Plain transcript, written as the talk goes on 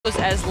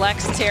as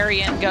Lex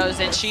Tarian goes,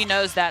 and she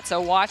knows that.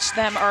 So watch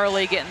them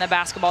early getting the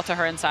basketball to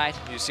her inside.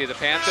 You see the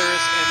Panthers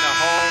in the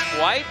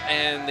home white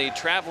and the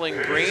traveling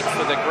green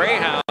for the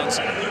Greyhounds.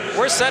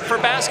 We're set for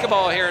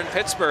basketball here in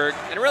Pittsburgh,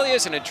 and it really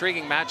is an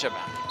intriguing matchup.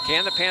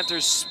 Can the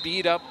Panthers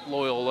speed up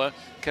Loyola?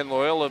 Can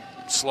Loyola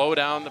slow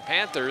down the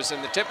Panthers?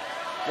 And the tip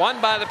won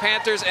by the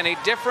Panthers, and a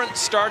different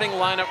starting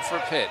lineup for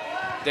Pitt.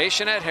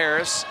 Daishanette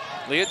Harris,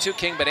 Leah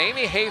King, but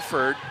Amy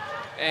Hayford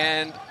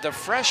and the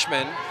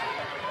freshman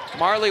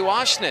Marley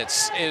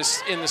Washnitz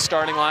is in the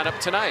starting lineup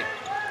tonight.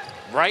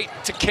 Right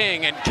to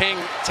King, and King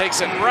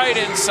takes it right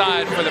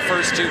inside for the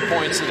first 2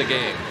 points of the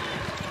game.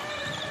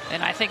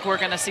 And I think we're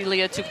going to see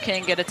Leah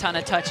King get a ton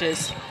of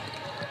touches.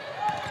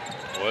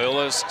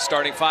 Loyola's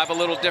starting five a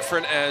little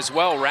different as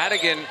well.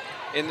 Radigan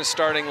in the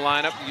starting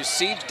lineup. You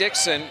see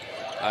Dixon,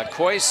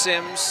 Coy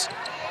Sims,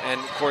 and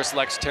of course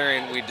Lex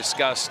Tarian we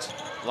discussed,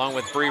 along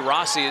with Bree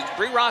Rossi.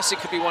 Bree Rossi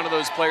could be one of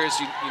those players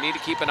you need to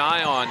keep an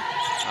eye on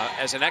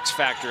as an X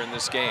factor in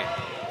this game.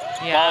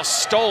 Yeah. Ball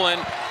stolen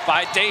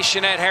by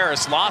Daishanette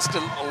Harris. Lost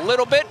a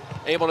little bit,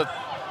 able to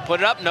put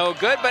it up, no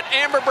good, but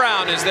Amber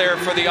Brown is there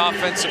for the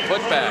offensive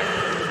putback.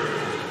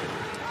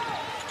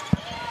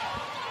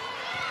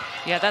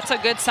 Yeah, that's a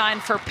good sign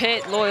for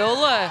Pitt.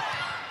 Loyola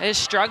is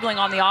struggling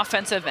on the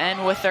offensive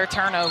end with their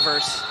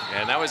turnovers.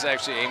 Yeah, and that was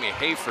actually Amy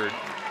Hayford.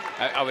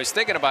 I was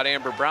thinking about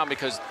Amber Brown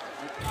because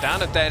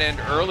down at that end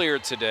earlier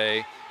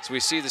today, so we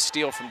see the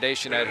steal from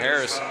Daishanette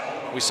Harris.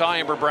 We saw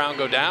Amber Brown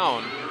go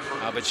down,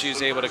 but she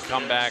was able to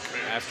come back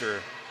after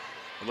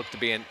it looked to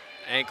be an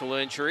ankle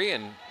injury,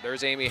 and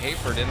there's Amy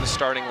Hayford in the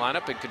starting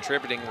lineup and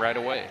contributing right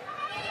away.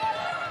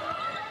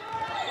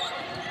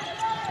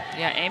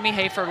 Yeah, Amy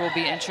Hayford will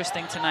be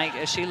interesting tonight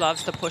as she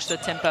loves to push the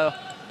tempo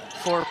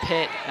for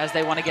Pitt as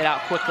they want to get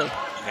out quickly.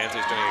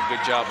 Panthers doing a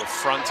good job of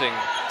fronting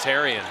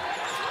Tarian.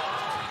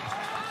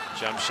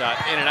 Jump shot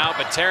in and out,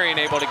 but Tarian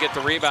able to get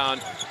the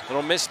rebound.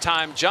 Little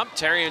mistimed jump.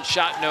 Tarian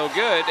shot no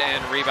good,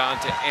 and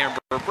rebound to Amber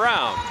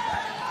Brown,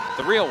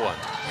 the real one.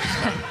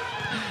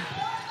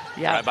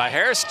 Yeah. Right by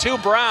Harris to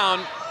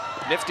Brown.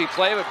 Nifty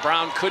play, but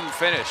Brown couldn't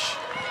finish.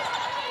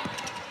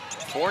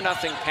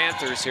 4-0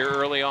 Panthers here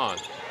early on.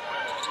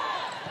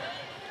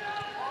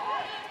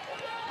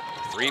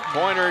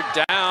 Three-pointer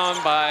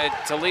down by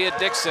Talia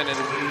Dixon, and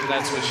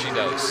that's what she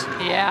does.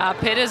 Yeah,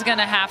 Pitt is going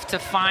to have to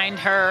find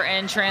her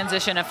in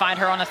transition and find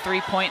her on a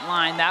three-point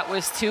line. That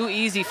was too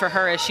easy for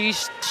her as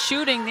she's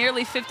shooting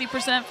nearly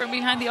 50% from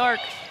behind the arc.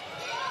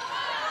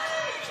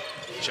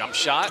 Jump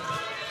shot,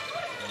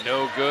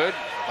 no good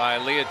by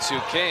Leah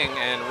King,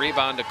 and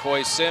rebound to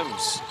Coy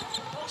Sims.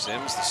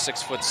 Sims, the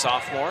 6-foot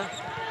sophomore.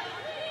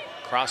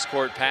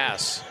 Cross-court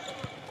pass.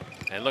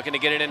 And looking to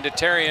get it into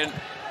Tarian.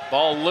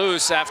 Ball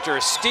loose after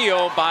a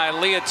steal by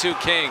Leah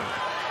King.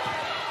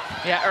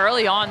 Yeah,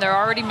 early on, they're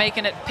already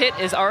making it, Pitt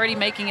is already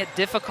making it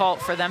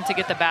difficult for them to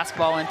get the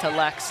basketball into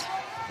Lex.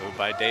 Moved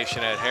by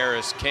Daishanette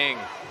Harris. King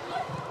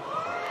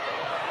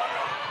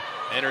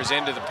enters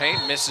into the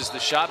paint, misses the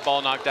shot,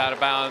 ball knocked out of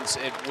bounds.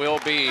 It will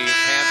be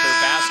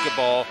Panther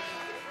basketball.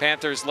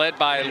 Panthers led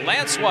by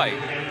Lance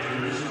White.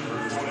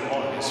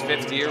 His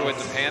 5th year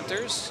with the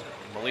Panthers.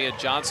 Malia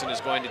Johnson is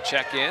going to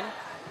check in.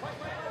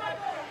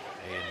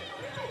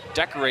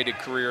 Decorated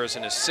career as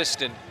an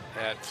assistant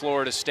at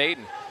Florida State,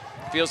 and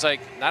feels like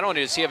not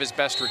only does he have his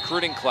best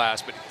recruiting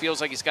class, but it feels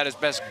like he's got his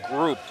best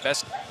group,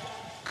 best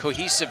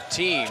cohesive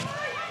team.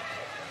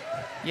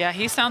 Yeah,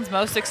 he sounds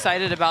most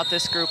excited about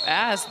this group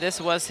as this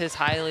was his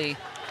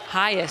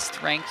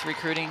highest ranked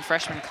recruiting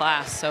freshman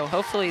class. So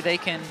hopefully they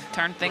can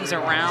turn things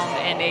around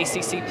in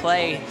ACC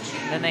play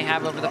than they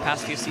have over the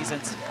past few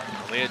seasons.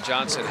 Leah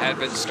Johnson had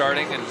been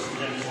starting and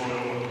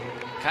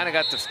kind of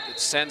got the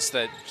sense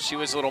that she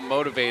was a little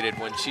motivated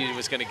when she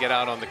was going to get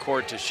out on the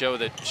court to show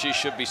that she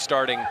should be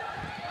starting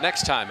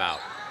next time out.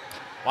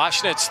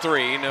 Washnitz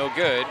 3, no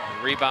good.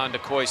 Rebound to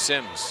Coy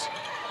Sims.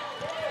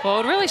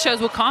 Well, it really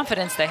shows what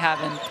confidence they have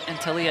in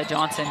Talia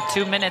Johnson.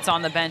 2 minutes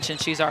on the bench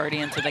and she's already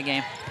into the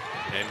game.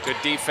 And good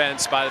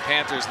defense by the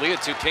Panthers. Leah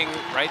King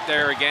right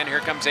there again. Here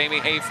comes Amy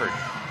Hayford.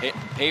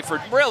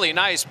 Hayford, really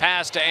nice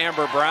pass to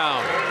Amber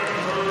Brown.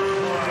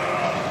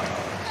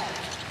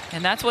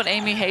 And that's what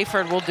Amy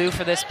Hayford will do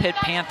for this Pitt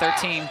Panther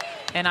team.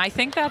 And I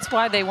think that's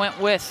why they went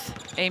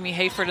with Amy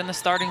Hayford in the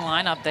starting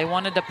lineup. They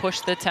wanted to push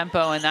the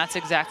tempo, and that's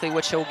exactly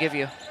what she'll give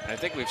you. I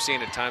think we've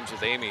seen at times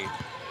with Amy,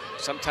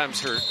 sometimes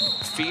her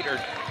feet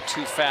are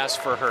too fast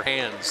for her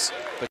hands.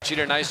 But she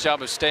did a nice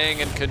job of staying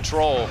in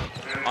control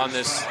on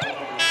this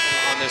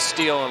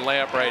steal and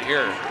layup right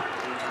here.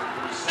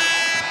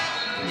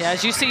 Yeah,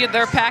 as you see,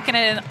 they're packing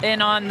it in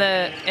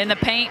the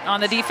paint on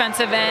the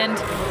defensive end,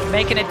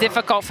 making it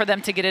difficult for them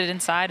to get it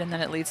inside, and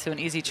then it leads to an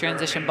easy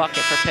transition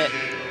bucket for Pitt.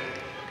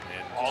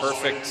 And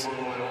perfect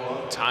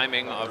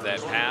timing of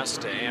that pass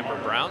to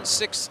Amber Brown.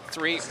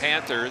 6-3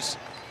 Panthers.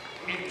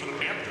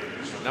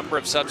 Number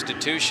of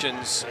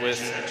substitutions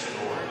with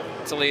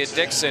Talia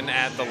Dixon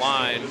at the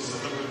line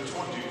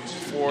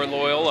for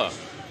Loyola.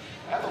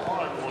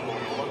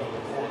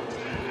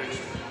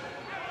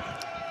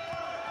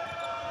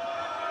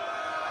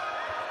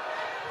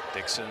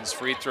 Dixon's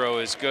free throw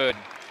is good.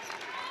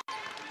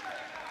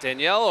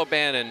 Danielle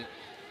O'Bannon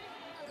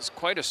is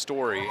quite a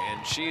story,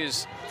 and she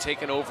has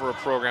taken over a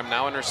program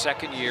now in her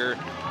second year.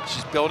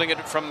 She's building it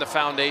from the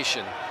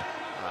foundation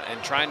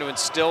and trying to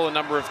instill a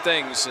number of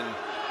things, and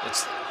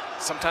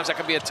sometimes that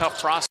can be a tough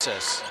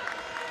process.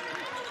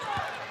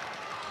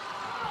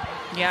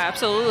 Yeah,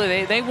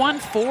 absolutely. They won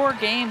 5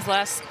 games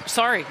last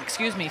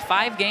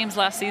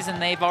season.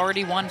 They've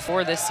already won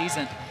 4 this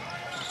season.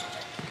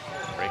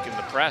 Breaking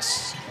the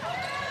press.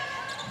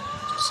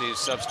 See a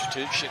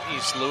substitution.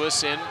 East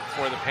Lewis in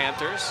for the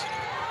Panthers.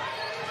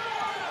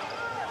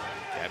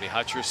 Gabby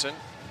Hutcherson,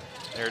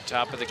 there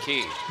top of the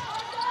key.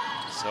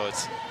 So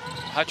it's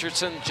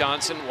Hutcherson,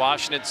 Johnson,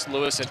 Washnitz,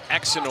 Lewis, and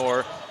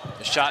Exenor.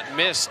 The shot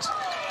missed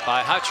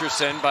by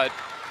Hutcherson, but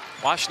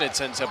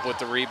Washnitz ends up with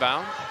the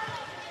rebound.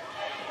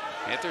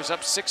 Panthers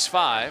up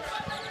 6-5.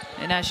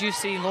 And as you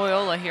see,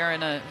 Loyola here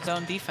in a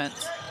zone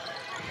defense.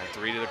 And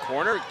 3 to the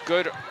corner.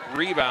 Good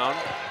rebound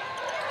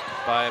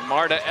by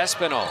Marta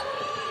Espinal.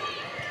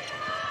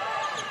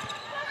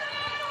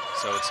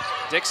 So it's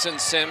Dixon,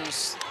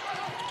 Sims,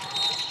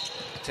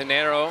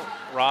 Tenero,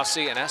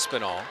 Rossi, and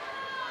Espinal.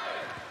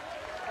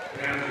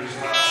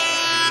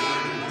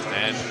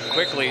 And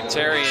quickly,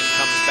 Tarian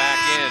comes back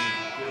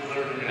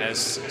in as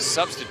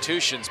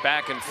substitutions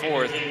back and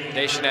forth.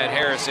 Daishanette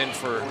Harris in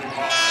for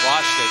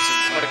Washnitz.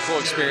 And what a cool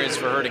experience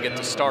for her to get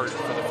to start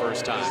for the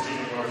first time.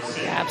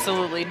 Yeah,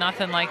 absolutely.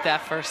 Nothing like that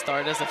first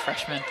start as a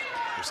freshman.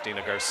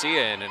 Christina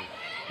Garcia in, and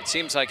it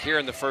seems like here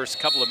in the first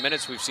couple of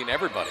minutes we've seen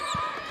everybody.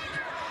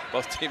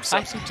 Both teams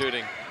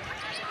substituting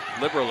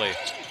liberally.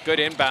 Good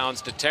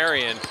inbounds to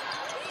Tarian.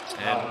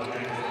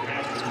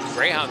 And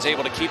Greyhounds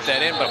able to keep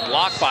that in, but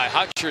blocked by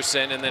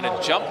Hutcherson, and then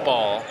a jump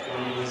ball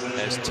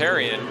as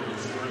Tarian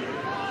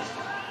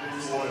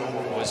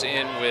was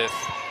in with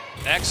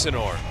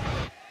Exenor.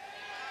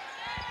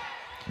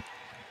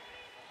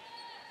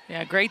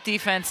 Yeah, great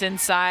defense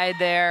inside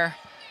there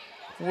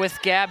with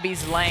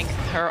Gabby's length,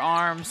 her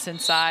arms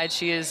inside.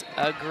 She is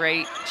a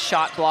great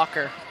shot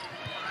blocker.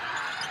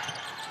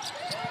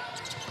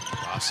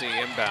 Rossi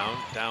inbound,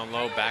 down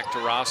low, back to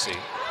Rossi.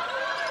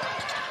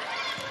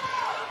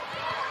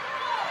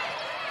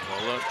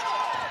 Lola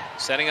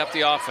setting up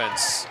the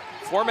offense.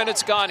 4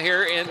 minutes gone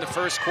here in the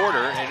first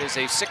quarter. It is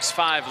a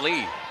 6-5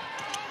 lead.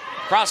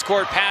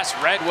 Cross-court pass,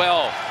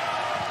 Redwell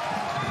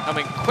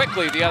coming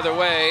quickly the other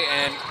way,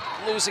 and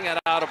losing it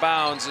out of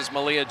bounds is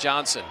Malia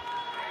Johnson.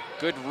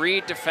 Good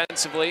read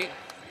defensively.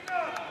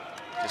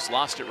 Just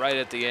lost it right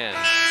at the end.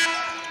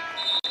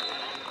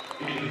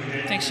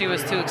 I think she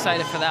was too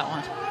excited for that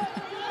one.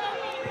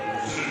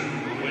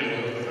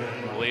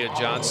 Malia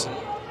Johnson,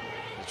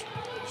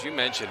 as you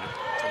mentioned,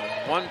 from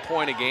 1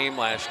 point a game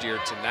last year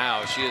to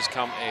now, she has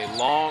come a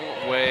long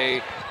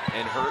way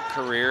in her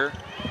career.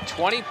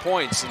 20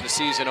 points in the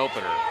season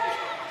opener,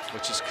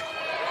 which is,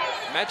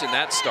 imagine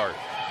that start.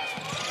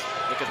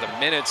 Look at the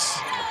minutes,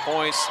 and the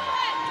points,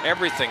 and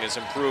everything has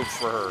improved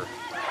for her.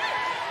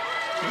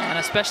 Yeah, and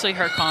especially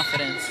her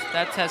confidence.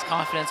 That has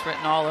confidence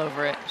written all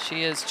over it.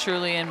 She has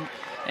truly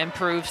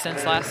improved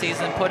since last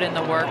season, put in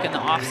the work in the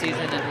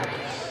offseason, and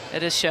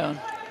it has shown.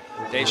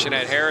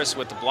 Daishanette Harris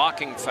with the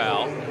blocking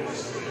foul.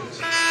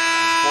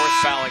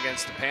 4th foul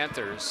against the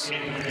Panthers.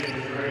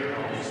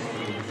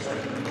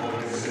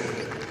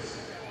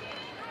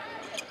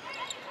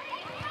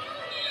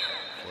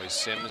 Boy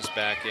Sims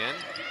back in.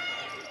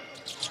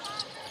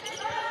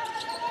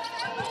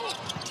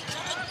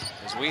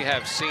 As we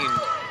have seen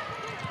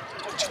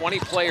 20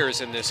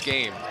 players in this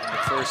game in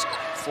the first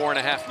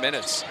 4.5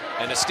 minutes.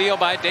 And a steal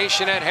by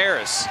Daishanette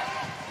Harris.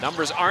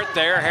 Numbers aren't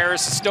there.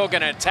 Harris is still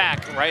going to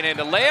attack.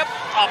 Right-handed layup,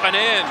 up and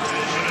in.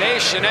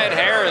 Daishanette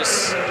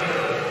Harris.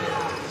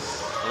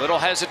 A little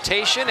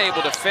hesitation,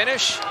 able to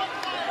finish.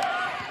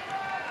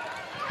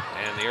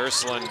 And the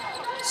Ursuline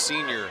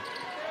senior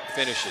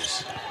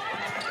finishes.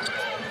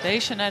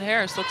 Daishanette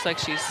Harris looks like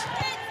she's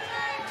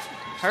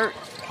hurt.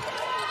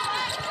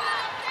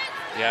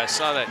 Yeah, I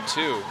saw that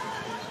too.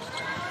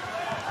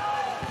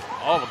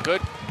 Oh,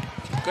 good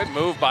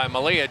move by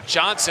Malia.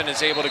 Johnson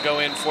is able to go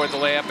in for the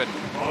layup, and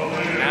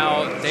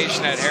now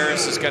Daishanette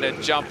Harris is going to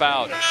jump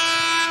out.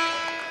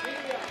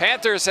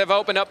 Panthers have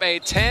opened up a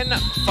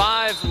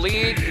 10-5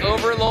 lead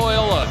over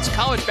Loyola. It's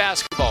college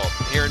basketball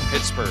here in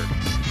Pittsburgh.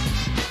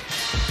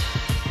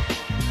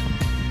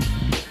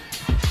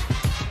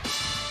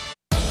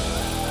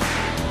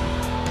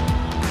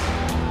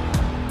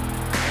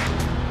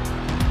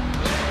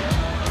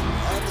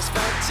 On the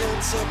spot,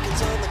 10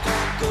 seconds on the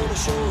clock, gonna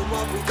show them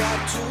what we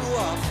got to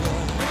offer.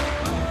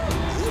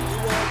 If you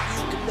want,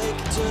 you can make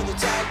it to the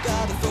top,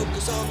 gotta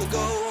focus on the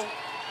goal.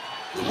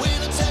 The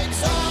winner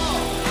takes all,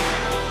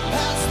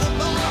 pass the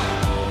ball,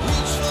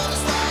 reach for the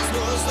stars,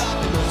 no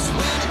stopping us.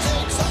 Winner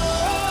takes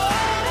all,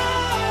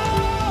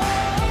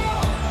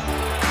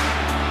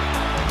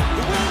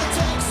 the winner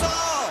takes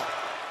all.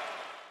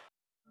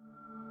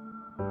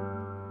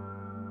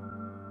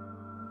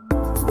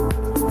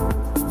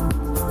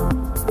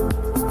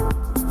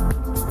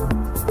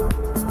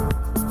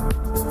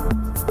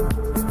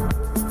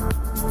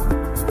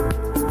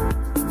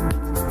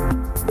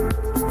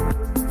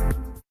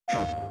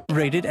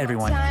 Rated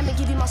everyone. Time to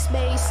give you my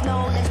space,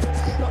 no,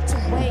 not to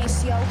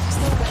waste, yo.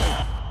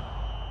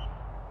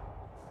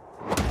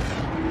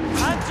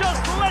 And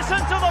just listen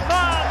to the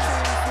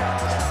fans.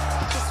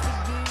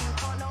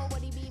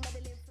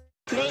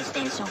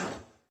 PlayStation.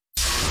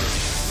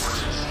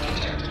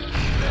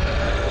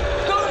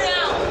 Go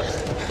now.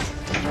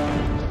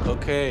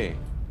 Okay,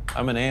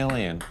 I'm an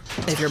alien.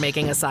 If you're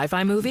making a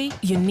sci-fi movie,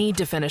 you need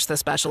to finish the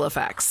special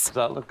effects. Does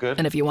that look good?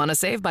 And if you want to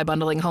save by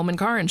bundling home and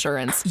car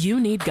insurance, you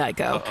need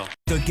Geico.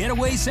 The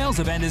Getaway Sales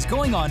Event is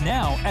going on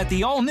now at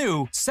the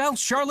all-new South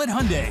Charlotte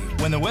Hyundai.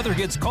 When the weather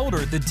gets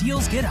colder, the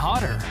deals get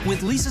hotter.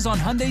 With leases on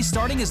Hyundai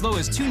starting as low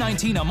as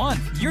 $219 a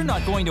month, you're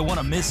not going to want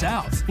to miss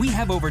out. We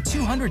have over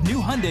 200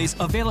 new Hyundais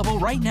available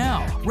right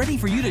now, ready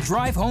for you to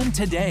drive home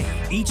today.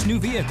 Each new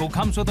vehicle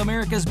comes with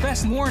America's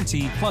best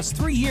warranty, plus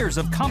 3 years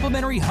of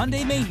complimentary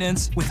Hyundai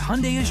maintenance with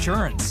Hyundai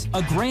Assurance.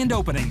 A grand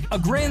opening, a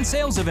grand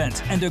sales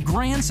event, and a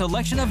grand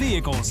selection of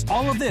vehicles.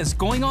 All of this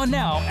going on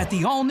now at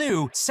the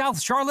all-new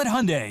South Charlotte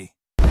Hyundai.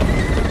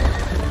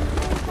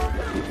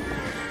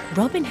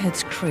 Robin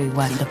Hood's crew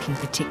weren't looking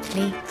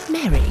particularly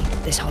merry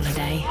this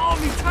holiday. Oh,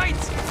 me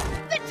tights!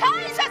 The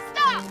ties are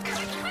stuck!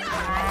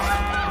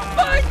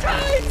 My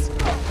tights!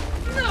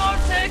 Not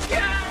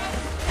again!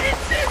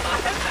 It's in my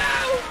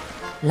mouth!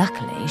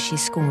 Luckily, she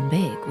scored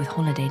big with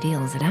holiday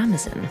deals at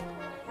Amazon.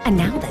 And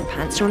now their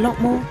pants are a lot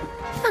more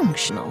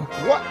functional.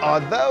 What are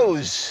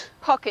those?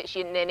 Pockets,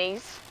 you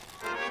ninnies.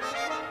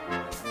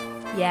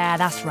 Yeah,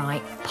 that's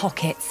right.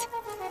 Pockets.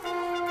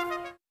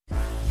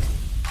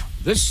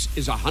 This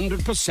is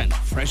 100%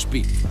 fresh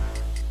beef.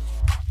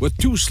 With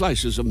 2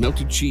 slices of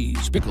melted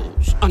cheese,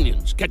 pickles,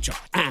 onions, ketchup,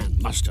 and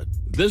mustard.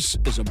 This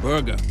is a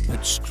burger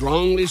that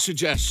strongly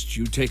suggests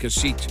you take a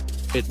seat.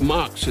 It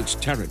marks its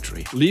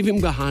territory,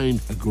 leaving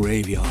behind a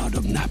graveyard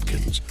of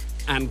napkins.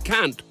 And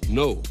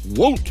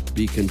won't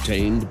be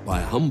contained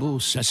by a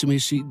humble sesame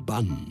seed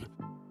bun.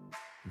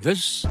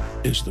 This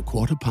is the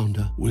Quarter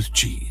Pounder with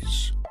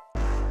cheese.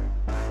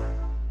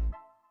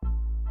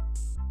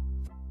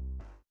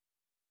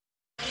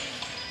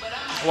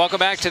 Welcome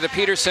back to the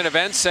Peterson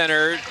Event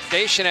Center.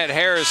 Daishanette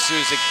Harris,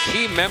 who's a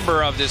key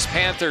member of this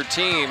Panther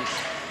team.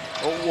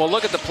 We'll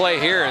look at the play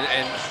here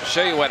and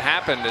show you what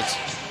happened. It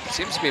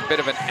seems to be a bit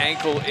of an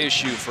ankle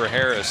issue for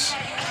Harris.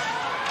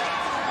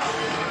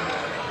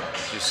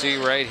 You see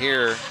right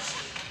here,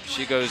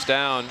 she goes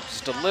down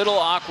just a little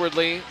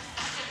awkwardly.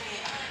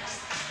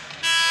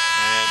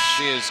 And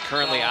she is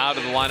currently out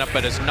of the lineup,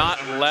 but has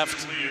not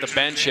left the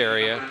bench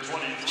area.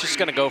 She's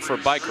going to go for a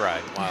bike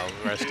ride while the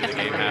rest of the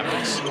game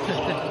happens.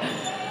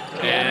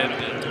 And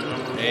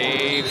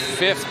a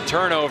 5th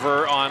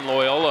turnover on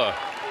Loyola.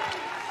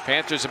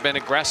 Panthers have been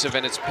aggressive,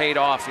 and it's paid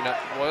off. You know,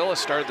 Loyola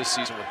started the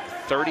season with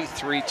a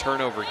 33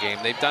 turnover game.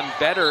 They've done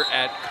better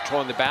at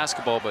controlling the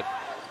basketball, but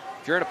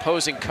if you're an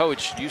opposing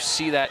coach, you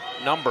see that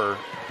number.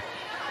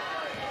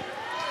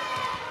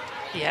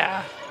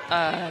 Yeah,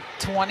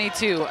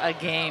 22 a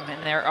game,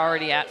 and they're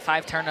already at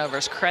 5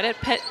 turnovers. Credit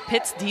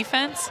Pitt's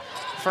defense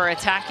for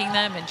attacking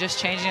them and just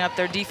changing up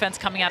their defense,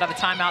 coming out of a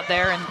timeout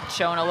there and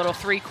showing a little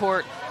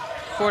quarter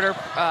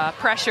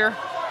pressure,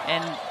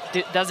 and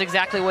does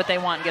exactly what they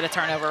want and get a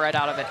turnover right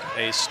out of it.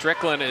 A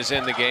Strickland is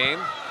in the game.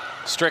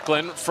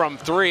 Strickland from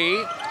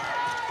 3.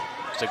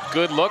 It's a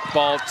good look,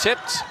 ball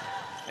tipped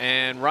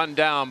and run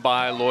down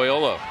by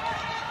Loyola.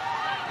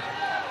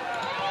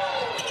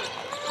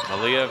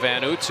 Malia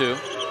Van Utu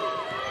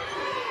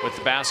with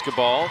the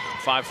basketball,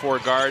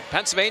 5'4" guard,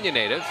 Pennsylvania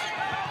native.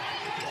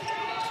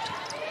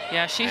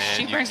 Yeah, she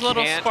brings a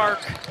little spark.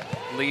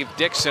 Leave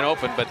Dixon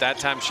open, but that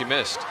time she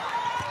missed.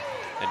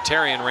 And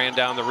Tarian ran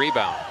down the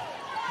rebound.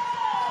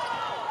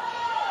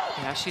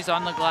 Yeah, she's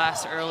on the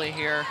glass early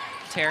here,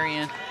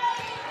 Tarian.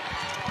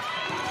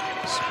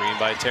 Screen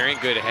by Tarian,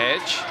 good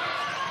hedge.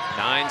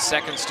 9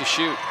 seconds to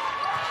shoot.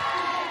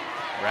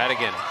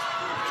 Radigan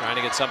trying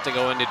to get something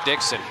going to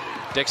Dixon.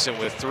 Dixon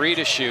with 3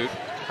 to shoot.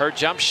 Her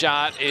jump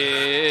shot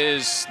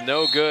is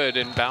no good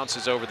and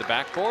bounces over the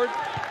backboard.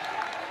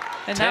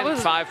 And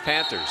 10-5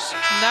 Panthers.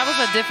 And that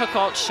was a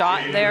difficult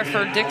shot there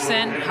for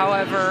Dixon.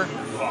 However,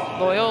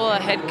 Loyola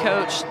head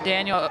coach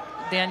Danielle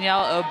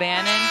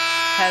O'Bannon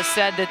has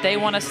said that they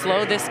want to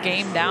slow this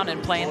game down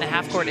and play in the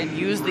half court and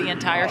use the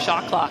entire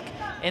shot clock.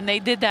 And they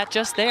did that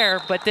just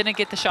there, but didn't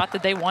get the shot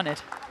that they wanted.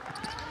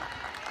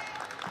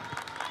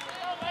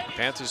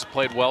 Panthers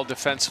played well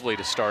defensively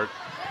to start.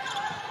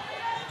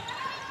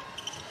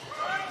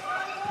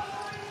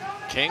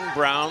 King,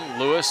 Brown,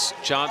 Lewis,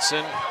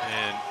 Johnson,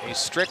 and a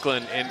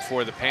Strickland in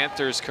for the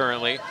Panthers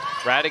currently.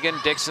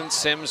 Radigan, Dixon,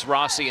 Sims,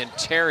 Rossi, and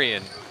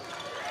Tarian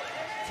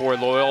for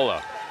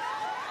Loyola.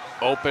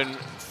 Open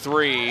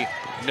 3,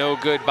 no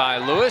good by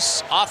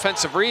Lewis.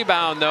 Offensive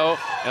rebound though,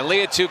 and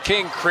Leah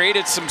King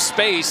created some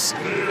space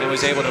and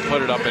was able to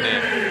put it up and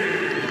in.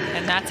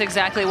 And that's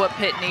exactly what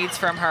Pitt needs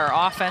from her.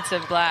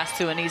 Offensive glass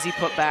to an easy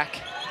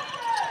putback.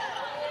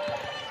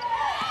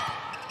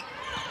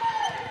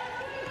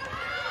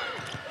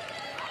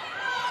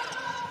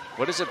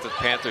 What is it the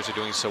Panthers are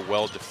doing so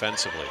well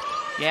defensively?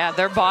 Yeah,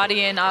 they're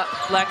bodying up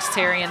Lex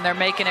Terry, and they're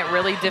making it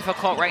really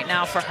difficult right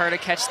now for her to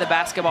catch the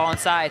basketball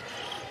inside.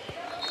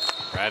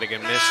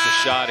 Radigan missed the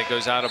shot. It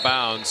goes out of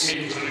bounds. So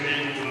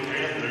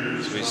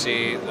we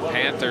see the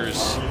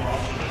Panthers.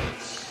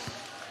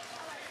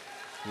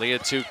 Leah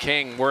Tu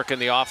King working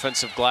the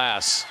offensive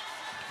glass.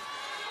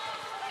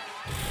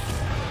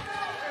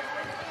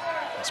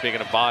 And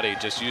speaking of body,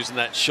 just using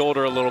that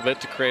shoulder a little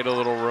bit to create a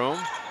little room.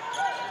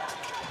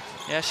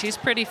 Yeah, she's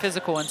pretty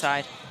physical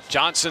inside.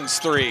 Johnson's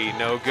three,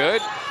 no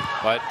good.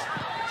 But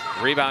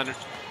rebound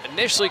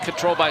initially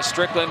controlled by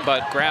Strickland,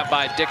 but grabbed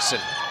by Dixon.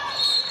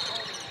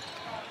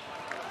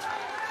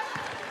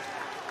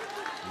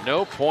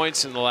 No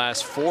points in the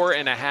last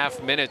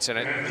 4.5 minutes, and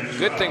a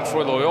good thing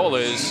for Loyola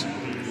is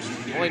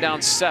only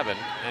down 7,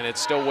 and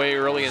it's still way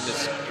early in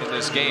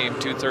this game.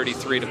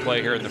 2:33 to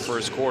play here in the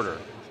first quarter.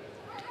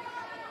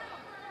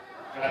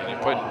 And you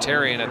put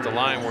Terry in at the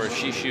line where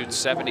she shoots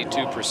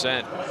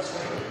 72%.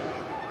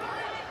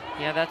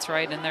 Yeah, that's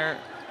right, and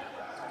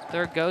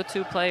their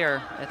go-to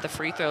player at the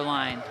free throw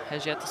line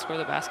has yet to score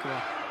the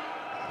basketball.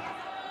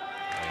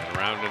 And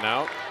rounding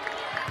out.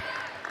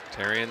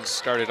 Terrian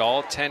started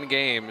all 10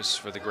 games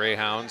for the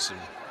Greyhounds and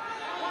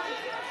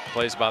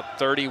plays about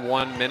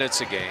 31 minutes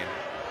a game.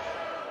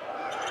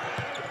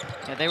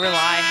 Yeah, they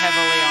rely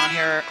heavily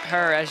on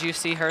her as you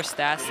see her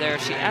stats there.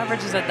 She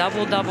averages a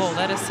double-double.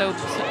 That is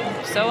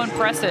so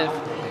impressive.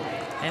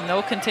 And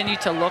they'll continue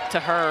to look to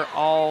her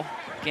all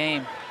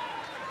game.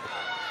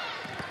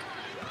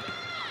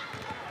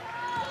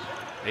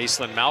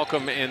 Aislinn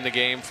Malcolm in the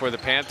game for the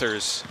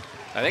Panthers.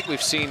 I think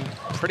we've seen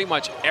pretty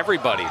much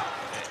everybody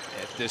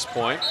at this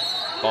point.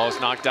 Ball is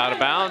knocked out of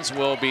bounds.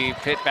 Will be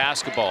Pitt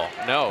basketball.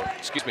 No,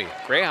 excuse me,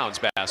 Greyhounds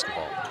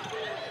basketball.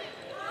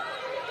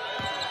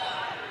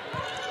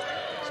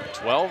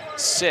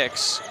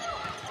 12-6.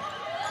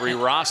 Free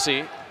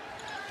Rossi.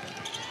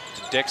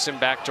 Dixon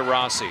back to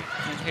Rossi.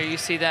 And here you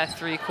see that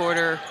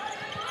three-quarter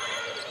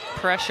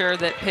pressure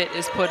that Pitt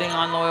is putting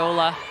on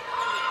Loyola.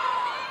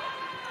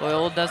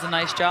 Loyola does a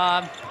nice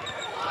job.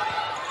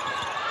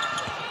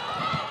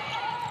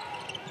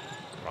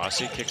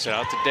 Rossi kicks it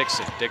out to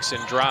Dixon. Dixon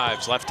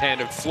drives.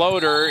 Left-handed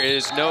floater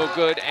is no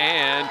good,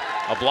 and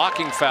a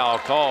blocking foul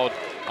called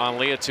on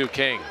Leah Tu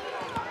King.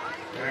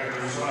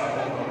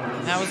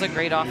 That was a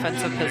great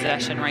offensive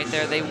possession right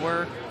there. They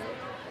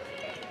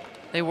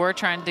were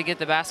trying to get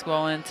the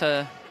basketball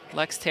into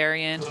Lex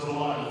Terrian,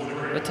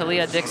 but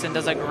Talia Dixon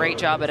does a great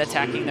job at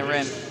attacking the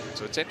rim.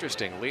 So it's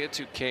interesting. Leah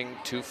Tu King,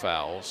 2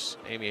 fouls.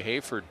 Amy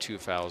Hayford, 2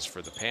 fouls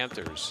for the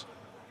Panthers.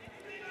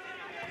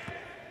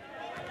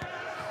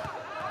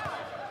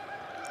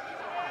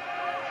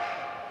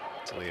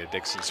 Talia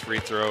Dixon's free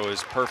throw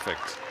is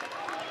perfect.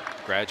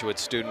 Graduate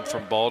student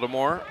from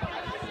Baltimore.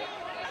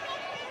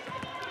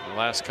 In the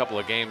last couple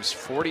of games,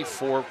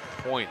 44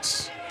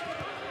 points.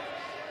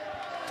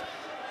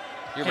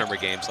 You remember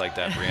games like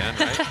that, Brianne,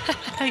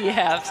 right?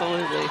 Yeah,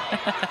 absolutely.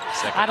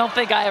 I don't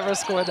think I ever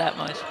scored that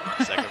much.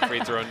 Second free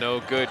throw, no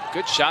good.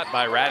 Good shot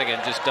by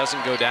Radigan, just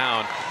doesn't go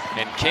down.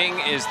 And King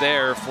is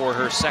there for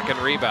her second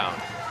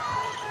rebound.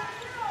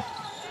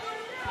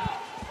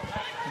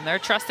 And they're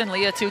trusting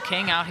Leah Tu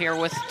King out here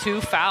with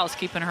 2 fouls,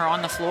 keeping her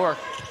on the floor.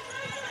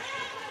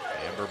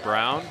 Amber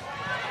Brown.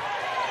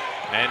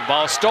 And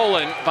ball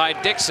stolen by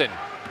Dixon.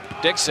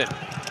 Dixon,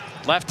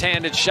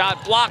 left-handed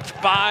shot blocked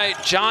by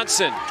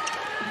Johnson.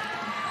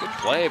 Good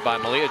play by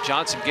Malia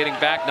Johnson, getting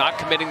back, not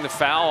committing the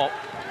foul.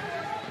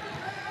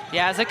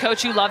 Yeah, as a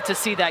coach, you love to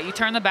see that. You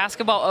turn the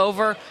basketball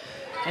over.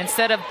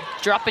 Instead of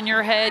dropping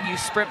your head, you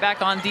sprint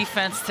back on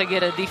defense to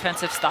get a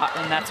defensive stop,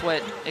 and that's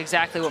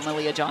exactly what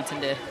Malia Johnson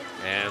did.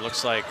 And it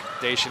looks like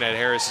Daishanette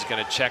Harris is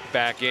going to check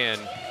back in.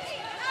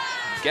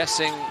 I'm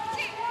guessing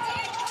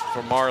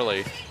for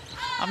Marley.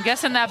 I'm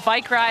guessing that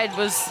bike ride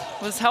was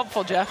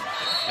helpful, Jeff.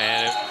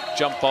 And a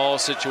jump ball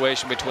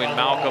situation between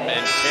Malcolm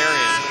and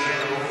Terrian.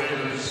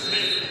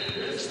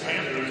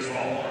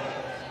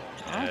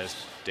 As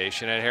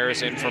Daishanette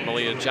Harris in for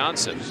Malia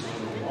Johnson.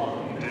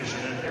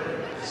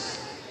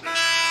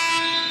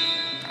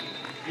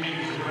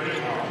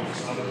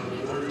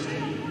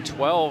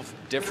 12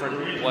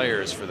 different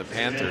players for the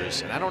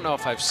Panthers, and I don't know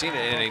if I've seen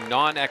it in a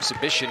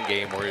non-exhibition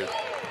game where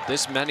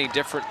this many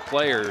different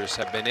players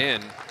have been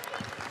in.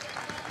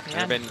 There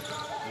have been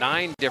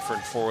 9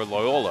 different for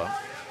Loyola.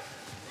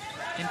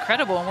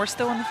 Incredible, and we're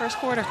still in the first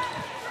quarter.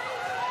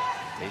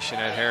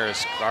 Daishanette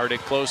Harris guarded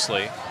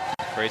closely.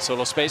 Creates a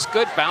little space.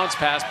 Good bounce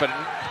pass, but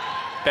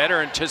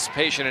better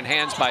anticipation and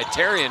hands by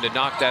Terrian to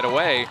knock that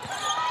away.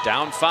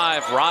 Down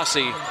 5,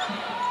 Rossi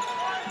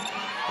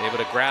able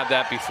to grab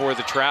that before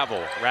the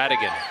travel.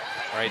 Radigan,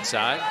 right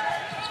side.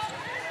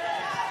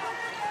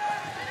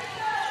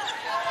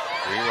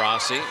 Free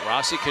Rossi.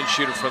 Rossi can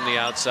shoot it from the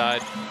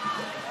outside.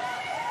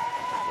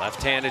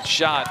 Left-handed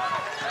shot.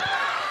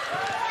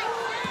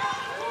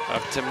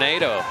 Up to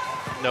Nato.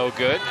 No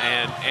good.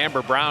 And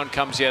Amber Brown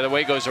comes the other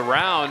way, goes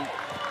around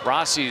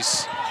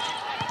Rossi's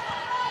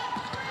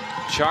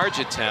charge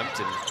attempt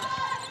and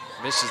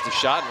misses the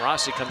shot, and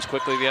Rossi comes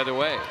quickly the other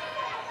way.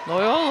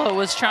 Loyola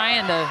was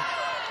trying to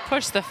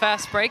pushed the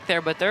fast break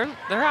there, but they're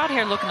out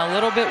here looking a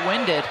little bit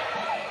winded,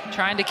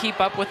 trying to keep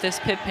up with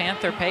this Pitt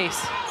Panther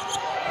pace.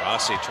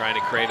 Rossi trying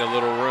to create a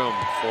little room.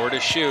 4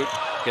 to shoot.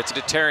 Gets it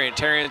to Tarian.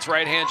 Tarian's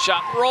right-hand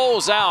shot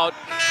rolls out,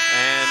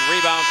 and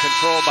rebound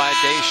controlled by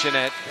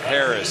Deschanette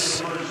Harris.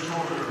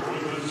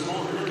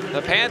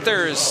 The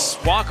Panthers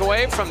walk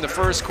away from the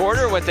first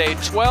quarter with a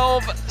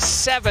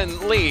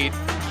 12-7 lead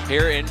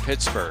here in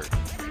Pittsburgh.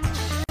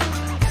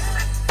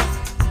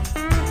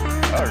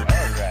 All right.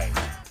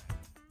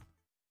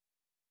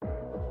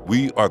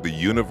 We are the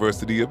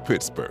University of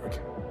Pittsburgh.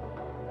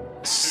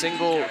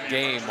 Single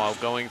game while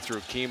going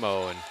through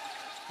chemo,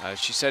 and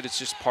she said it's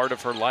just part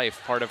of her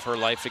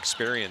life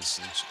experience.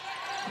 And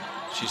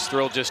she's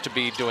thrilled just to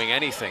be doing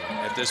anything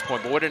at this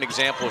point. But what an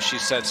example she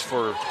sets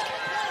for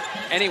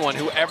anyone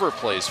who ever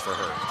plays for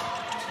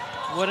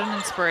her. What an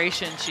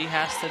inspiration she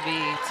has to be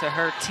to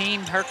her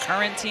team, her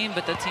current team,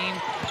 but the team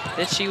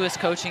that she was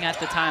coaching at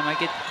the time. I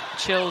get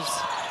chills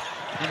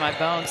in my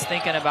bones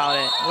thinking about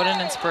it. What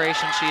an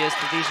inspiration she is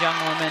to these young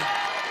women.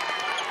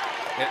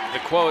 The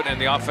quote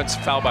and the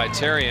offensive foul by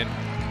Tarian.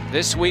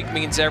 This week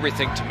means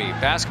everything to me.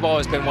 Basketball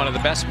has been one of the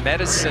best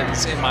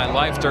medicines in my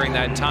life during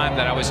that time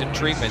that I was in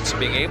treatment. So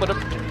being able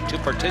to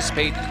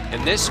participate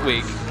in this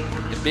week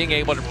and being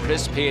able to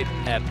participate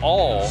at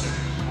all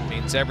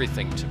means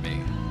everything to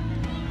me.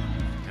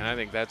 And I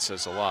think that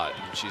says a lot.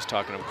 And she's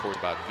talking, of course,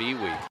 about V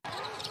Week,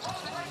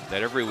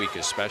 that every week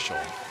is special.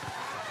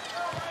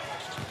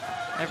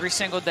 Every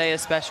single day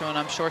is special, and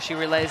I'm sure she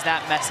relays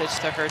that message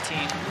to her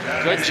team.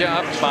 Good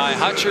job by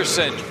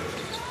Hutcherson,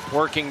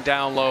 working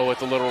down low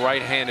with a little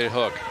right-handed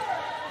hook.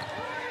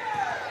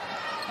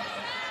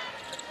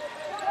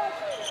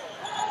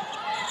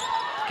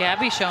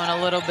 Gabby showing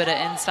a little bit of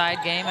inside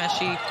game as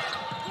she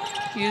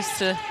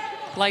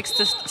likes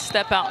to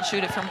step out and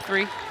shoot it from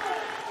 3.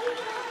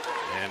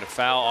 And a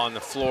foul on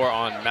the floor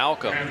on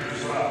Malcolm.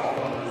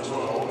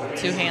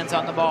 2 hands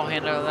on the ball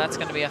handler. That's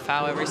going to be a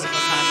foul every single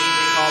time it can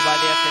be called by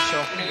the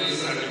official.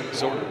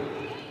 So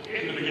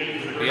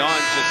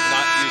beyond just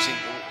not using,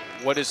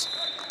 what does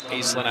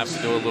Aislinn have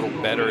to do a little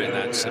better in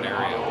that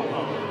scenario?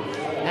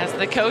 As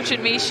the coach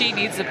in me, she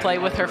needs to play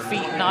with her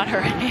feet, not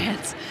her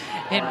hands,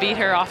 and beat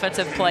her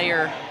offensive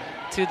player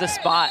to the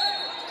spot,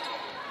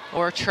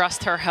 or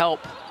trust her help,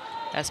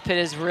 as Pitt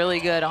is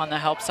really good on the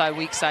help side,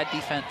 weak side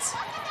defense.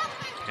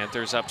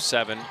 Panthers up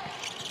 7.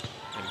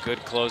 And good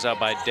closeout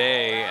by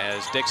Day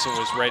as Dixon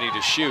was ready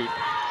to shoot.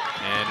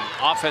 And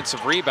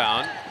offensive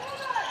rebound.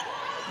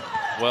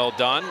 Well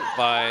done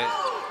by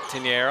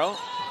Tiniero.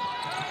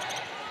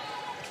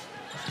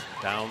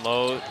 Down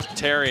low,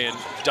 Tarian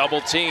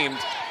double teamed.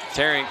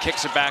 Tarian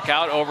kicks it back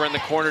out over in the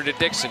corner to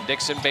Dixon.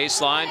 Dixon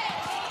baseline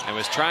and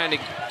was trying to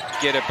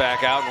get it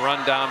back out and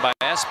run down by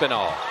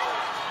Espinal.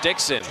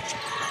 Dixon.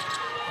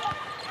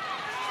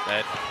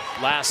 That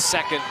last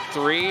second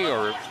 3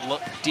 or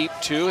deep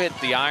 2 hit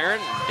the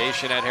iron.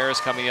 Deschanette Harris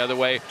coming the other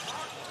way.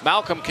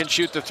 Malcolm can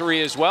shoot the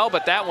 3 as well,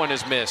 but that one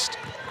is missed.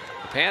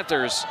 The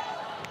Panthers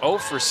 0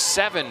 for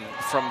 7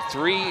 from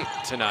 3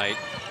 tonight.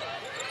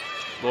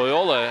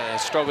 Loyola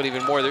has struggled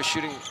even more. They're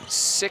shooting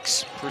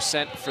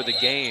 6% for the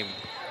game.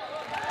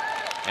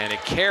 And a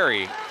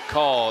carry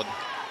called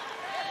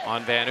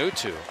on Van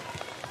Utu.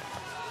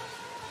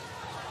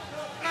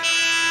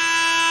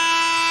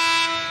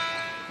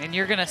 And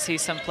you're going to see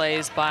some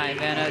plays by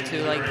Van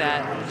Utu like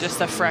that.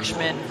 Just a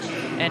freshman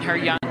in her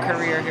young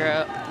career here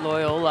at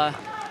Loyola,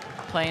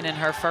 playing in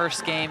her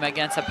first game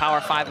against a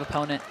Power 5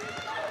 opponent.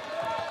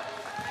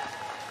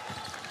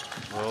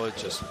 Well,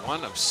 it's just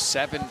 1 of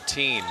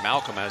 17.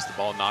 Malcolm has the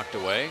ball knocked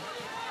away.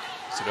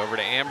 It's it over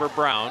to Amber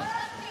Brown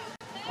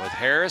with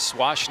Harris,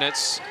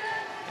 Waschnitz,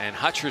 and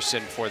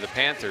Hutcherson for the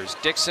Panthers.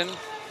 Dixon,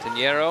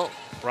 Tiniero,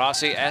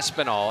 Rossi,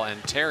 Espinal,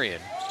 and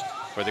Tarian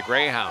for the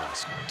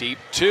Greyhounds. Deep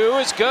 2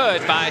 is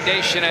good by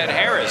Deschanette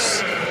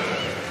Harris.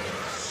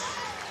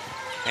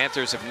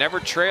 Panthers have never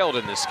trailed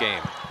in this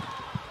game.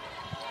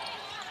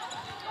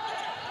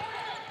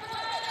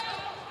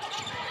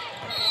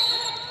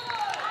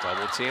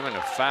 Double team and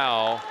a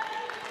foul.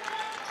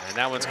 And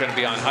that one's going to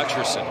be on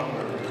Hutcherson.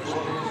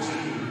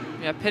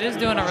 Yeah, Pitt is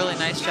doing a really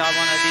nice job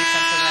on the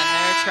defensive end.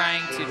 They're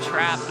trying to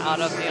trap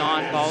out of the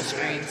on-ball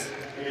screens.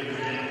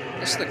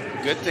 That's the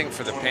good thing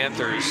for the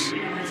Panthers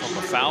from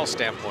a foul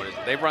standpoint.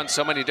 They run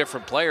so many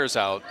different players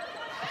out.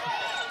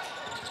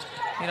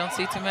 You don't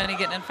see too many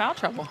getting in foul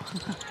trouble.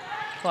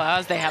 Well,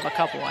 as they have a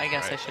couple, I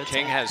guess I should say.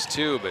 King has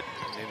 2, but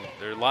I mean,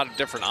 there are a lot of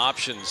different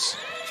options.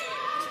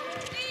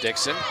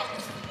 Dixon.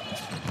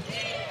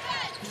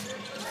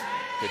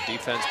 Good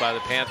defense by the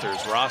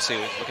Panthers. Rossi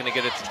looking to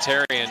get it to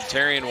Tarian.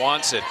 Tarian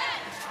wants it.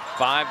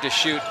 5 to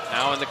shoot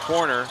now in the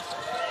corner.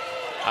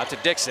 Out to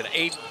Dixon.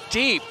 A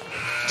deep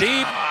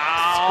 3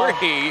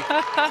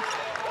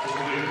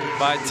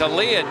 by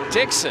Talia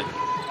Dixon.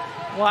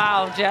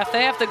 Wow, Jeff,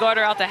 they have to guard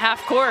her out to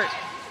half court.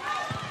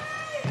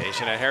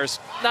 Deschanette Harris,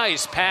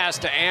 nice pass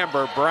to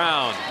Amber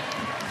Brown.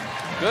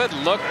 Good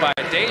look by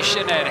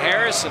Deschanette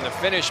Harris and the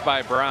finish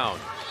by Brown.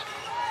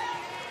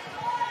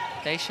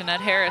 Deschanette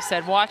Harris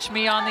said, watch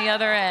me on the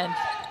other end.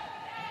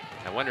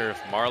 I wonder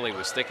if Marley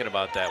was thinking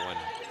about that when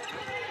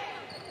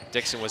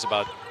Dixon was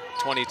about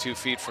 22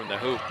 feet from the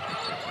hoop.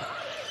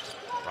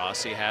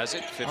 Rossi has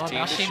it, 15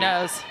 now to she shoot.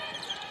 knows.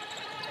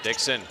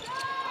 Dixon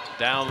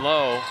down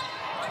low,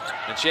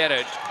 and she had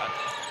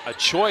a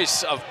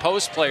choice of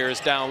post players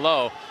down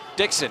low.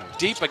 Dixon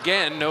deep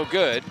again, no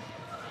good,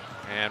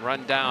 and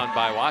run down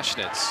by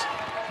Washnitz.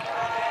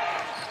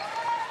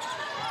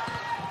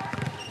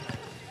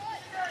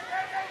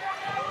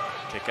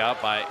 Kick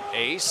out by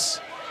Ace.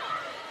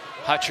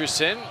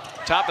 Hutcherson,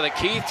 top of the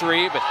key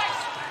three, but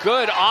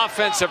good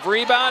offensive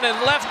rebound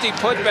and lefty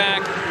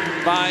putback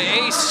by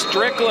Ace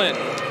Strickland,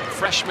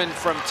 freshman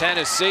from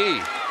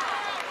Tennessee.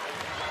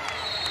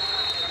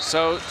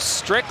 So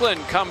Strickland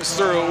comes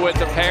through with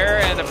the pair,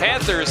 and the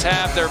Panthers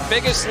have their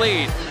biggest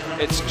lead.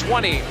 It's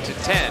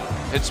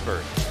 20-10,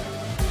 Pittsburgh.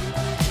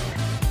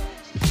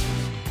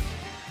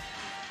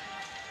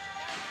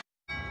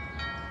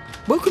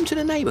 Welcome to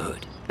the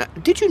neighborhood. Now,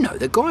 did you know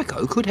that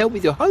Geico could help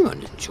with your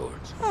homeowner's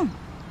insurance?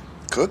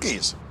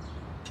 Cookies.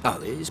 Oh,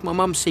 it's my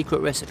mum's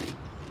secret recipe.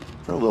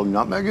 Put a little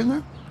nutmeg in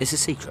there? It's a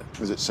secret.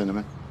 Is it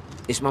cinnamon?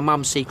 It's my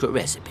mum's secret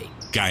recipe.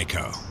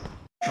 Geico.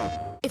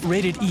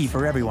 Rated E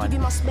for everyone. Give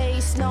me my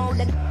space, no,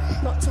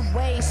 not to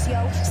waste,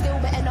 yo. Still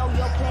better know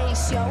your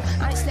place, yo.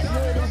 I ain't slept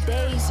good in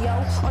days, yo.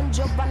 On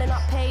job running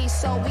up pace,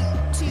 so we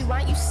too,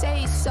 right? You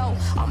say so.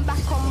 I'm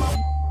back on my.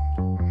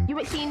 You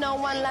ain't seen no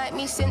one like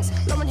me since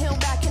Lauren Hill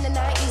back in the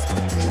 90s.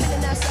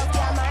 Millionaire self,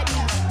 yeah, I might be.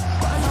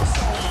 But I know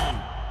so.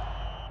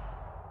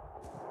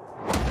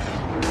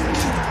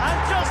 And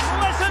just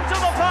listen to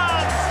the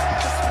fans.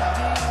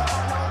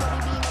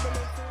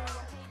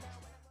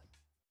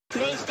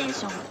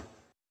 PlayStation.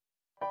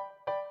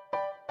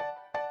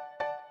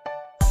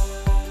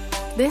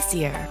 This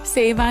year,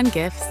 save on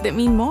gifts that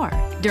mean more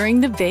during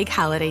the big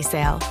holiday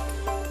sale.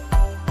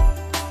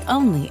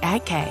 Only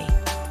at Kay.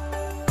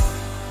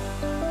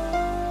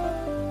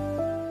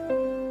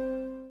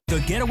 The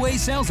Getaway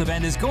Sales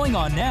Event is going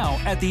on now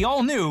at the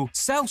all-new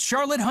South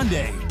Charlotte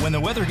Hyundai. When the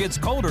weather gets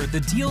colder, the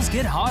deals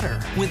get hotter.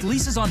 With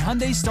leases on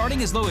Hyundai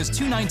starting as low as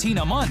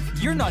 $219 a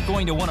month, you're not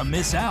going to want to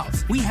miss out.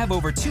 We have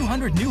over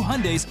 200 new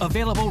Hyundais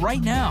available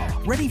right now,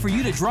 ready for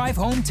you to drive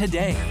home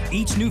today.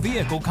 Each new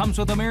vehicle comes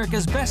with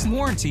America's best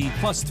warranty,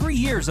 plus 3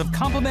 years of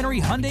complimentary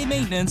Hyundai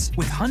maintenance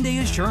with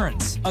Hyundai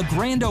Assurance. A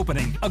grand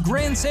opening, a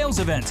grand sales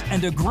event,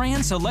 and a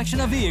grand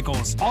selection of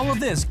vehicles. All of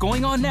this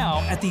going on now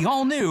at the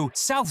all-new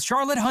South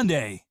Charlotte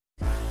Hyundai.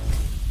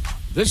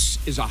 This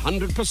is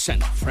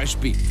 100% fresh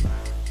beef.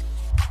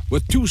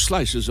 With 2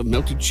 slices of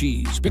melted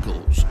cheese,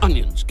 pickles,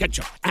 onions,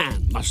 ketchup,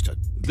 and mustard.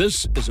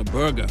 This is a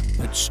burger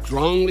that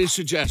strongly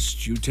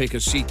suggests you take a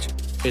seat.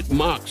 It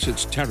marks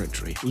its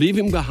territory,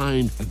 leaving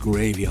behind a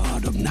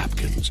graveyard of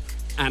napkins.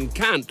 And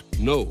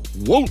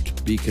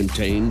won't be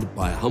contained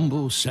by a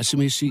humble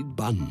sesame seed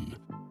bun.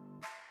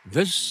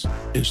 This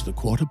is the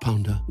Quarter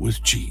Pounder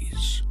with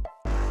cheese.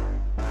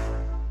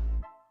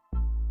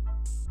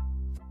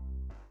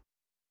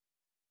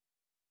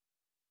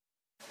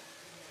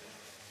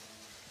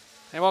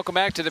 And welcome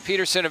back to the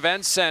Peterson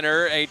Events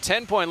Center. A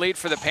 10-point lead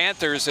for the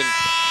Panthers. And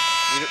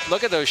you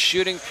look at those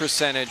shooting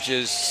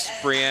percentages,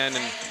 Brienne,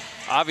 and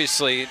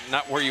obviously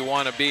not where you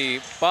want to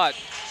be. But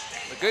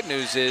the good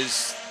news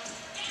is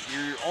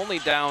you're only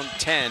down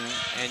 10,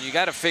 and you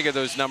got to figure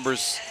those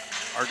numbers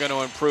are going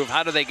to improve.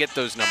 How do they get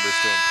those numbers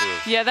to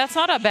improve? Yeah, that's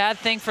not a bad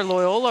thing for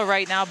Loyola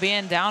right now,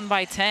 being down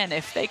by 10.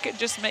 If they could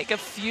just make a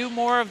few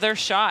more of their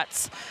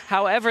shots.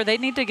 However, they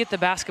need to get the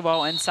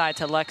basketball inside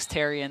to Lex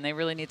Terry, and they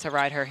really need to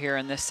ride her here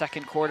in this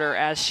second quarter,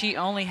 as she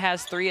only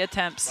has 3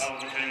 attempts.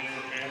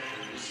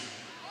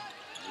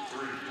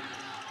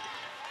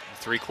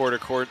 Three-quarter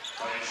court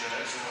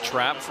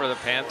trap for the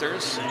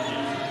Panthers.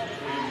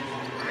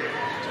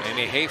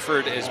 Amy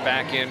Hayford is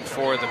back in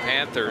for the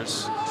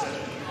Panthers.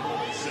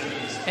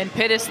 And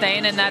Pitt is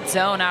staying in that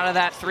zone out of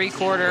that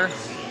 3-quarter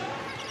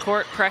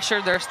court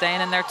pressure. They're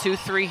staying in their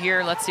 2-3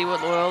 here. Let's see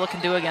what Loyola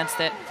can do against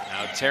it.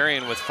 Now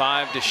Tarian with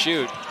 5 to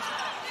shoot.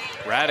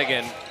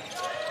 Radigan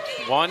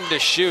 1 to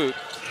shoot.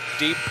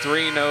 Deep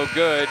 3, no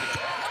good.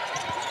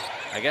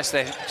 I guess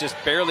they just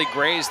barely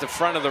grazed the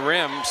front of the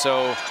rim,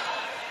 so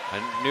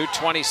a new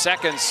 20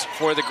 seconds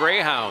for the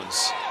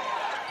Greyhounds.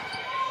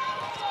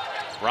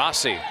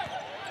 Rossi.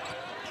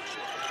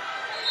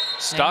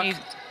 Stuck,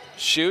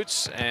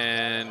 shoots,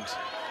 and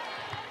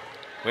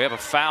we have a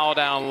foul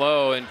down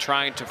low and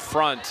trying to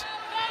front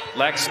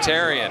Lex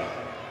Tarian.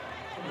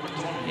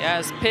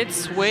 Yes, Pitt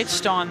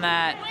switched on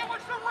that.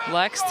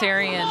 Lex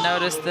Tarian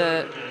noticed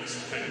the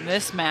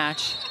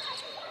mismatch,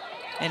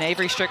 and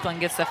Avery Strickland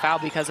gets the foul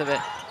because of it.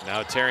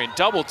 Now Tarian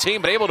double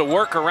team, but able to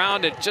work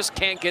around it, just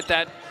can't get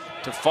that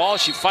to fall.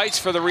 She fights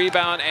for the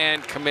rebound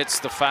and commits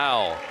the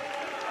foul.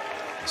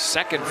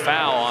 Second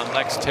foul on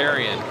Lex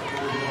Tarian.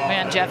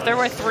 Man, Jeff, there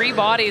were 3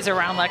 bodies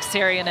around Lex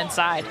Tarian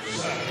inside.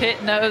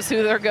 Pitt knows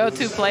who their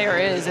go-to player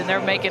is, and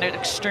they're making it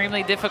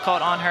extremely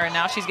difficult on her, and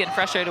now she's getting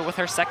frustrated with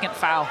her second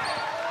foul.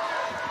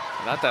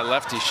 Not that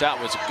lefty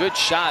shot was a good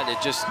shot.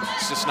 It's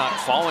just not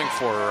falling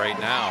for her right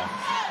now.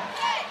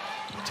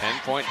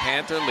 10-point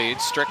Panther lead,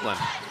 Strickland.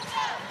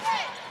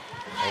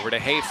 Over to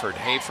Hayford.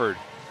 Hayford,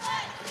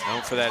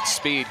 known for that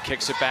speed,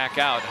 kicks it back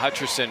out.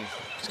 Hutcherson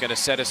is going to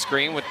set a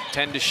screen with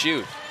 10 to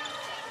shoot.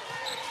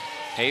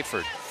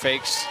 Hayford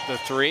fakes the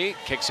three,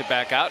 kicks it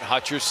back out.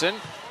 Hutcherson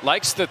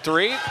likes the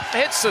three,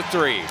 hits the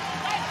three.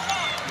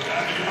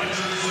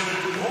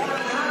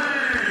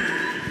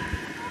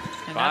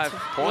 And 5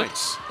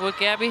 points. What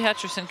Gabby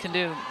Hutcherson can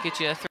do, get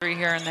you a three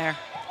here and there.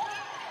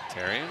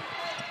 Tarian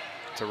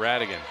to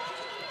Radigan.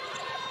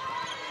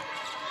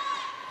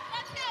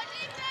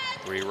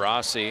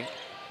 Rossi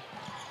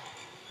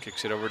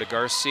kicks it over to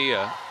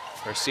Garcia.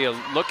 Garcia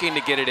looking to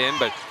get it in,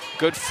 but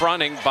good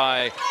fronting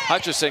by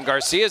Hutcherson.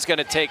 Garcia's going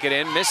to take it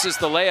in, misses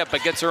the layup,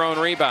 but gets her own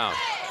rebound.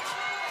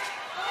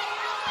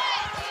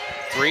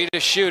 3 to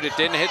shoot, it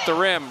didn't hit the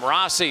rim.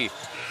 Rossi,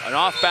 an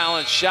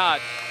off-balance shot.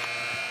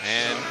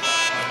 And,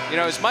 you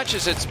know, as much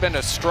as it's been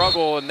a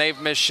struggle and they've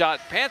missed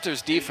shot,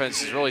 Panthers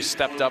defense has really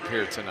stepped up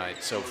here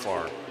tonight so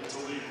far.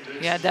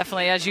 Yeah,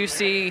 definitely. As you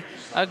see,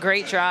 a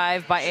great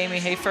drive by Amy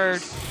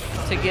Hayford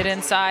to get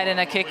inside and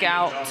a kick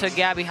out to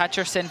Gabby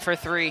Hutcherson for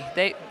three.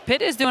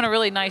 Pitt is doing a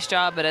really nice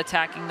job at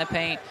attacking the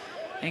paint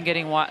and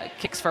getting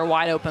kicks for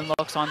wide open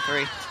looks on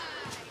three.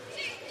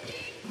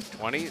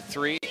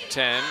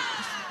 23-10.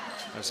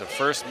 That's the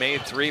first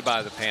made three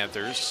by the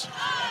Panthers.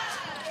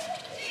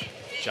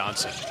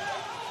 Johnson.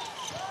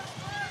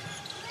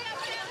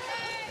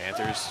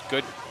 Panthers,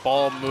 good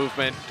ball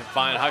movement to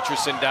find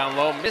Hutcherson down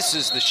low.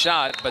 Misses the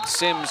shot, but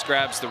Sims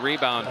grabs the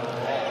rebound.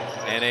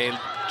 And a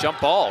jump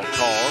ball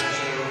called.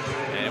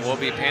 And it will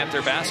be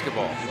Panther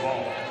basketball.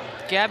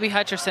 Gabby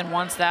Hutcherson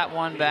wants that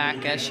one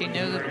back, as she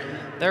knew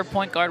their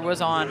point guard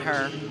was on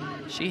her.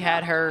 She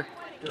had her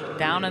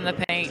down in the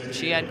paint.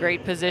 She had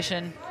great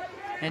position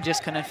and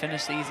just couldn't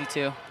finish the easy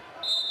two.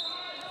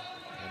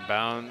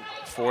 Inbound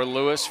for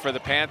Lewis for the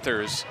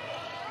Panthers.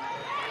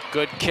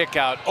 Good kick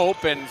out,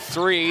 open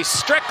three.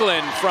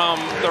 Strickland from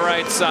the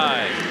right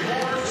side.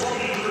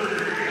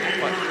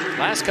 But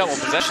last couple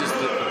possessions,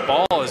 the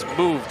ball has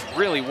moved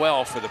really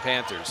well for the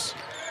Panthers.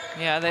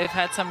 Yeah, they've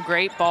had some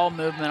great ball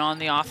movement on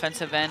the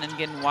offensive end and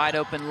getting wide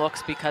open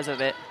looks because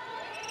of it.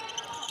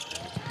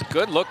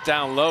 Good look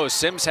down low.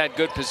 Sims had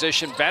good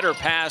position, better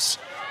pass.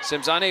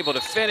 Sims unable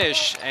to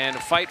finish and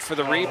fight for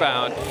the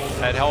rebound.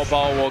 That hell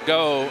ball will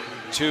go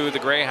to the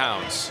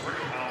Greyhounds.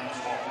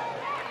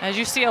 As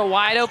you see, a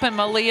wide open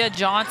Malia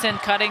Johnson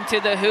cutting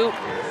to the hoop.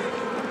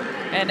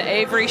 And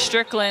Avery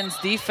Strickland's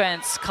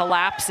defense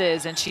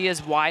collapses, and she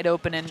is wide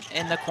open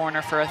in the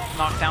corner for a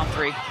knockdown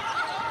three.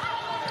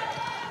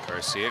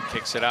 Garcia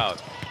kicks it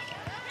out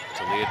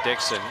to Leah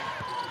Dixon.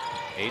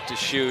 8 to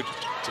shoot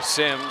to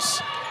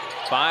Sims.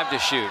 5 to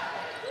shoot.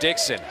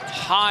 Dixon,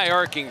 high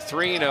arcing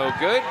three, no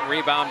good.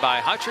 Rebound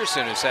by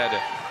Hutcherson, who's had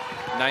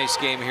a nice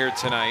game here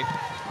tonight.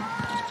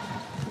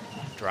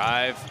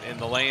 Drive in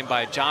the lane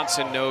by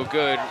Johnson, no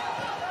good.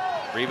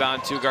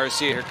 Rebound to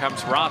Garcia. Here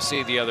comes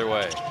Rossi the other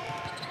way.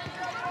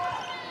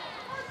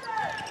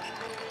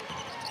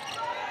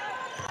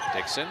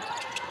 Dixon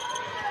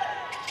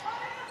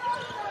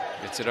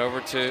gets it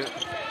over to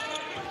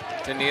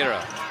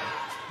Nira.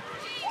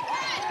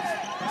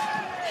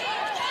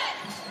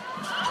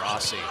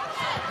 Rossi,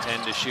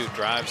 10 to shoot,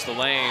 drives the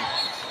lane.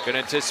 Good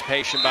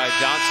anticipation by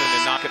Johnson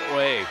to knock it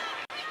away.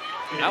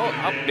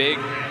 How big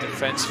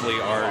defensively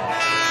are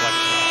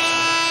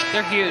deflections?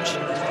 They're huge.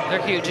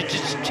 They're huge. It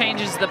just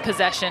changes the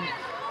possession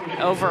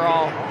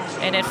overall,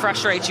 and it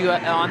frustrates you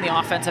on the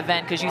offensive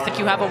end because you think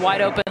you have a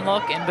wide open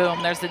look, and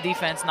boom, there's the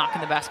defense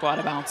knocking the basketball out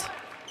of bounds.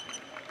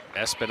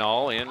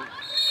 Espinal in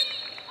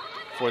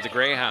for the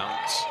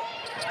Greyhounds.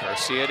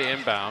 Garcia to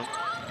inbound.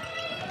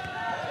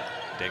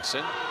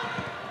 Dixon.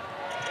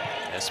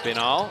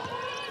 Espinal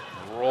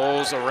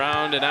rolls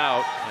around and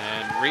out,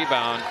 and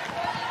rebound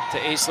to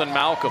Aislinn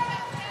Malcolm.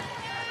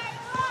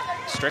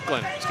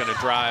 Strickland is going to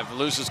drive,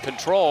 loses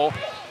control,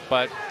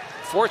 but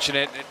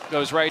fortunate, it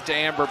goes right to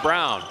Amber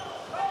Brown.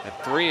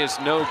 That three is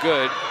no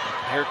good.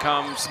 Here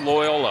comes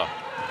Loyola.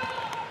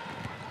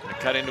 Going to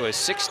cut into a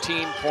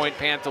 16-point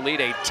Panther lead,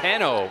 a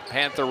 10-0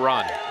 Panther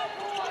run.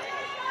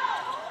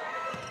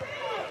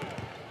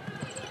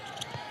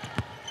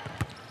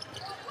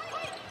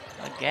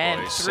 Again,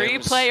 Boy, three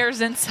Sims.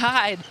 players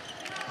inside.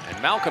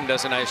 And Malcolm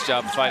does a nice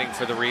job fighting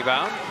for the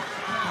rebound.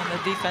 On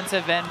the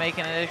defensive end,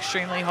 making it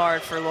extremely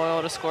hard for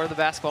Loyola to score the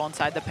basketball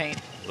inside the paint.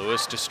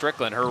 Lewis to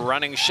Strickland. Her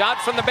running shot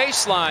from the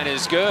baseline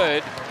is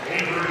good.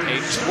 A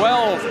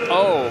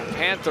 12-0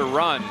 Panther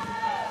run.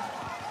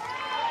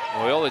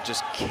 Loyola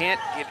just can't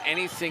get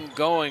anything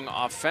going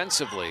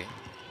offensively.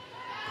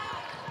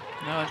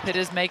 No, and Pitt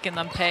is making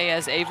them pay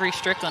as Avery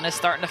Strickland is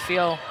starting to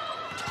feel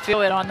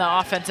it on the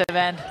offensive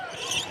end.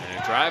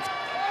 And a drive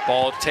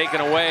ball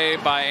taken away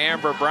by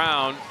Amber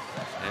Brown,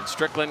 and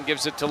Strickland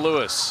gives it to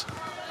Lewis.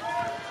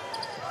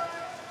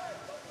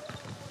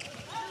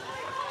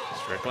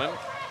 Strickland,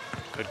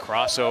 good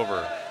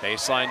crossover.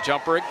 Baseline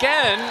jumper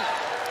again.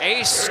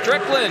 Ace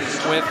Strickland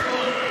with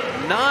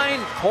 9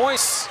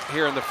 points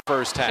here in the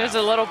first half. There's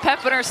a little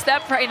pep in her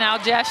step right now,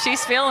 Jeff.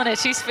 She's feeling it.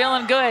 She's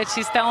feeling good.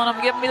 She's telling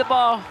them, give me the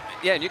ball.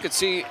 Yeah, and you could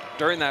see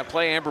during that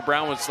play, Amber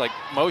Brown was like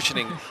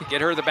motioning,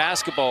 get her the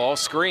basketball,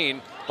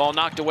 screen, ball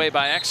knocked away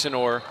by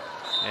Exenor,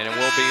 and it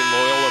will be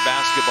Loyola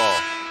basketball.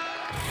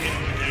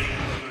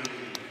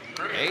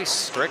 Ace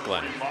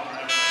Strickland.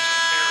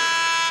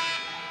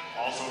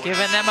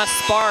 Giving them a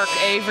spark,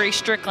 Avery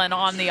Strickland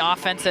on the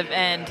offensive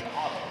end.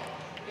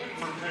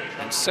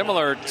 And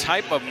similar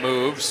type of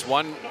moves,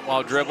 one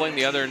while dribbling,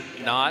 the other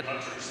not.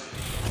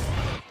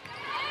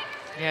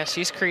 Yeah,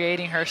 she's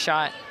creating her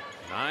shot.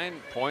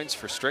 9 points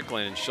for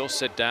Strickland, and she'll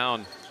sit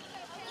down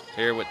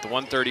here with the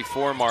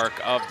 134 mark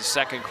of the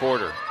second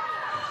quarter.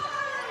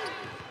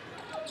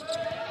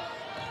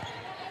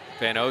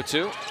 Van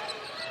Otu.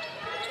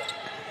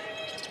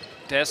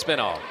 To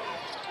Espinal.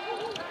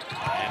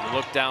 And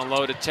look down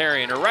low to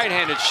Tarian. Her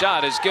right-handed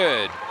shot is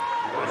good.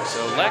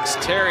 So Lex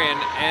Tarian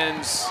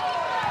ends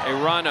a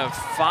run of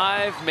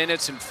 5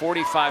 minutes and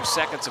 45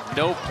 seconds of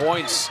no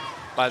points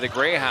by the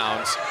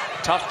Greyhounds.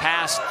 Tough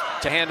pass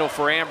to handle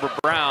for Amber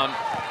Brown,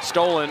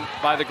 stolen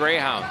by the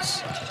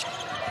Greyhounds.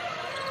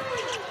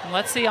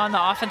 Let's see on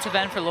the offensive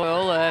end for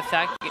Loyola if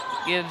that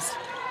gives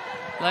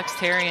Lex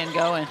Tarian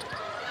going.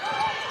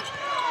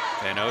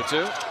 Van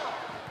Otu.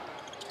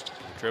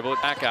 Dribble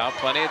it back out,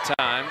 plenty of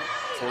time,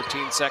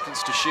 14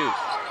 seconds to shoot.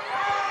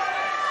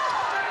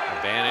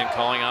 Bannon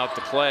calling out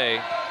the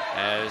play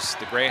as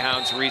the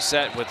Greyhounds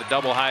reset with a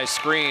double high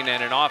screen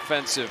and an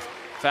offensive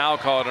foul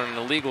called on an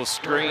illegal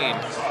screen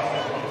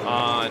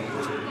on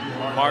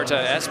Marta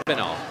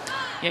Espinal.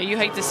 Yeah, you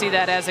hate to see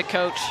that as a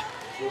coach.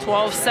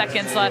 12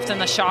 seconds left in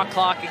the shot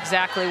clock,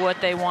 exactly what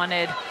they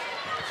wanted.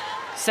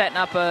 Setting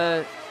up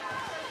a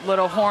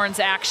little horns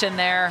action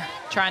there,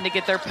 trying to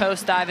get their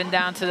post diving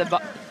down to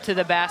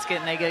the basket,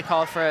 and they get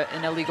called for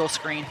an illegal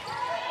screen.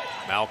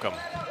 Malcolm,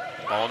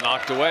 ball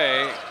knocked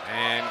away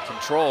and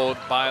controlled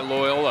by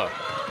Loyola.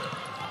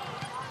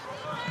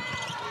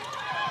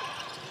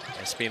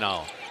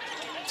 Espinal,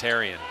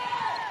 Tarian.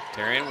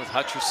 Tarian with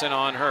Hutcherson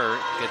on her,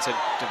 gets it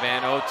to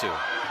Van Otu.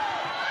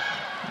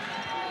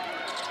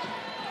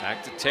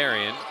 Back to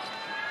Tarian.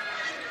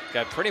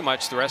 Got pretty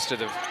much the rest of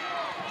the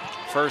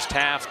first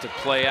half to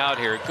play out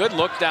here. Good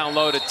look down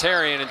low to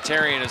Tarian, and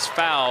Tarian is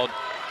fouled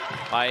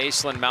by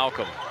Aislinn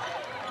Malcolm.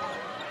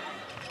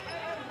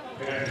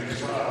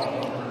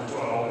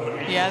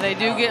 Yeah, they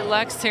do get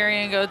Lex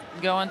Tarian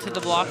going to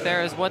the block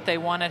there is what they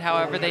wanted.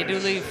 However, they do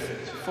leave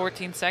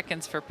 14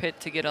 seconds for Pitt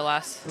to get a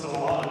last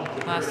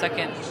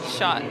second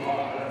shot.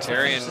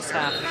 Tarian,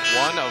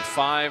 1 of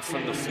 5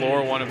 from the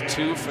floor, 1 of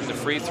 2 from the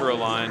free throw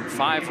line,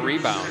 5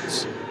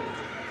 rebounds.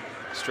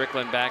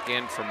 Strickland back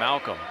in for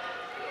Malcolm.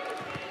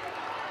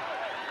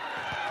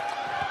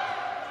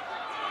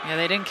 Yeah,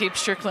 they didn't keep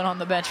Strickland on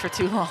the bench for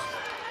too long.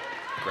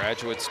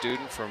 Graduate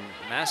student from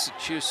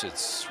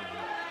Massachusetts.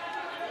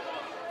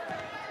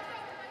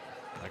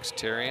 Lex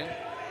Tarian.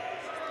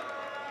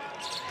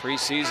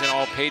 Preseason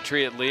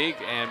All-Patriot League,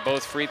 and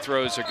both free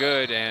throws are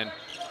good. And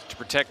to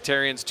protect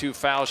Tarian's 2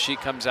 fouls, she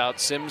comes out,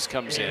 Sims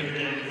comes in.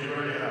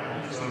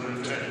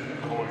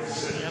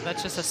 Yeah,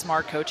 that's just a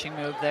smart coaching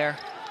move there,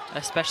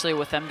 especially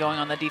with them going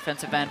on the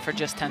defensive end for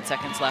just 10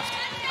 seconds left.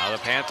 Now the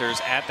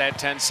Panthers at that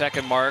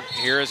 10-second mark.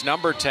 Here is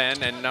number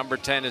 10, and number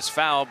 10 is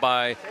fouled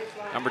by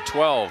number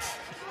 12.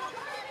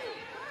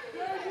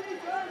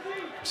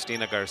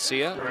 Christina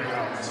Garcia.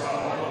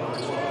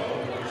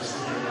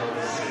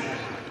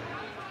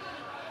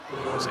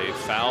 It's a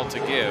foul to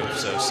give,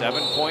 so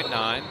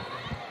 7.9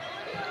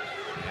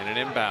 and an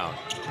inbound.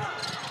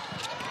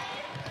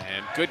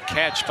 And good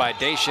catch by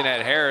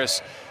Daishanette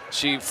Harris.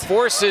 She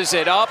forces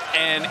it up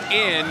and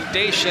in.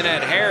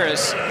 Daishanette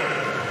Harris.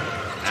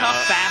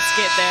 Tough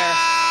basket there.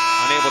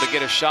 Unable to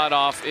get a shot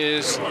off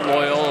is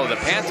Loyola. The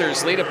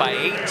Panthers lead it by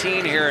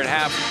 18 here at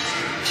half.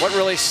 What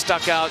really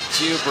stuck out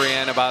to you,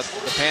 Brianne, about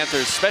the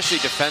Panthers, especially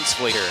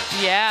defensively here?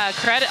 Yeah,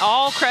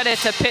 all credit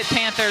to Pitt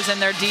Panthers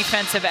and their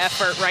defensive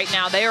effort right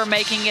now. They are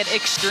making it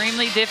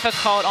extremely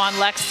difficult on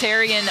Lex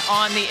Tarian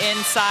on the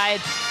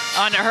inside,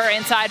 on her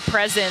inside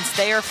presence.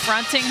 They are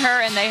fronting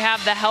her, and they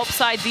have the help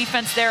side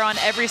defense there on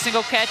every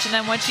single catch. And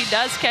then when she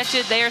does catch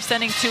it, they are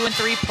sending 2 and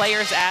 3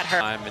 players at her.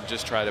 And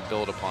just try to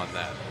build upon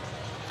that.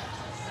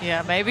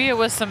 Yeah, maybe it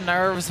was some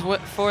nerves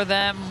for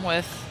them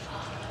with,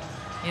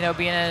 you know,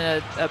 being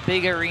in a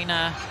big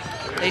arena.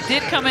 They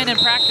did come in and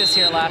practice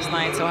here last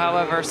night, so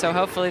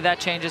hopefully that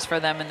changes for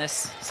them in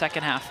this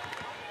second half.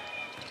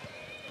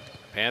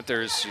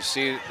 Panthers, you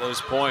see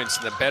those points,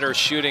 the better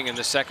shooting in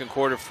the second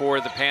quarter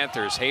for the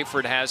Panthers.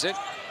 Hayford has it.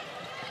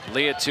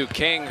 Leah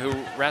King, who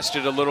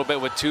rested a little bit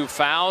with 2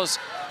 fouls.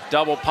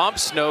 Double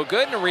pumps, no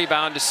good, and a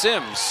rebound to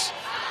Sims.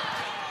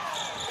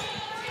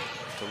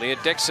 Leah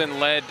Dixon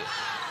led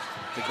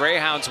the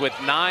Greyhounds with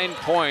 9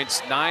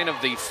 points, 9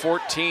 of the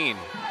 14.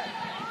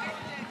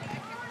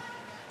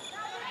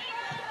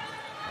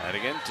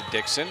 Radigan to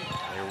Dixon.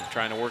 They were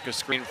trying to work a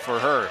screen for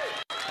her.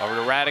 Over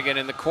to Radigan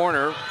in the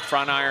corner.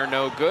 Front iron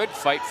no good.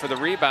 Fight for the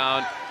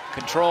rebound.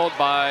 Controlled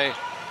by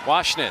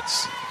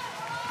Waschnitz.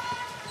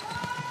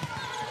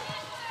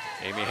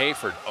 Amy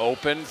Hayford.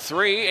 Open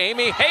 3.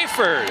 Amy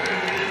Hayford.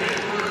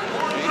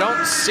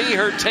 don't see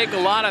her take a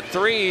lot of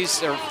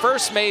threes. Her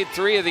first made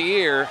 3 of the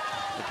year.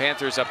 The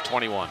Panthers up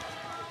 21.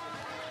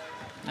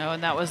 Oh,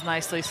 and that was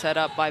nicely set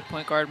up by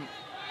point guard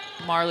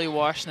Marley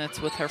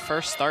Washnitz with her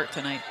first start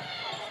tonight.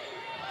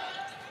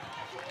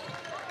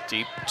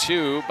 Deep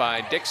 2 by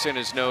Dixon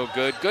is no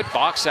good. Good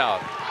box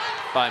out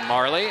by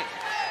Marley.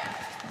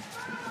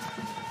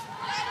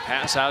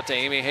 Pass out to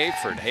Amy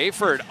Hayford.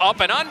 Hayford up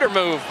and under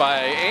move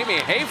by Amy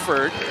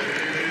Hayford.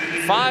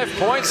 5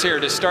 points here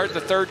to start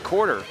the third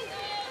quarter.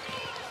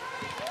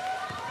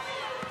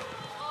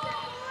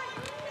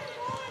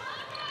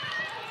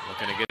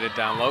 Looking to get it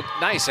down low.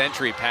 Nice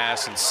entry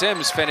pass, and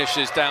Sims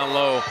finishes down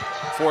low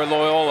for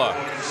Loyola.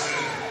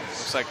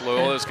 Looks like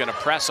Loyola's going to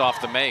press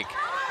off the make.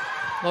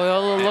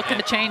 Loyola looking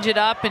to change it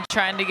up and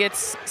trying to get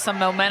some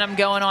momentum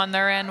going on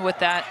their end with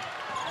that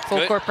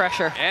full court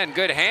pressure. And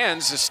good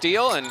hands, a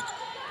steal, and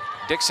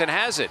Dixon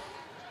has it.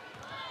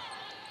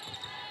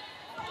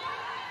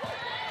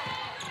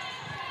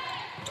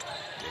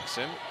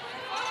 Dixon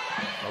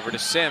over to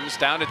Sims,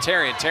 down to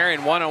Tarian.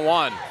 Tarian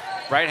one-on-one.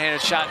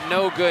 Right-handed shot,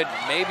 no good.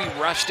 Maybe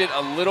rushed it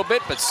a little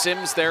bit, but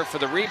Sims there for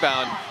the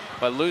rebound,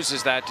 but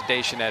loses that to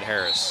Deschanette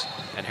Harris.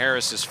 And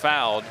Harris is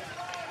fouled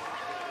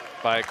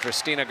by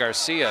Christina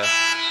Garcia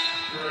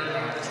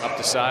up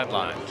the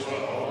sideline.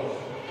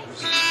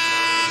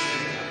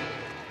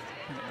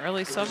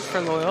 Early sub for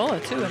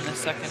Loyola, too, in the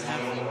second half.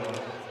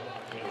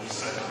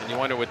 And you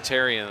wonder with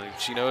Tarian,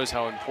 she knows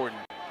how important.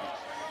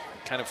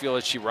 Kind of feel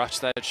that she rushed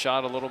that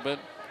shot a little bit.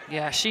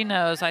 Yeah, she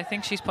knows. I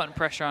think she's putting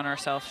pressure on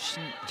herself.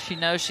 She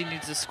knows she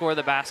needs to score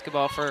the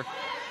basketball for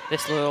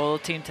this Loyola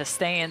team to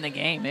stay in the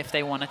game if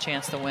they want a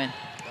chance to win.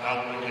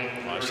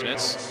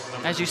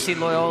 As you see,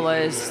 Loyola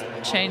is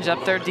changed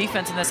up their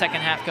defense in the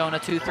second half, going a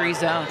 2-3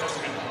 zone.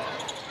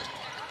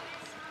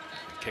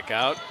 Kick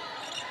out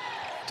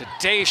to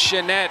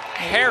Deschanette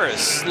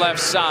Harris, left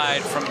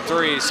side from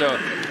 3. So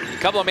a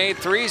couple of made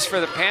threes for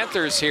the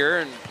Panthers here,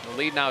 and the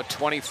lead now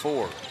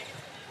 24.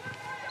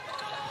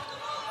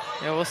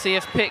 Yeah, we'll see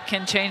if Pitt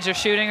can change their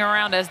shooting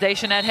around as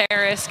Deschanette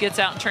Harris gets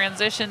out in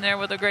transition there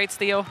with a great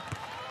steal.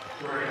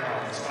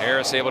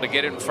 Harris able to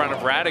get it in front of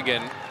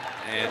Radigan,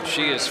 and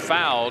she is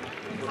fouled.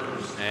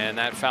 And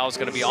that foul is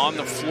going to be on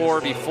the floor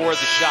before the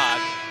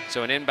shot.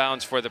 So an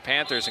inbounds for the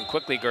Panthers, and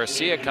quickly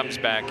Garcia comes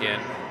back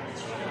in.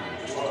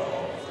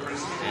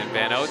 And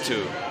Van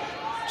Otu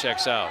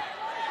checks out.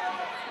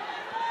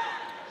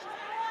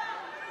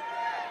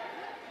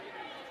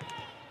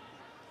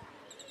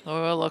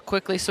 Loyola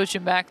quickly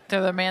switching back to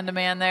the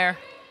man-to-man there.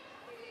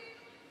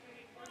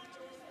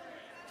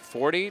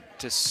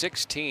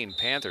 40-16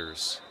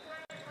 Panthers.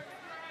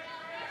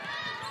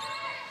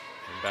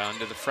 Inbound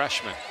to the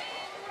freshman.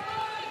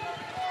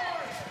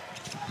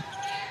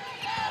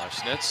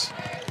 Washnitz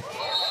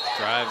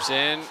drives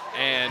in,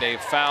 and a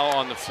foul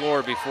on the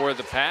floor before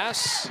the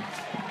pass.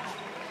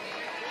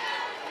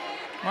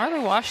 Marley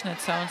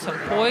Washnitz showing some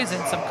poise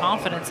and some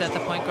confidence at the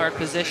point guard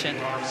position.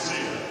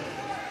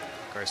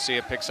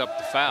 Garcia picks up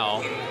the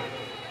foul.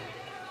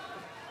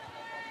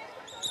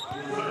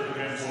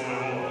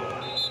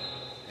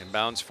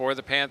 Inbounds for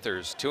the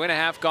Panthers.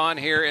 2.5 gone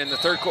here in the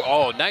third quarter.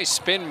 Oh, nice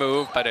spin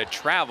move, but a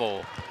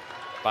travel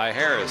by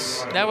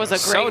Harris. That was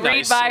a great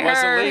read by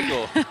her.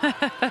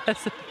 Was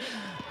illegal.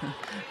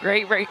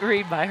 Great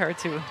read by her,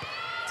 too.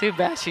 Too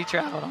bad she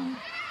traveled on.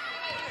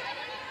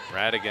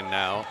 Radigan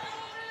now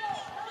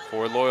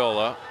for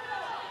Loyola.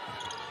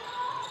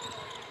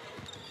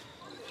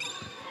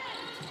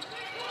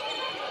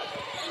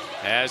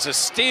 As a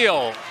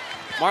steal,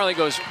 Marley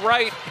goes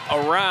right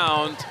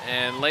around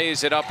and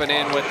lays it up and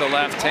in with the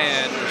left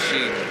hand.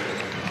 She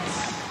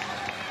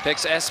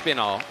picks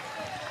Espinal.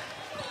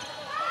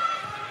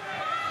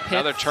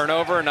 Another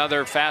turnover,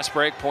 another fast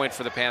break point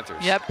for the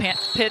Panthers. Yep,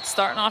 Pitt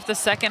starting off the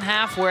second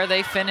half where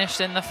they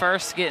finished in the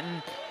first,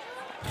 getting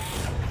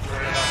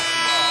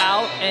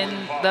out in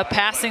the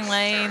passing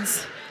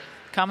lanes,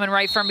 coming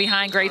right from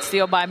behind. Great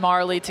steal by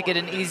Marley to get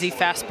an easy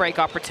fast break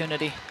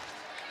opportunity.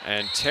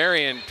 And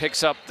Tarian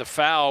picks up the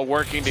foul,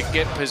 working to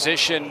get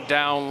position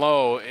down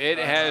low. It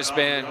has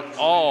been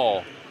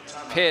all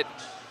Pitt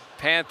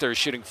Panthers,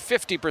 shooting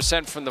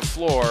 50% from the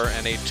floor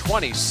and a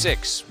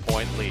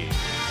 26-point lead.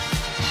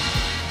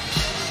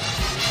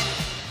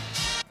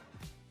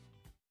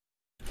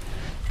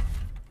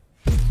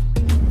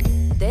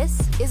 This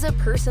is a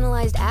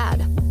personalized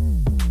ad.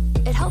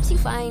 It helps you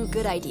find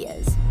good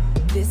ideas.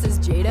 This is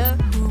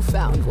Jada, who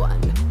found one.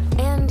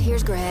 And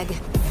here's Greg,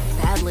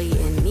 badly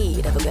in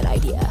need of a good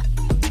idea.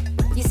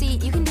 You see,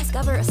 you can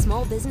discover a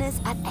small business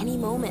at any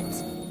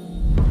moment.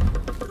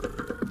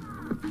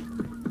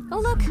 Oh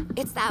look,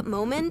 it's that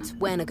moment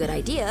when a good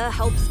idea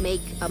helps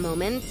make a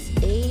moment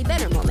a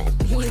better moment.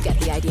 You get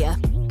the idea.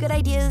 Good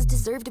ideas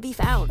deserve to be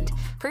found.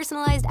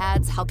 Personalized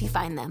ads help you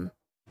find them.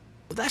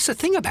 Well, that's the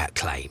thing about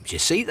claims, you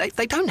see.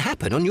 They don't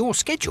happen on your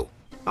schedule.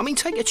 I mean,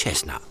 take a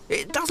chestnut.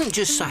 It doesn't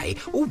just say,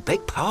 oh,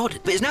 beg pardon,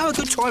 but it's now a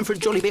good time for a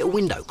jolly bit of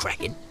window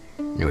cracking.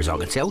 Near as I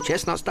can tell,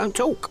 chestnuts don't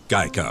talk.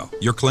 Geico,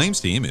 your claims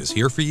team is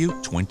here for you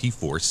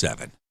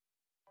 24/7.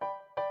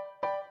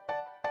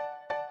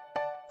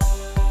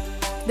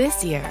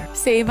 This year,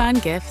 save on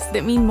gifts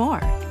that mean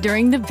more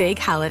during the big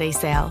holiday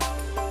sale.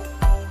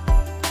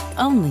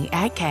 Only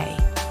at Kay.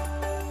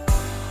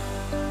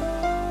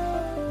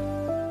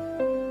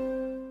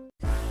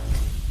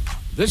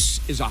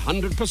 This is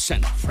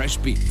 100% fresh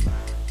beef.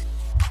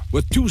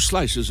 With 2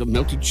 slices of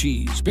melted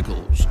cheese,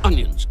 pickles,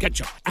 onions,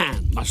 ketchup,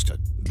 and mustard.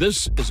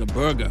 This is a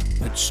burger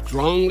that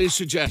strongly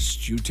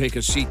suggests you take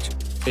a seat.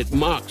 It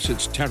marks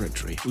its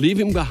territory,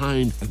 leaving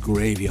behind a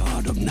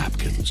graveyard of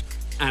napkins.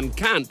 And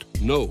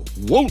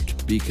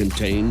won't be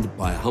contained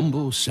by a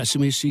humble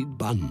sesame seed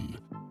bun.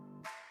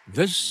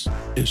 This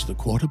is the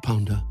Quarter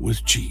Pounder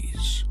with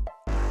cheese.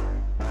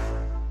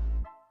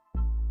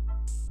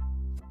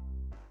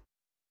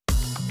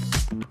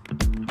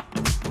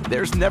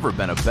 There's never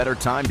been a better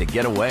time to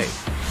get away.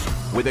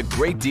 With a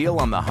great deal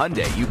on the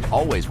Hyundai you've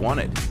always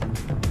wanted.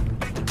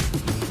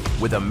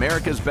 With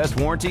America's best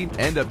warranty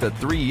and up to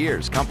 3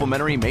 years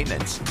complimentary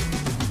maintenance.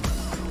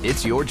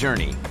 It's your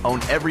journey.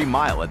 Own every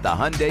mile at the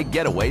Hyundai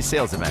Getaway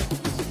Sales Event.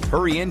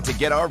 Hurry in to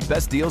get our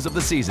best deals of the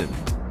season.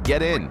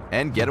 Get in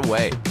and get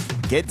away.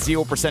 Get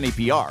 0%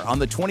 APR on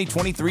the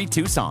 2023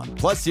 Tucson,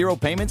 plus 0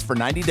 payments for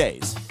 90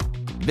 days.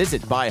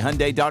 Visit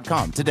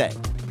buyhyundai.com today.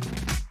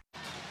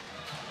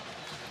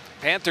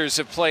 Panthers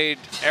have played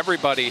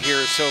everybody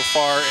here so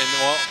far, and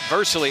well,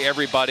 virtually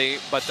everybody,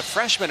 but the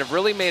freshmen have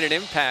really made an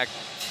impact.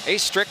 Avery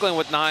Strickland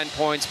with 9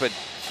 points, but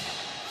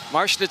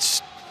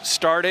Marschnitz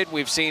started.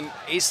 We've seen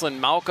Aislinn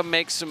Malcolm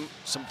make some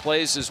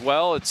plays as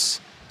well. It's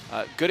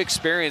a good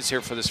experience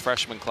here for this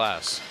freshman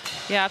class.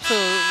 Yeah,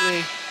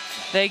 absolutely.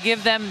 They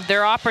give them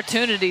their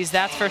opportunities,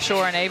 that's for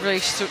sure, and Avery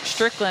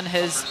Strickland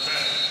has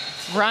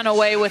run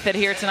away with it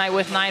here tonight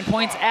with 9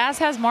 points, as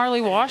has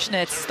Marley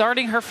Waschnitz,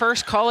 starting her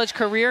first college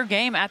career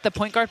game at the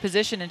point guard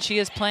position, and she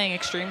is playing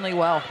extremely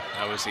well.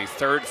 That was the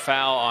 3rd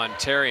foul on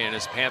Tarian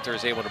as Panther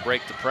is able to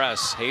break the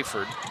press.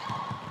 Hayford.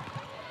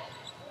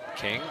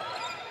 King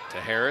to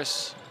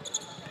Harris.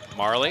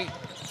 Marley,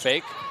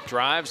 fake,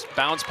 drives,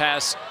 bounce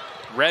pass,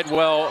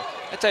 Redwell.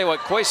 I tell you what,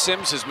 Coy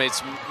Sims has made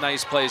some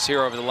nice plays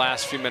here over the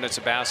last few minutes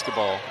of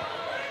basketball.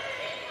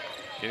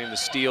 Getting the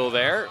steal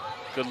there.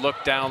 Good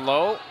look down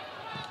low.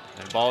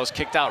 And the ball is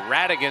kicked out.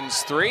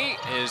 Radigan's 3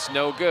 is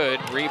no good.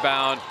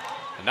 Rebound,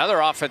 another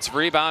offensive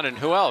rebound, and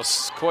who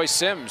else? Coy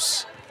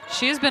Sims.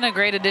 She has been a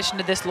great addition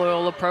to this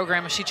Loyola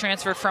program. She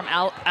transferred from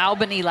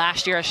Albany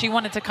last year. She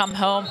wanted to come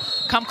home,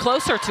 come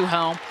closer to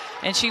home,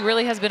 and she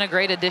really has been a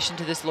great addition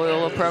to this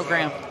Loyola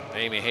program.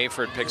 Amy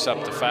Hayford picks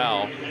up the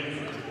foul.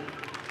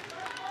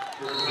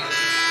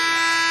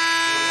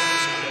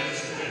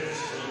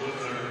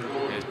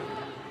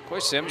 Coy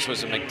Sims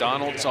was a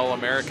McDonald's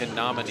All-American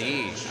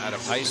nominee out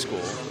of high school.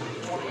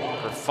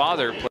 Her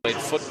father played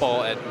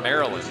football at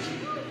Maryland,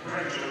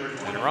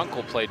 and her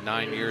uncle played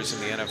 9 years in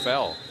the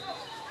NFL.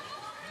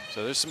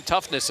 So there's some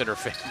toughness in her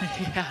family.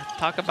 Yeah,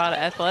 talk about an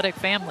athletic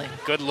family.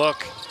 Good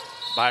look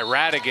by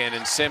Radigan,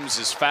 and Sims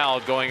is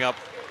fouled going up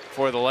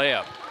for the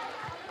layup.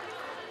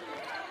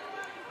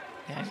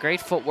 Yeah,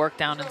 great footwork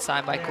down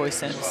inside by Coy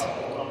Sims.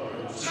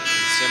 And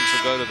Sims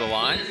will go to the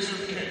line.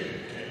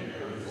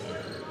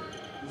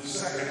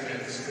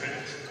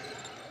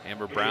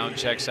 Amber Brown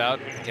checks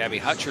out. Gabby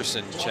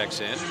Hutcherson checks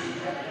in.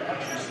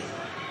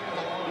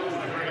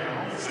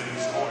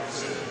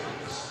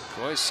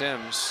 Coy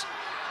Sims,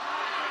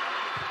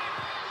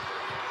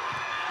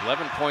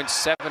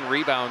 11.7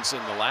 rebounds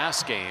in the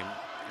last game,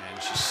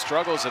 and she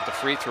struggles at the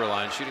free throw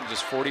line, shooting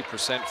just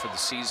 40% for the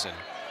season.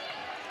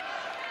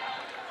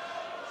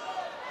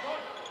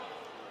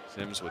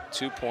 Sims with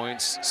 2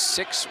 points,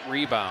 6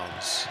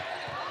 rebounds.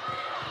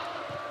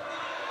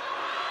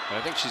 But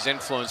I think she's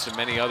influenced in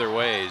many other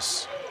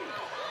ways.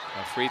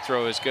 A free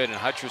throw is good, and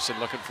Hutcherson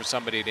looking for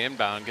somebody to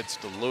inbound, gets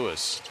to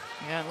Lewis.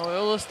 Yeah,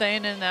 Loyola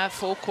staying in that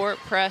full court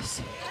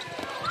press,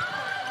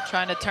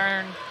 trying to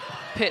turn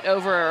Pitt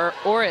over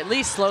or at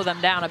least slow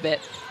them down a bit.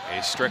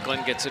 Avery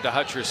Strickland gets it to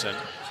Hutcherson,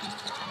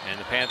 and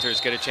the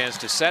Panthers get a chance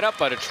to set up,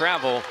 but a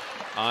travel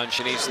on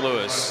Shanice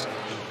Lewis.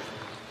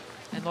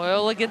 And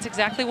Loyola gets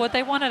exactly what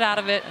they wanted out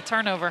of it, a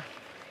turnover.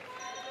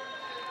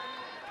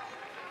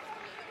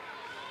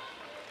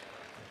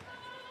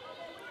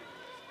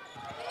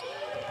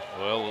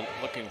 Loyola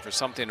looking for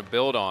something to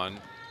build on.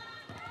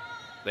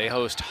 They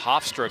host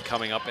Hofstra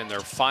coming up in their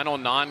final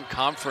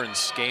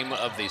non-conference game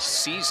of the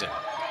season.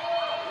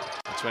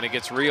 That's when it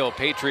gets real.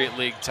 Patriot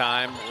League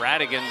time.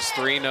 Radigan's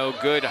 3 no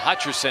good.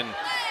 Hutcherson,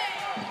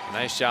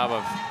 nice job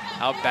of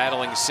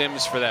out-battling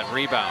Sims for that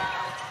rebound.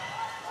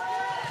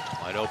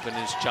 Wide open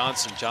is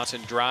Johnson. Johnson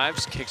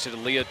drives, kicks it to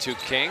Leah to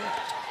King.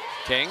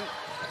 King,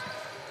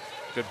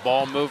 good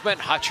ball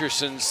movement.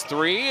 Hutcherson's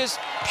 3 is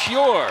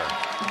pure.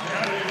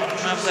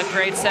 That was a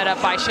great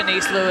setup by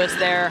Shanice Lewis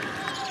there.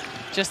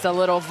 Just a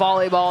little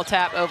volleyball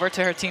tap over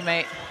to her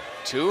teammate.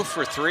 2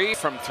 for 3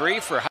 from 3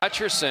 for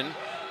Hutcherson.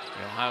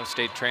 The Ohio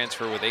State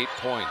transfer with 8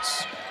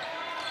 points.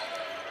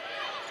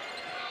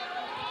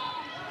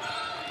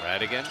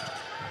 Radigan.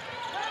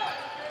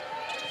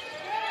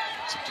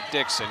 It's to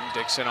Dixon.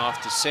 Dixon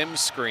off the Sims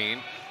screen.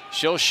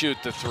 She'll shoot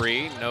the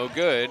 3, no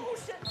good.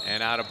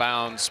 And out of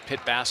bounds,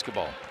 Pitt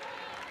basketball.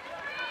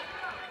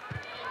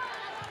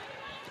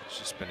 It's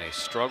just been a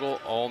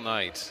struggle all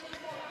night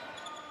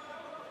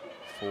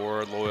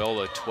for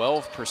Loyola.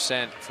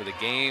 12% for the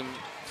game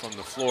from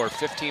the floor,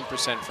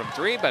 15% from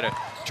three, but a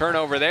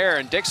turnover there,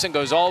 and Dixon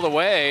goes all the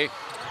way,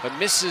 but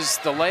misses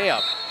the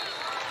layup.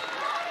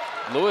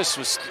 Lewis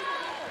was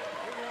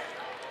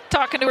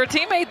talking to her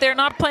teammate there,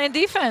 not playing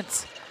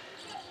defense.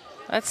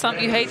 That's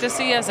something you hate to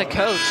see as a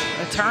coach.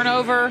 A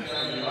turnover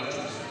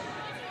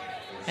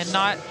and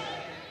not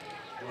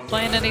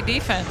playing any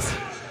defense.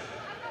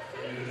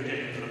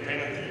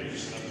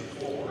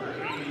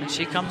 And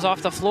she comes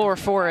off the floor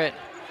for it.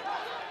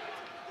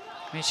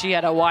 I mean, she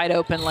had a wide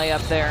open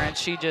layup there, and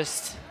she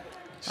just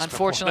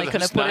unfortunately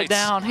couldn't put it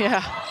down.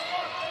 Yeah.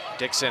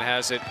 Dixon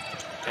has it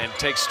and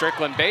takes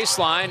Strickland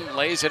baseline,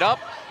 lays it up.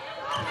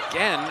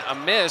 Again, a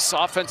miss.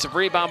 Offensive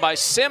rebound by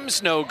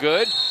Sims, no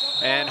good.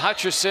 And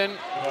Hutcherson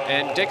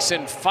and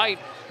Dixon fight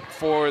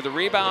for the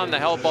rebound. The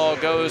held ball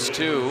goes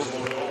to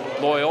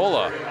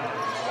Loyola.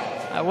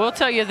 I will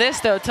tell you this,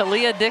 though.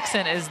 Talia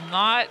Dixon is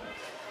not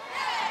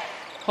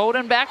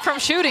holding back from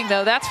shooting,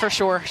 though, that's for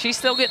sure. She's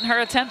still getting her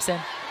attempts in.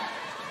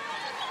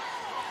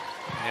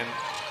 And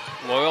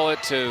Loyola,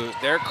 to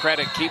their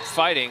credit, keep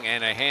fighting,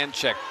 and a hand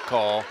check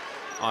call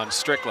on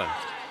Strickland.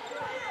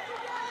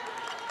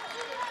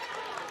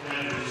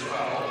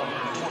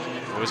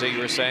 What was it you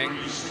were saying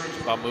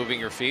about moving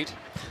your feet?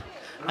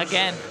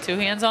 Again, 2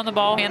 hands on the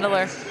ball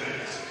handler.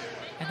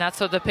 And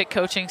that's what the Pitt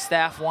coaching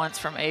staff wants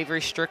from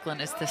Avery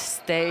Strickland, is to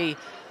stay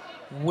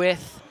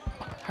with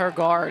her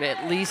guard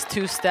at least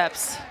 2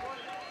 steps,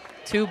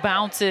 2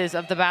 bounces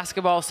of the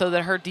basketball so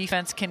that her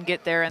defense can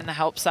get there in the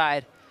help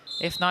side.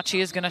 If not, she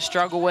is going to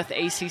struggle with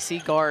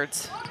ACC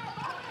guards.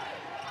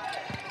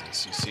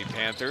 ACC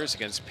Panthers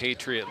against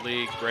Patriot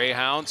League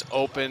Greyhounds.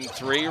 Open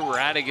 3,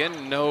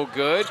 Radigan, no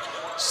good.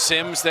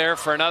 Sims there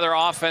for another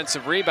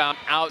offensive rebound.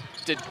 Out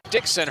to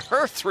Dixon,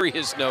 her 3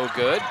 is no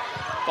good.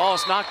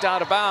 Ball's knocked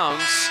out of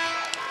bounds,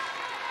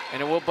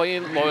 and it will be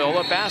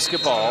Loyola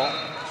basketball.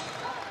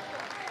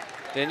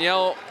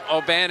 Danielle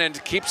O'Bannon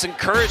keeps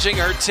encouraging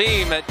her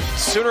team that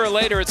sooner or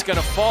later it's going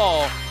to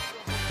fall.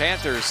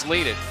 Panthers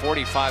lead it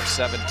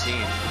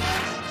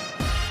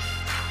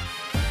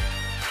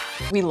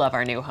 45-17. We love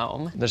our new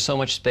home. There's so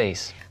much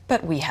space.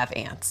 But we have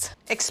ants.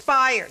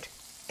 Expired.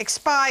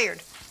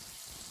 Expired.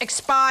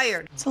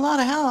 Expired. It's a lot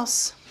of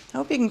house. I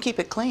hope you can keep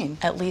it clean.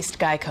 At least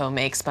Geico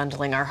makes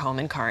bundling our home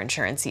and car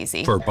insurance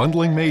easy. For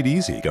bundling made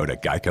easy, go to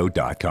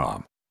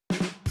geico.com.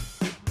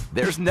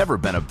 There's never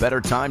been a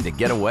better time to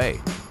get away.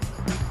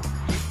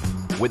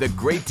 With a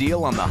great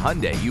deal on the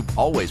Hyundai you've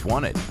always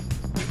wanted.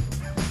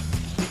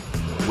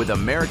 With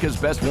America's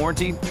best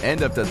warranty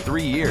and up to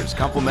 3 years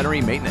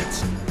complimentary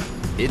maintenance.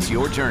 It's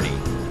your journey.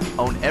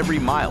 Own every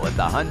mile at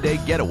the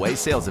Hyundai Getaway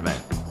Sales Event.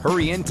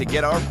 Hurry in to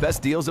get our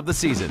best deals of the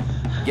season.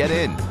 Get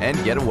in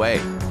and get away.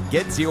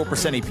 Get 0%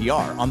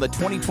 APR on the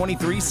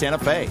 2023 Santa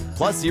Fe,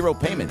 plus 0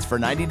 payments for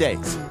 90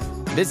 days.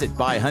 Visit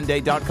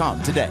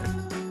buyhyundai.com today.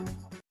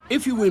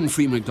 If you win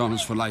free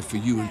McDonald's for life for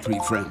you and 3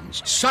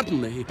 friends,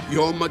 suddenly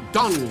you're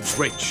McDonald's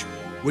rich,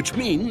 which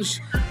means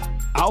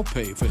I'll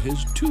pay for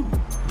his too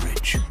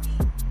rich.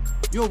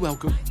 You're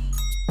welcome.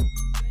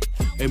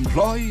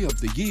 Employee of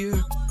the year,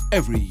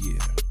 every year,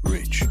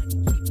 rich.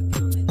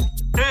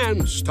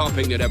 And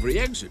stopping at every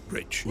exit,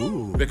 rich.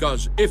 Ooh.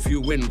 Because if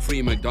you win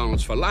free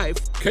McDonald's for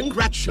life,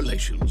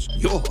 congratulations,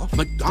 you're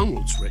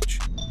McDonald's rich.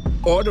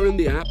 Order in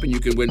the app and you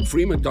can win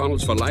free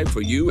McDonald's for life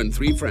for you and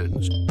 3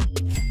 friends.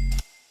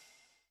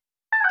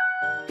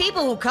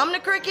 People who come to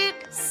Cricket,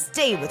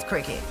 stay with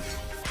Cricket.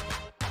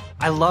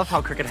 I love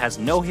how Cricket has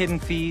no hidden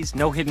fees,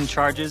 no hidden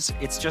charges.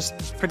 It's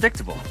just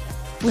predictable.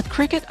 With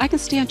Cricket, I can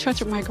stay in touch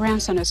with my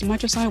grandson as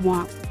much as I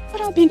want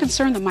without being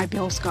concerned that my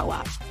bills go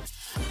up.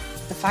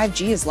 The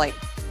 5G is like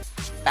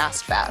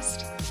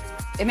fast.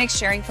 It makes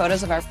sharing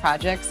photos of our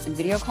projects and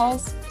video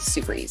calls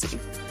super easy.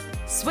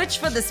 Switch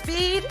for the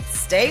speed,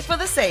 stay for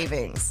the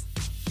savings.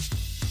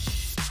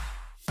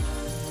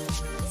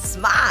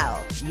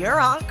 Smile, you're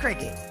on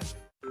Cricket.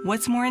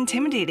 What's more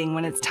intimidating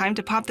when it's time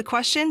to pop the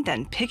question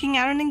than picking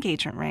out an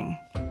engagement ring?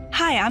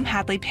 Hi, I'm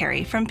Hadley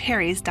Perry from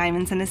Perry's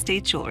Diamonds and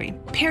Estate Jewelry.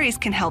 Perry's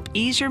can help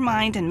ease your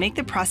mind and make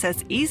the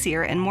process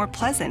easier and more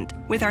pleasant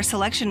with our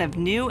selection of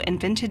new and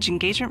vintage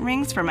engagement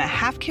rings from a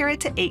 1/2 carat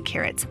to 8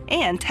 carats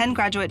and 10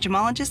 graduate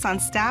gemologists on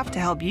staff to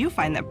help you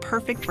find the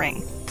perfect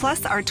ring.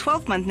 Plus, our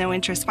 12-month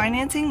no-interest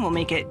financing will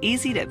make it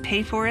easy to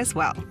pay for as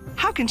well.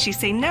 How can she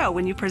say no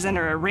when you present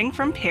her a ring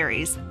from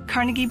Perry's,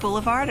 Carnegie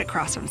Boulevard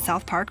across from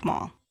South Park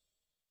Mall?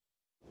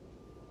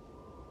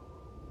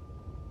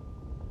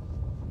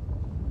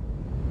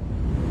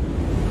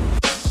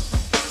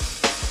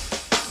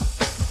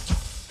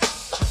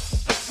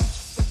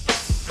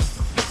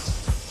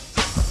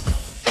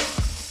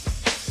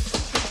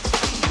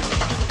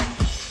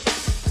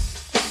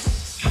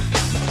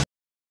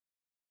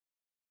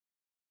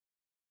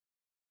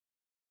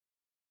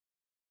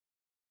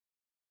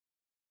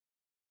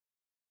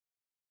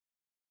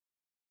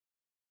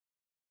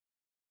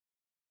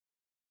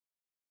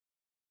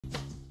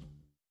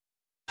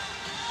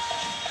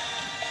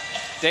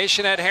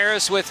 Deschanette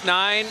Harris with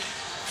 9.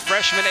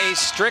 freshman Ace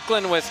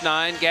Strickland with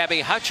 9,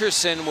 Gabby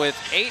Hutcherson with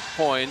 8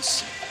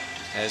 points,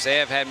 as they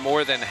have had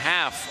more than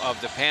half of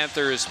the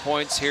Panthers'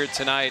 points here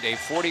tonight. A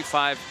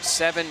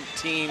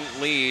 45-17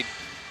 lead.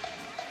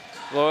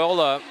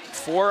 Loyola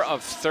 4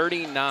 of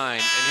 39.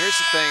 And here's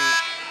the thing,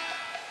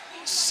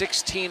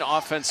 16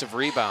 offensive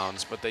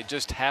rebounds, but they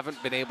just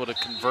haven't been able to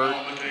convert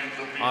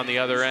on the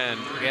other end.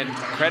 Again,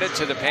 credit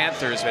to the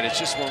Panthers, but it's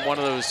just one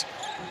of those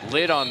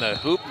lid on the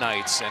hoop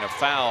nights, and a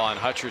foul on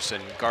Hutcherson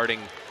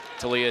guarding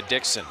Talia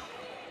Dixon.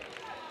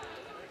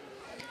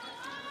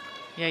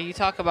 Yeah, you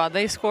talk about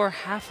they score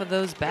half of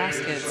those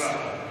baskets.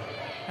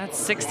 That's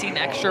 16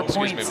 extra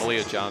points. Excuse me,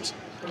 Malia Johnson.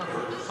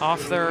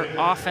 Off their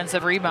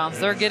offensive rebounds.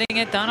 They're getting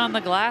it done on the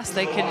glass.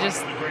 They can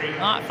just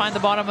not find the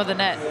bottom of the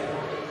net.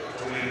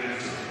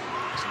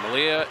 So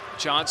Malia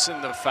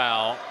Johnson the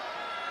foul.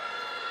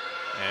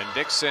 And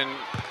Dixon,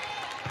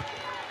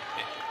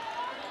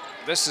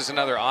 this is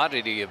another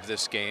oddity of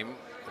this game.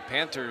 The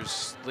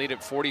Panthers lead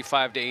at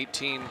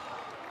 45-18,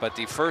 but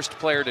the first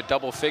player to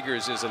double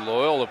figures is a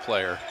Loyola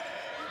player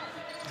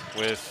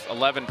with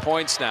 11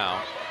 points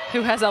now.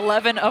 Who has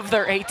 11 of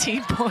their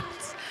 18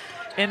 points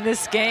in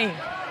this game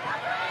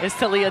is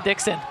Talia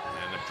Dixon.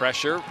 And the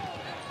pressure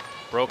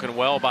broken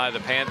well by the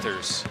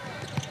Panthers.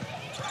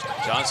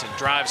 Johnson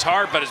drives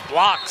hard, but is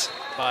blocked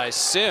by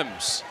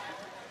Sims.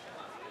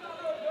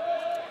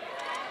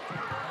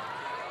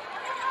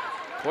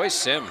 Coy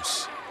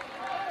Sims.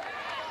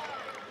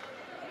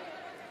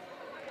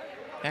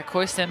 Yeah,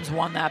 Coy Sims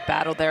won that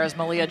battle there, as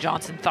Malia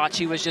Johnson thought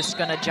she was just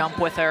going to jump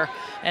with her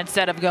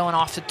instead of going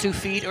off to 2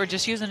 feet or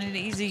just using an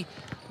easy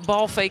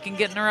ball fake and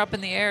getting her up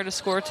in the air to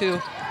score 2.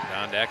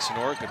 Down to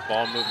Exenor, good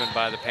ball movement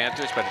by the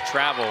Panthers, but a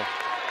travel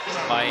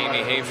by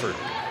Amy Hayford.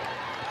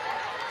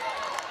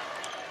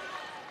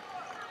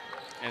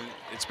 And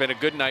it's been a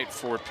good night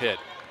for Pitt.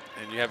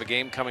 And you have a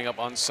game coming up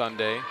on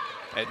Sunday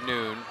at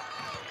noon.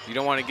 You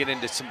don't want to get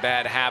into some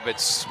bad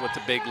habits with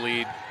the big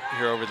lead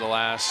here over the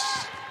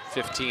last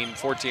 14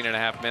 and a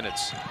half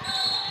minutes.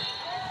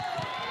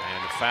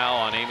 And a foul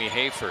on Amy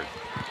Hayford.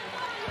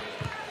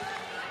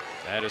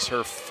 That is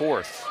her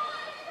 4th.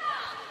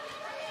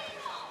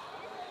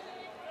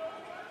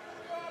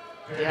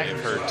 Yeah.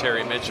 You've heard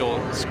Terry Mitchell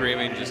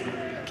screaming, just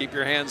keep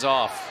your hands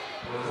off.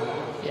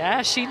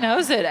 Yeah, she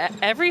knows it.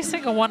 Every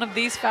single one of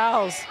these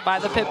fouls by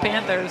the Pitt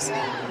Panthers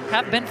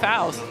have been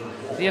fouls.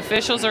 The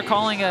officials are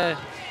calling an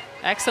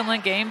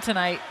excellent game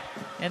tonight,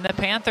 and the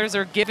Panthers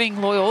are giving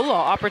Loyola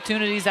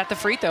opportunities at the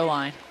free throw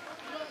line.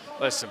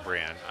 Listen,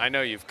 Brian, I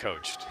know you've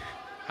coached.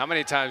 How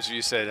many times have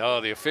you said,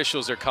 oh, the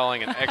officials are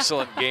calling an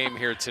excellent game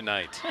here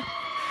tonight?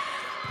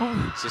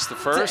 Is this the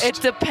first? It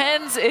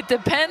depends. It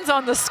depends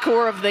on the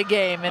score of the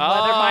game and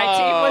whether my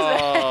team was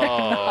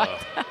not.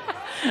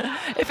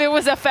 If it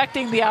was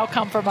affecting the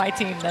outcome for my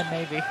team, then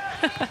maybe.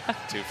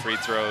 2 free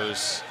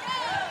throws.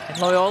 And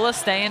Loyola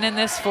staying in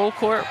this full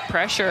court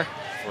pressure.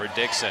 For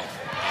Dixon.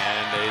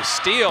 And a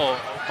steal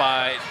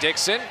by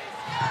Dixon.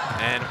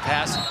 And a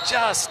pass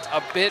just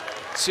a bit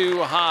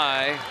too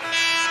high.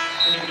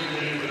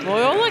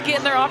 Loyola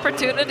getting their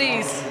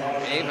opportunities.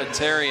 Ava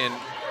Tarian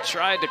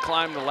tried to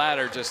climb the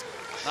ladder, just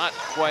not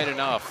quite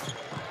enough.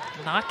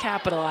 Not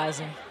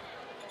capitalizing.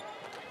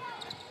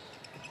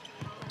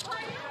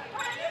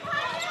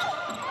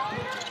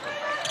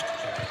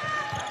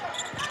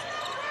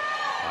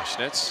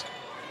 Schnitz,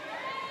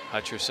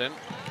 Hutcherson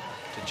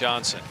to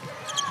Johnson.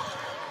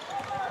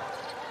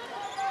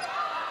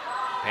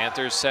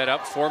 Panthers set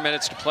up, 4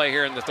 minutes to play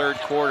here in the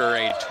 3rd quarter,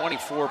 a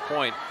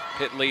 24-point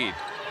Pitt lead.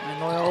 And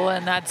Loyola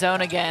in that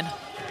zone again.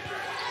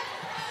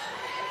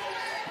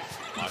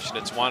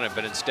 Schnitz wanted,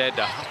 but instead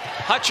to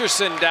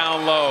Hutcherson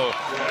down low.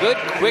 Good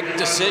quick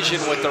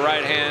decision with the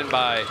right hand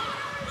by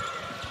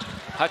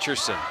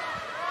Hutcherson.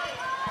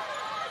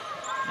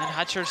 And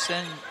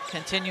Hutcherson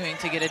continuing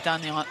to get it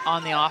done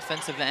on the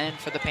offensive end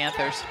for the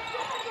Panthers.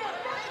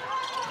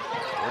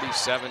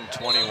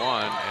 47-21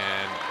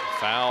 and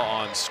foul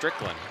on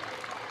Strickland.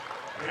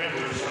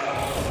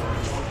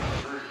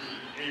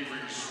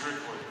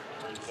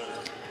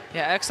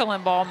 Yeah,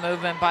 excellent ball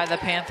movement by the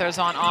Panthers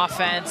on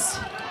offense.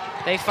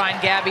 They find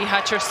Gabby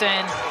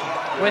Hutcherson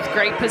with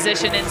great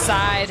position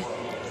inside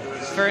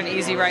for an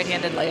easy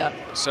right-handed layup.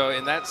 So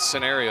in that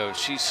scenario, if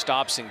she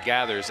stops and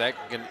gathers, that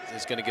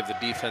is going to give the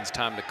defense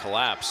time to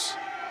collapse.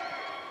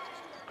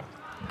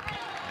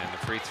 And the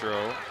free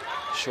throw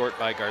short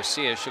by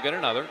Garcia. She'll get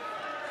another.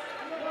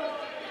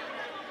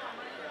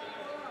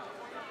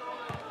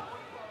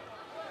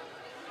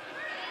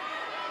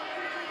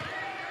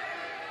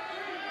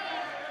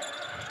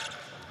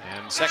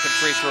 And second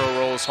free throw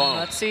rolls home.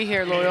 Let's see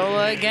here,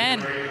 Loyola again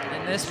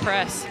in this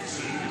press.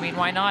 I mean,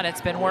 why not?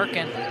 It's been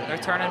working. They're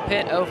turning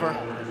Pitt over.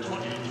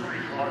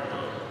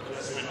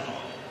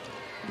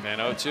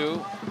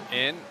 Vanuatu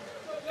in.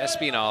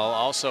 Espinal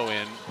also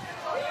in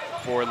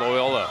for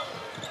Loyola.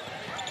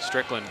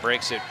 Strickland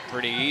breaks it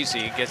pretty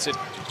easy, gets it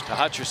to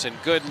Hutcherson.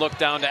 Good look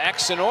down to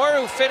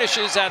Exenor, who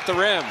finishes at the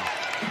rim.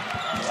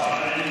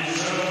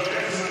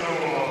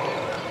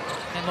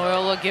 And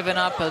Loyola giving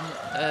up a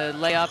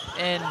layup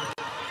in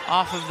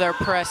off of their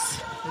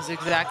press is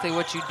exactly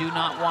what you do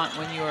not want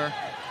when you are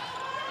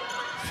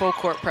full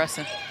court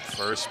pressing.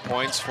 First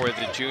points for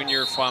the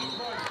junior from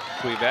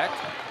Quebec,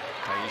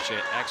 Taisha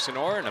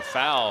Exenor, and a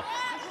foul.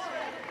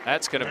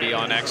 That's going to be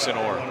on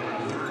Exenor.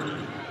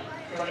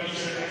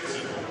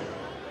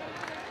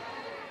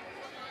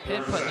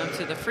 Pitt putting them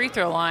to the free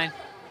throw line.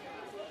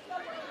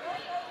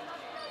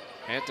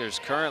 Panthers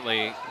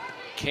currently,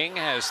 King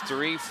has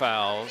 3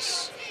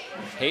 fouls,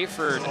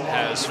 Hayford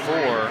has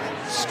 4,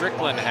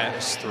 Strickland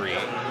has 3.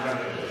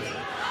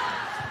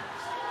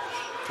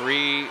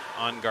 3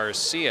 on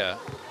Garcia,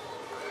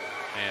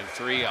 and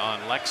 3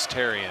 on Lex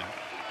Terrian,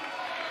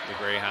 the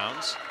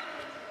Greyhounds.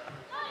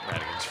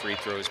 Radigan's free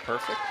throw is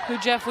perfect. Who,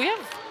 Jeff, we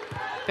have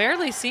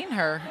barely seen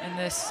her in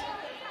this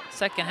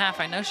second half.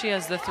 I know she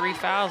has the 3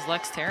 fouls,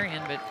 Lex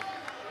Terrian, but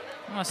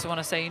I must want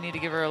to say you need to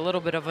give her a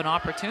little bit of an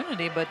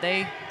opportunity, but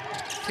they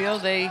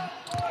feel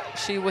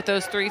she with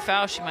those 3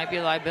 fouls, she might be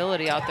a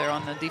liability out there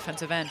on the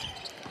defensive end.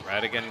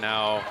 Radigan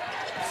now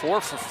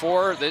 4 for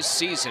 4 this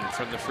season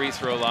from the free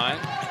throw line.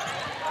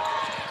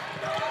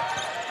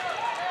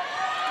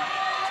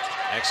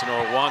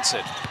 Exenor wants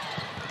it.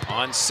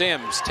 On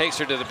Sims, takes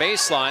her to the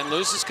baseline,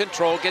 loses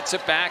control, gets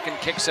it back, and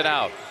kicks it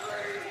out.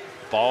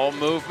 Ball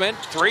movement,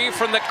 3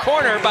 from the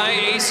corner by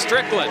Ace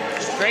Strickland.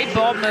 Great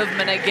ball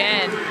movement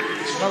again.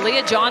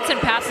 Malia Johnson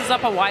passes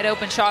up a wide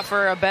open shot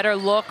for a better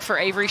look for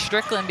Avery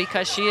Strickland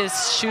because she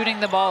is shooting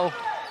the ball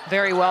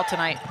very well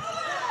tonight.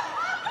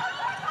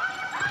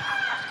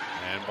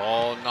 And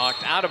ball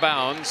knocked out of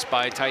bounds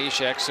by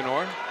Taisha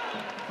Exenor.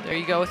 There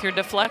you go with your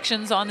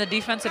deflections on the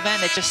defensive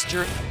end. It just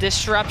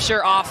disrupts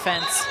your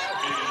offense.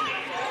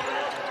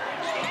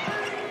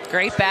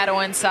 Great battle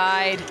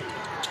inside.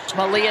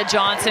 Malia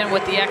Johnson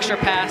with the extra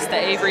pass to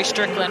Avery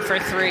Strickland for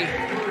 3.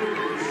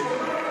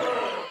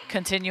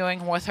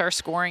 Continuing with her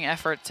scoring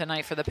effort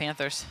tonight for the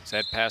Panthers. Is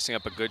that passing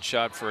up a good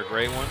shot for a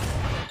great one?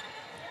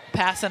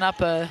 Passing up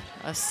a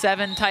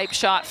 7 type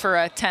shot for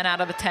a 10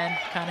 out of a 10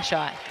 kind of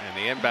shot. And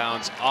the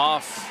inbounds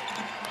off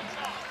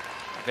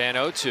Van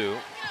Otu.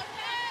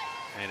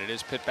 And it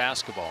is Pitt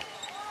basketball.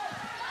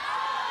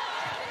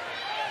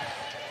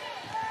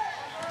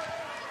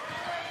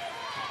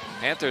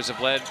 Panthers have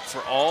led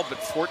for all but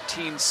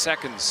 14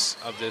 seconds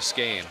of this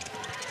game.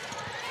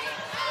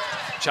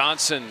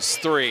 Johnson's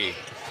 3.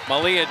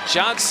 Malia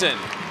Johnson.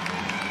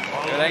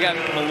 They got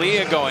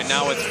Malia going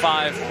now with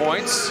 5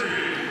 points.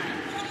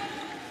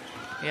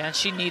 Yeah, and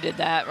she needed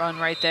that run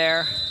right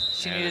there.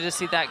 She needed to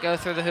see that go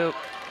through the hoop.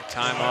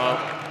 Timeout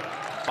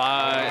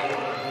by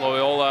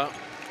Loyola.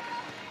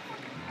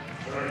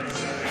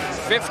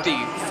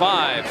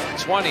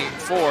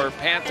 55-24,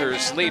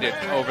 Panthers lead it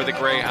over the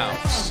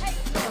Greyhounds.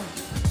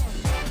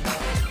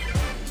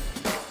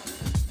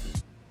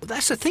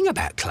 That's the thing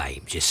about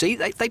claims, you see.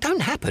 They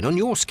don't happen on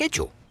your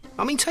schedule.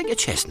 I mean, take a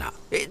chestnut.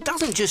 It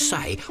doesn't just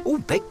say, oh,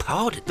 beg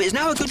pardon, but it's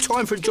now a good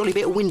time for a jolly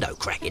bit of window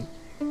cracking.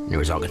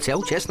 Near as I can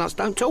tell, chestnuts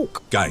don't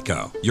talk.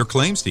 Geico, your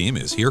claims team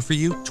is here for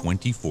you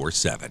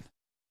 24/7.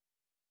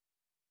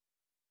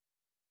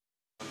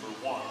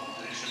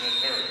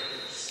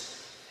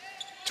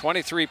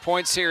 23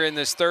 points here in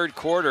this third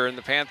quarter, and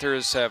the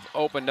Panthers have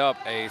opened up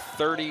a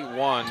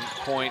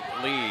 31-point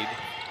lead.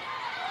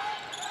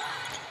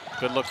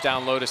 Good look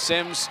down low to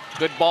Sims.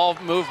 Good ball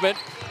movement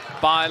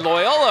by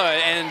Loyola,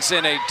 ends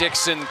in a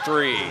Dixon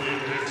 3.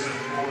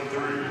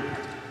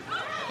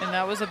 And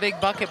that was a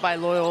big bucket by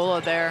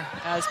Loyola there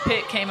as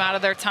Pitt came out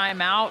of their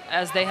timeout,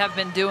 as they have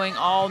been doing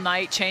all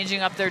night,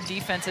 changing up their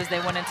defense as they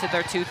went into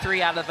their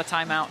 2-3 out of a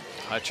timeout.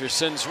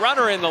 Hutcherson's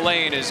runner in the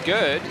lane is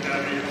good.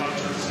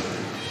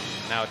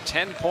 Now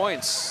 10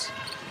 points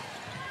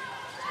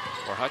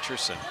for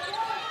Hutcherson.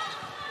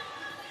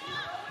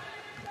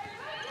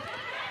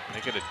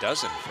 Make it a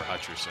dozen for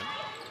Hutcherson.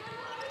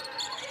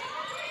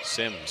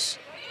 Sims.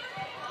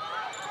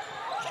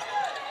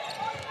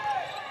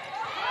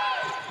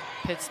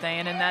 Pitt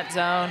staying in that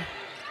zone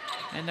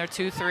in their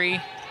 2-3.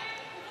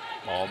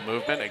 Ball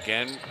movement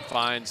again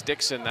finds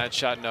Dixon. That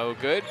shot no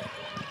good.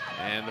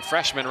 And the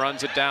freshman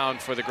runs it down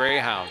for the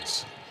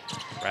Greyhounds.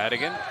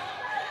 Radigan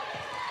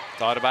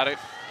thought about it.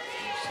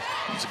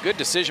 It was a good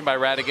decision by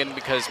Radigan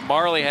because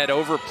Marley had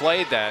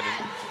overplayed that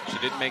and she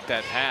didn't make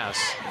that pass.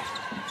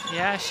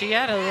 Yeah, she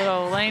had a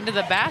little lane to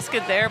the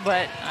basket there,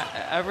 but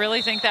I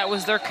really think that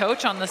was their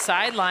coach on the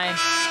sideline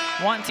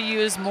wanting to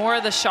use more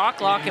of the shot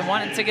clock and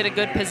wanting to get a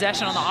good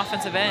possession on the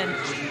offensive end.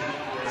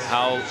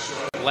 How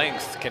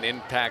length can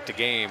impact a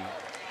game.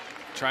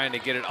 Trying to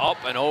get it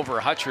up and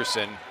over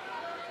Hutcherson.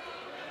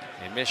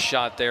 A missed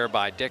shot there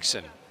by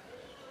Dixon.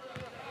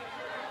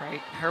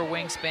 Right, her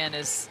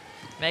wingspan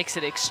makes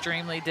it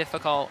extremely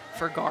difficult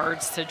for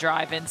guards to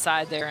drive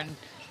inside there and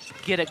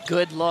get a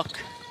good look.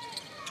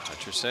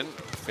 Hutcherson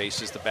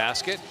faces the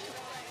basket,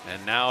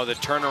 and now the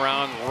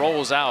turnaround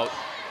rolls out,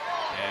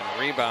 and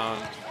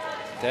rebound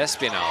to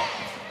Espinal.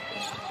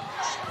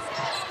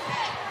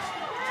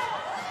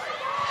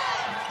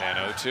 Van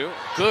Otu,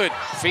 good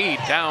feed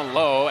down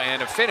low,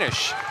 and a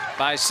finish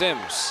by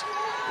Sims.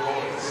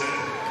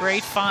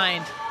 Great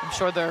find. I'm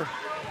sure they're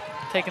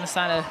taking a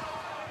sign of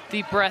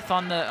deep breath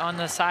on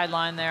the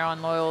sideline there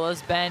on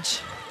Loyola's bench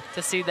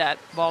to see that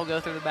ball go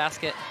through the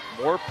basket.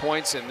 More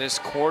points in this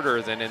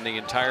quarter than in the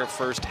entire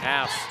first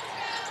half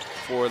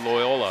for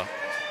Loyola.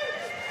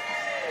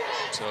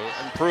 So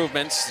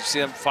improvements. You see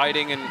them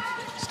fighting and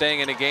staying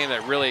in a game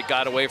that really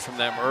got away from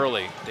them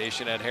early.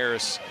 Daishanette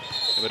Harris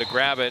able to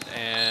grab it,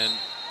 and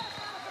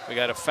we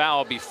got a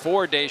foul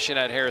before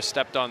Daishanette Harris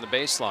stepped on the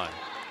baseline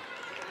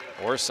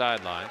or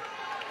sideline.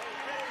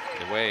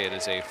 Either way, it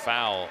is a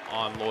foul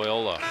on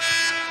Loyola.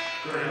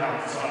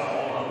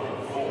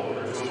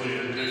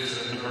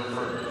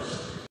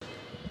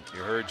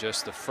 You heard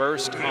just the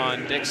first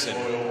on Dixon.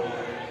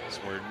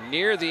 So we're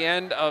near the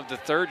end of the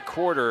third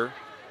quarter.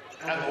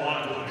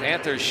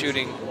 Panthers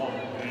shooting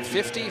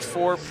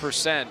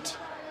 54%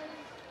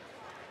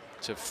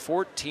 to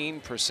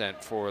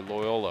 14% for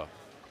Loyola.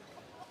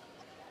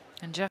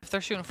 And Jeff,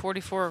 they're shooting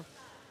 44%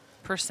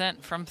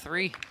 from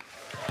three.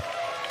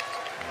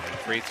 And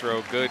free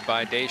throw good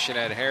by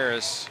Daishanette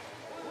Harris.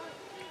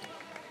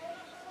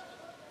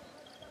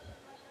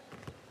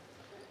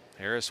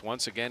 Harris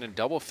once again in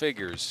double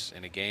figures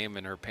in a game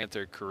in her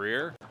Panther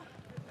career.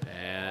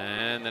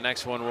 And the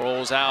next one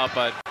rolls out,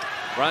 but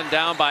run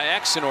down by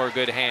Exenor,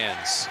 good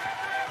hands.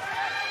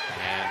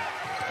 And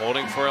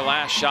holding for a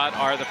last shot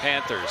are the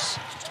Panthers.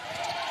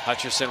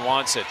 Hutcherson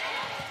wants it.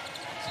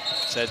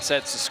 Sets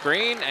the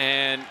screen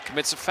and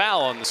commits a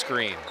foul on the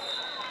screen.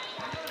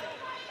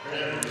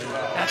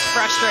 That's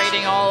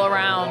frustrating all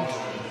around.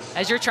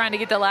 As you're trying to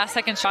get the last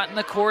second shot in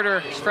the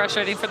quarter, it's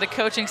frustrating for the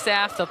coaching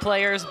staff, the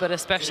players, but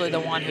especially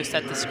the one who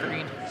set the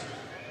screen.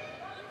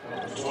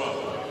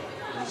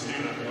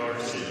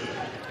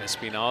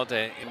 Espinal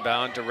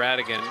inbound to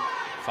Radigan.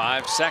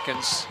 5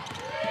 seconds.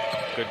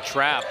 Good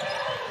trap.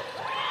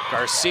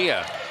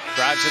 Garcia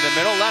drives in the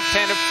middle.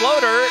 Left-handed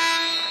floater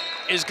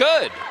is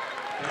good.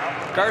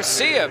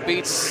 Garcia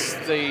beats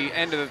the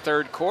end of the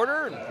third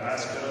quarter.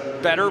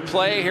 Better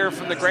play here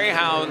from the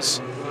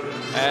Greyhounds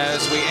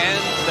as we end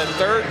the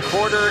third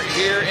quarter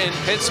here in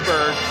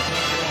Pittsburgh.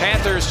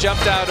 Panthers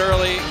jumped out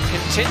early,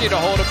 continue to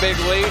hold a big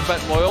lead, but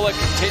Loyola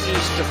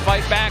continues to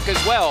fight back as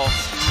well.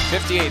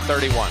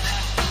 58-31.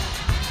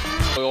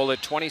 Loyola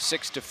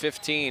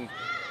 26-15.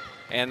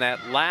 And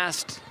that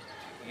last,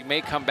 you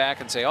may come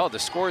back and say, oh, the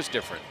score's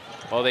different.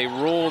 Well, they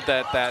ruled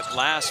that that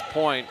last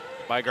point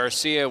by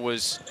Garcia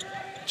was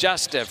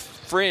just a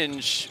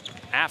fringe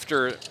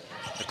after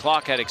the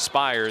clock had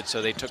expired,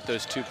 so they took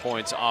those 2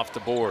 points off the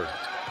board.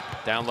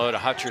 Down low to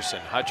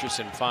Hutcherson.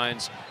 Hutcherson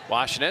finds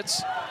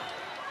Washnitz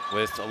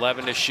with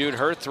 11 to shoot.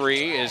 Her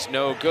three is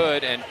no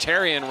good, and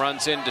Tarian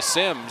runs into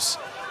Sims.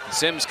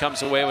 Sims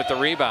comes away with the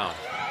rebound.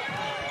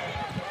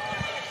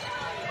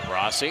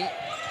 Rossi.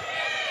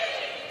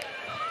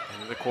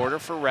 Into the quarter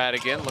for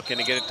Radigan, looking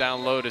to get it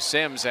down low to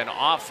Sims and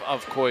off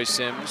of Coy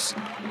Sims,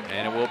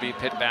 and it will be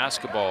Pitt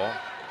basketball.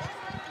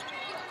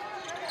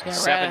 Yeah,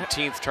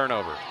 17th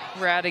turnover.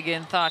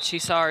 Radigan thought she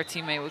saw her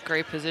teammate with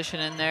great position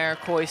in there.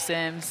 Coy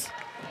Sims,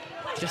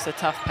 just a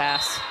tough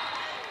pass.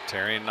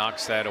 Tarian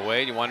knocks that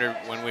away. You wondered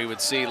when we would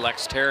see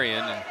Lex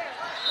Tarian, and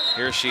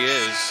here she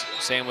is.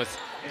 Same with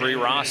Bree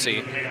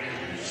Rossi.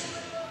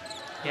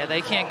 Yeah,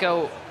 they can't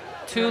go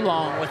too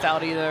long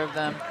without either of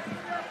them.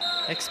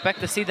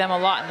 Expect to see them a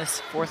lot in this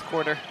fourth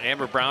quarter.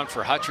 Amber Brown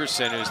for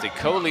Hutcherson, who's the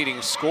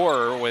co-leading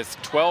scorer with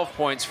 12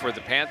 points for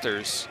the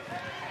Panthers.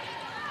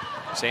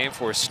 Same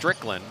for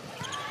Strickland.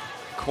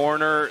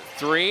 Corner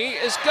three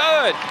is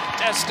good.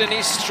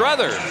 Destiny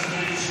Strother.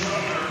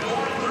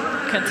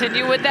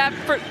 Continue with that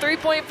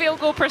three-point field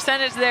goal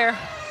percentage there.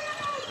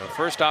 The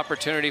first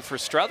opportunity for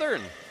Strother,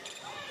 and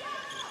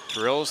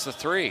drills the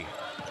three.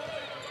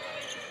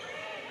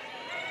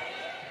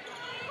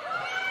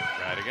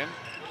 Radigan.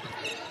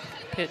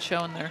 Pitt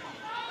showing there.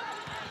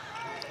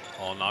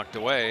 All knocked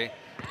away.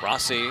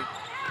 Rossi,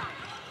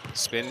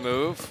 spin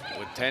move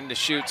with 10 to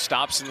shoot,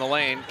 stops in the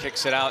lane,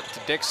 kicks it out to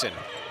Dixon.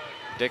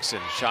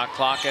 Dixon, shot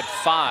clock at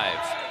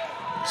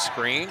 5.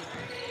 Screen,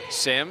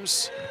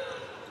 Sims.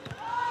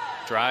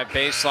 Drive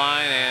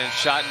baseline and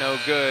shot no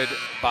good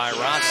by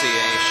Rossi,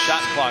 a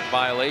shot clock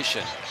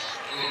violation.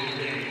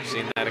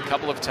 Seen that a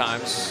couple of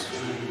times.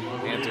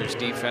 Panthers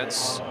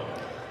defense.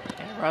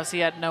 Yeah, Rossi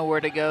had nowhere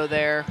to go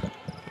there.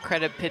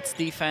 Credit Pitt's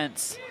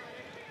defense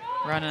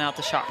running out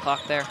the shot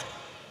clock there.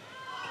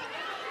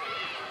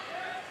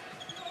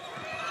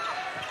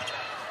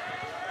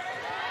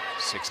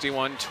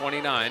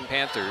 (61-29)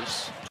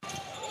 Panthers.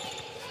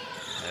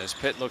 As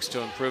Pitt looks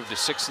to improve to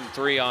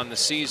 6-3 on the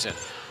season.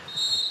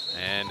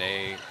 And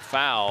a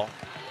foul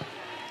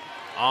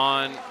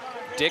on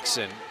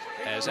Dixon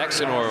as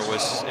Exenor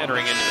was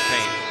entering into the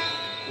paint.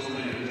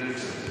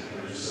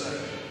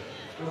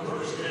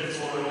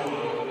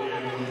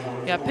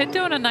 Yeah, Pitt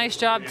doing a nice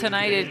job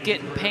tonight at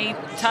getting paint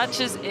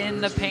touches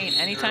in the paint.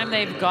 Anytime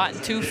they've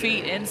gotten 2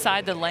 feet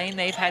inside the lane,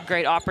 they've had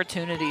great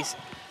opportunities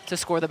to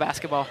score the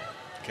basketball.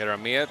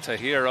 Karamia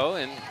Tahiro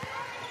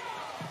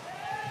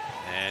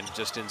and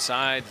just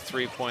inside the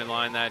three-point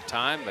line that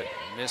time, but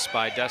missed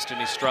by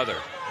Destiny Strother.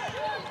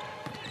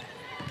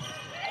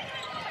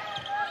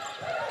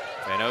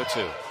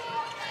 Venotu.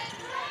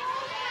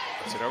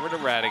 Gets it over to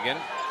Radigan.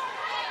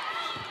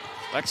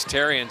 Lex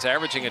Tarian's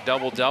averaging a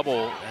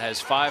double-double, has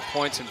 5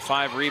 points and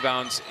 5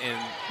 rebounds in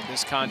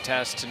this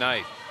contest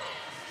tonight.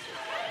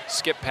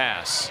 Skip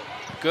pass,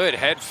 good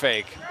head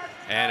fake,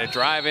 and a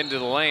drive into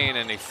the lane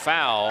and a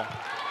foul.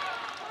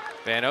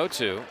 Van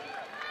Otu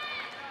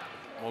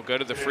will go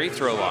to the free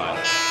throw line.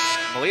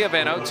 Malia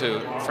Van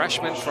Otu,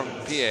 freshman from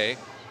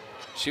PA.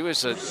 She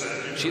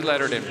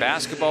lettered in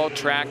basketball,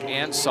 track,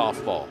 and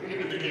softball.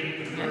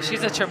 Yeah,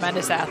 she's a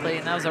tremendous athlete,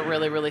 and that was a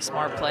really, really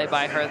smart play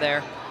by her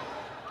there,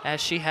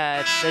 as she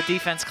had the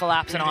defense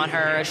collapsing on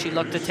her as she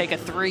looked to take a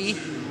three,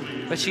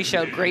 but she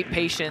showed great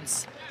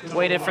patience,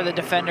 waited for the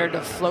defender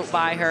to float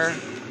by her,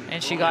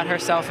 and she got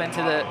herself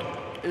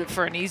into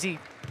for an easy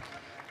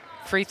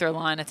free throw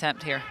line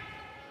attempt here.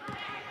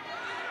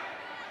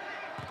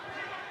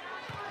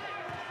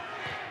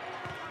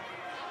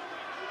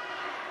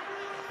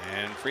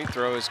 And free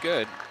throw is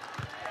good.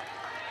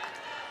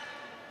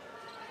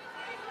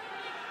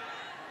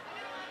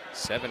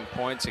 7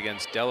 points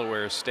against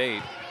Delaware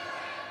State.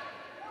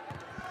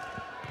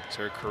 It's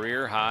her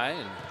career high,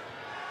 and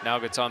now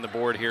gets on the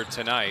board here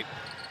tonight.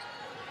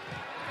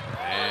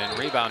 And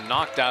rebound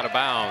knocked out of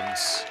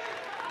bounds.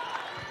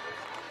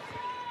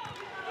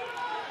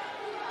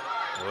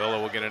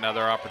 Loyola will get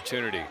another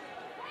opportunity.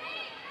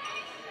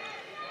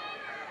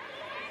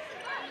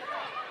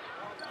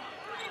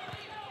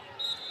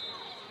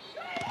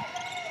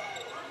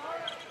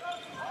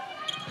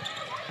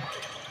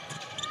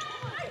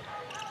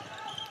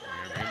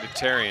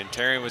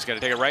 Tarian was going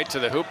to take it right to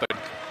the hoop, but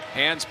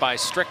hands by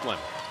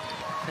Strickland.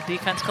 The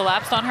defense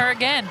collapsed on her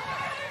again.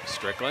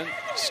 Strickland,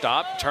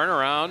 stop, turn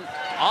around,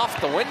 off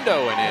the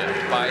window and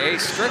in by A.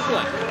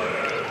 Strickland.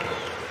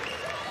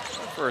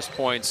 First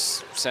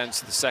points since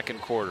the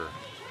second quarter.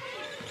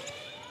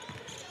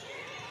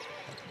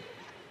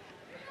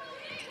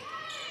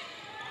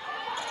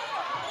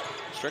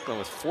 Strickland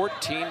with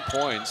 14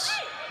 points.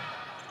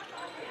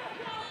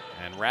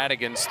 And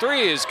Radigan's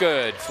three is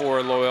good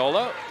for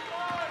Loyola.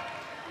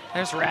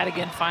 There's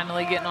Radigan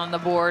finally getting on the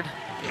board.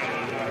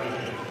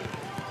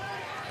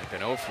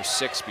 Been 0 for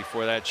 6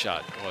 before that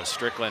shot. Well,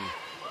 Strickland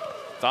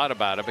thought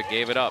about it, but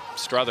gave it up.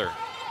 Struther.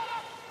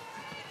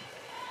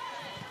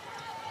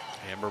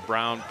 Amber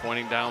Brown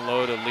pointing down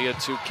low to Leah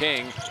Tu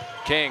King.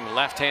 King,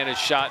 left-handed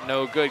shot,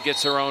 no good.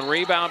 Gets her own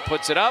rebound,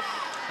 puts it up.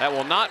 That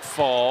will not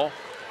fall,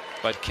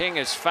 but King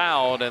is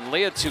fouled, and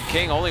Leah Tu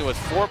King, only with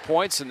 4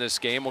 points in this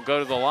game, will go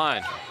to the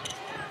line.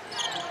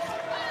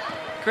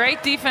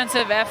 Great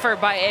defensive effort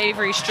by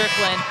Avery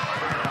Strickland.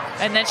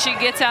 And then she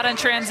gets out in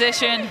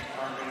transition,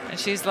 and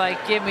she's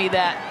like, give me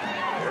that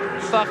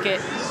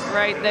bucket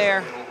right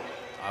there.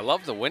 I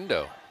love the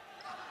window.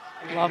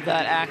 Love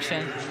that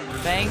action.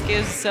 Bank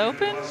is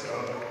open.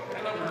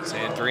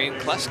 Sandrine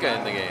Kleska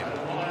in the game.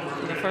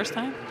 For the first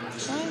time?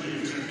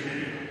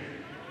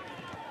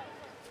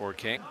 For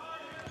King.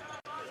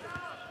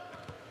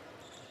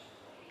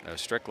 No,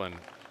 Strickland.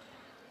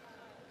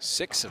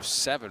 6 of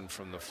 7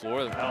 from the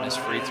floor. Missed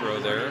free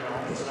throw there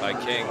by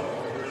King.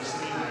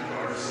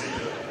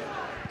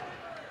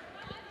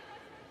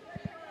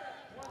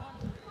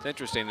 It's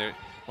interesting.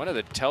 One of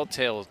the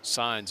telltale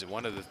signs and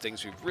one of the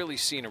things we've really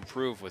seen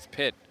improve with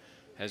Pitt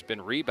has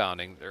been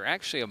rebounding. They're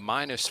actually a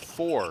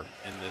 -4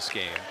 in this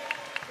game.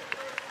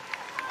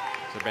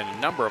 There have been a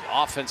number of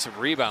offensive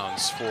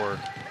rebounds for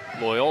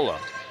Loyola.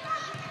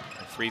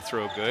 Free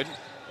throw good.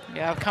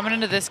 Yeah, coming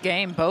into this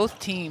game, both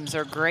teams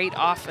are great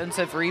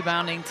offensive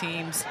rebounding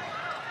teams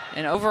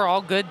and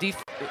overall good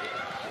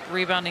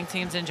rebounding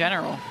teams in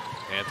general.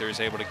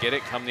 Panthers able to get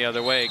it, come the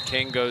other way.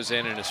 King goes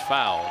in and is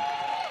fouled.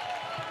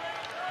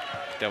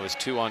 That was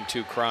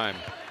 2-on-2 crime.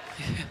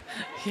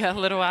 Yeah, a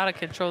little out of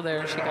control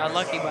there. She got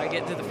lucky by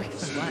getting to the free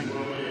throw line.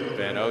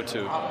 Van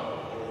Otu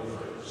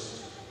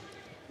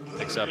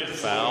picks up the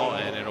foul,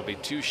 and it'll be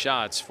 2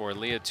 shots for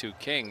Leah Tu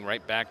King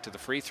right back to the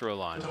free throw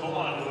line.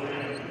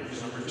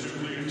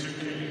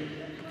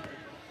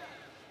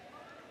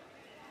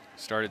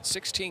 Started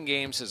 16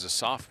 games as a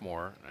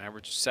sophomore,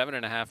 averaged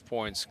 7.5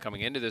 points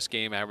coming into this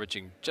game,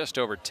 averaging just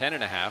over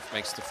 10.5,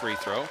 makes the free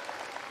throw,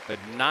 but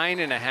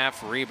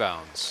 9.5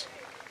 rebounds.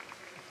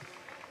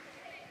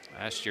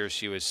 Last year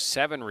she was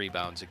 7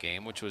 rebounds a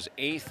game, which was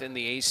 8th in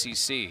the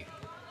ACC.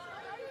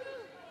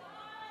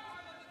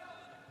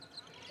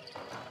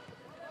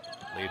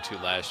 Leah Tu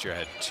last year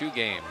had 2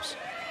 games,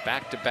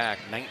 back-to-back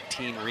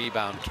 19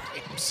 rebound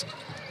games.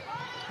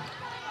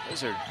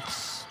 Those are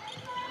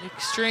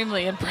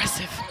extremely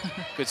impressive.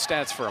 Good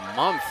stats for a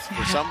month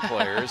for some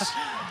players.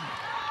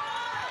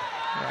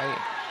 Right.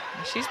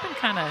 She's been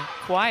kind of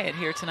quiet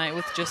here tonight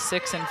with just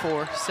 6 and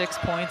 4. 6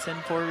 points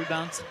and 4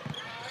 rebounds.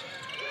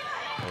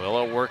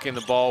 Loyola working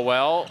the ball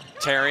well.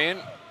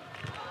 Tarian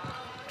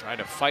trying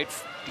to fight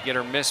to get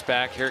her miss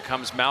back. Here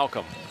comes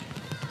Malcolm.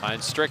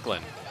 Finds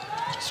Strickland.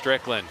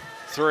 Strickland,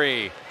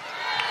 3.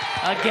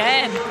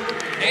 Again.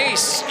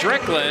 Ace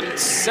Strickland,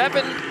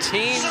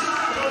 17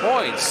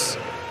 points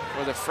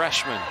for the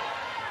freshman.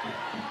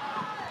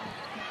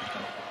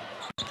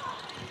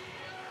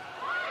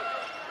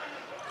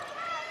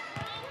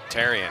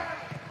 Tarian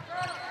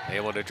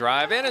Able to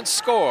drive in and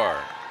score.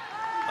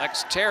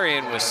 Lex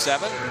Terrian with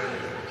 7.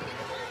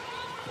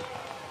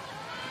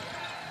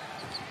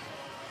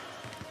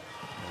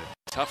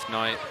 Tough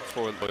night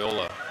for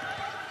Loyola.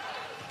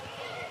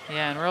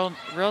 Yeah, and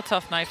real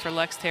tough night for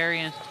Lex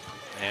Terrian.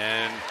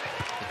 And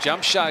the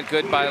jump shot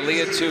good by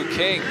Leah Tu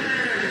King.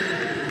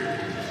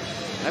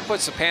 That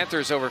puts the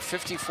Panthers over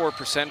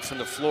 54% from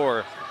the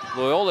floor.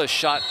 Loyola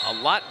shot a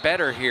lot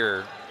better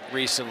here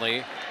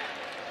recently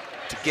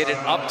to get it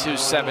up to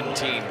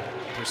 17%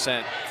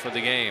 for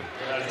the game.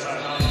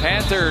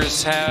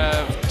 Panthers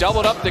have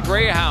doubled up the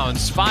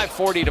Greyhounds.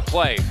 5:40 to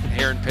play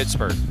here in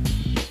Pittsburgh.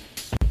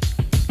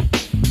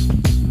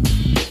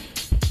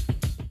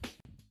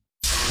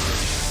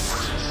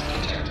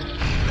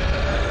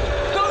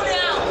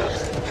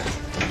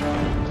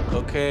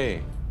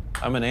 Okay,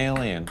 I'm an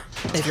alien.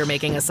 If you're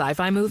making a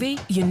sci-fi movie,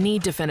 you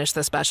need to finish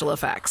the special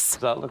effects.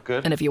 Does that look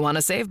good? And if you want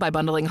to save by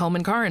bundling home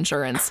and car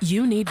insurance,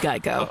 you need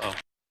Geico.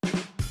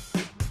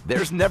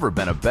 There's never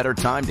been a better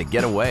time to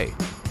get away.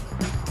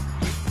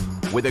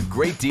 With a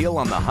great deal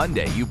on the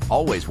Hyundai you've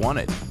always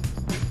wanted.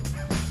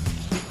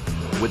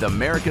 With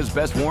America's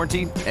best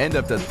warranty and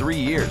up to 3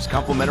 years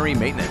complimentary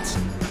maintenance.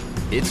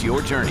 It's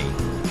your journey.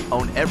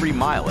 Own every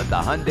mile at the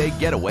Hyundai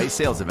Getaway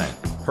Sales Event.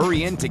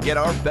 Hurry in to get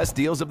our best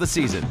deals of the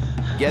season.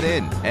 Get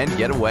in and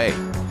get away.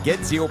 Get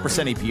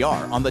 0%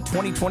 APR on the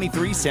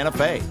 2023 Santa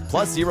Fe,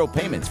 plus 0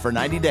 payments for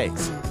 90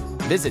 days.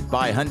 Visit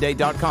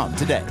buyhyundai.com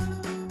today.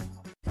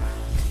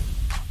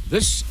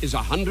 This is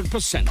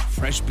 100%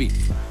 fresh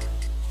beef.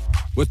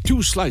 With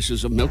 2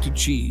 slices of melted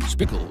cheese,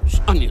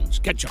 pickles, onions,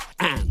 ketchup,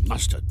 and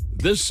mustard.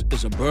 This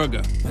is a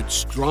burger that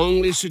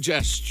strongly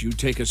suggests you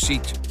take a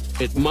seat.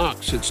 It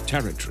marks its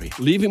territory,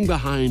 leaving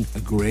behind a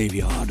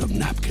graveyard of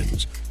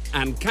napkins.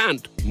 And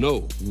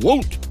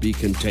won't be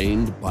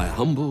contained by a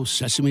humble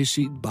sesame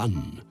seed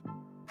bun.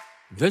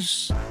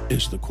 This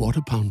is the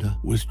Quarter Pounder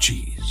with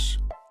cheese.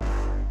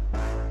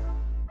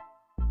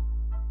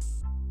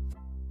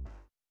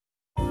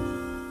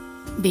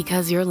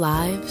 Because your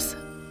lives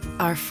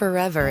are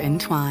forever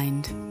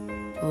entwined.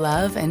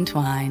 Love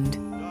entwined.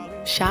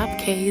 Shop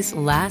K's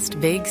last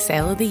big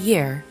sale of the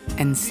year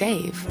and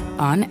save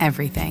on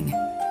everything.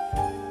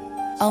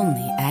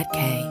 Only at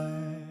K.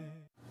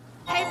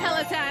 Hey,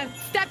 Peloton,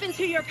 step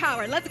into your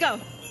power. Let's go.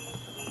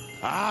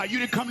 Ah, you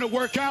didn't come to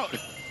work out.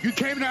 You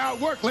came to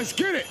outwork. Let's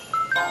get it.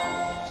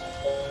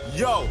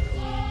 Yo.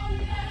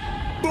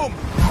 Boom.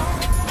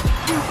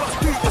 3 +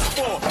 3 =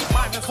 4.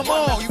 Come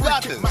on, you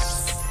got this.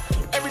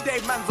 Everyday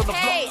man's on the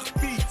block.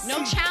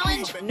 No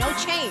challenge, no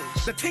change.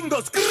 The ting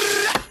goes.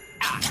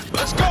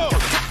 Let's go.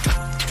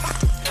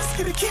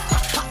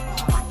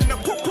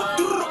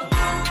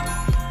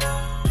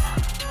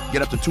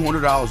 Get up to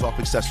 $200 off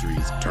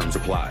accessories. Terms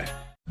apply.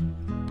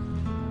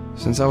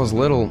 Since I was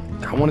little,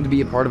 I wanted to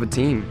be a part of a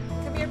team.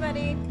 Come here,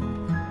 buddy.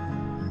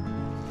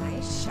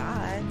 Nice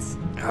shot.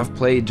 I've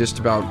played just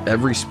about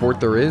every sport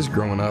there is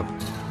growing up.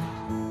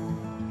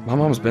 My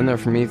mom's been there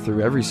for me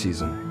through every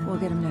season. We'll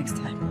get him next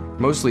time.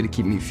 Mostly to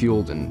keep me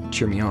fueled and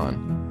cheer me on.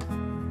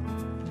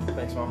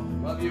 Thanks,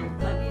 Mom. Love you.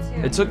 Love you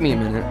too. It took me a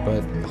minute,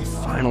 but I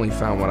finally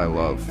found what I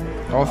love.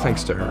 All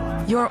thanks to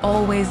her. You're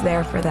always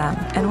there for them,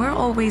 and we're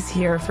always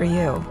here for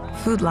you.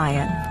 Food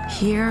Lion,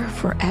 here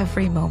for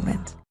every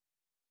moment.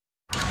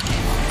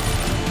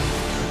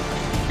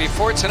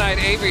 Before tonight,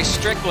 Avery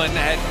Strickland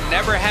had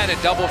never had a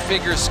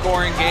double-figure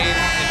scoring game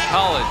in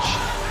college.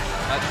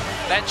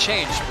 That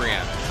changed,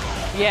 Brianne.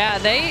 Yeah,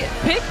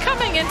 Pitt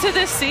coming into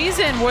this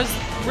season was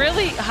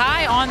really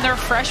high on their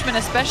freshmen,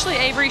 especially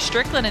Avery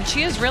Strickland, and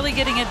she is really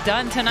getting it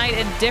done tonight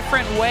in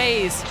different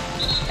ways.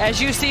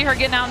 As you see her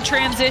getting out in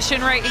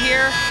transition right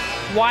here,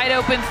 wide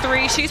open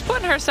 3. She's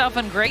putting herself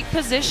in great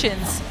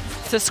positions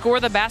to score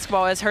the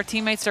basketball as her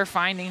teammates are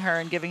finding her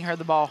and giving her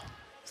the ball.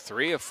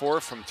 3 of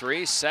 4 from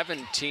 3,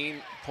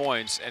 17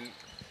 points, and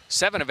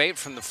 7 of 8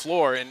 from the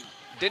floor, and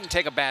didn't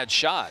take a bad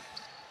shot.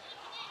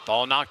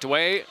 Ball knocked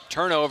away,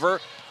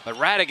 turnover, but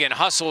Radigan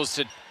hustles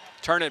to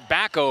turn it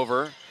back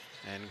over,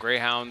 and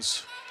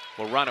Greyhounds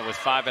will run it with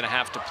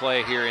 5.5 to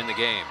play here in the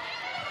game.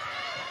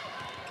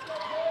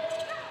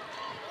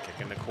 Kick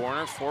in the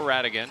corner for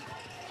Radigan.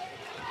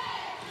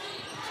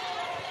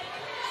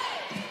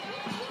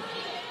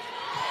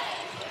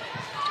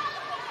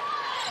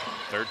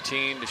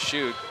 .13 to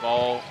shoot.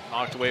 Ball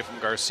knocked away from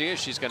Garcia.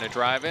 She's going to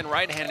drive in.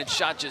 Right-handed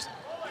shot just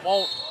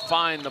won't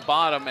find the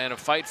bottom, and a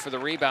fight for the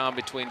rebound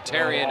between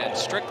Terrian and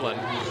Strickland.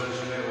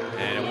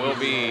 And it will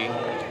be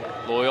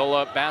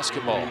Loyola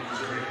basketball.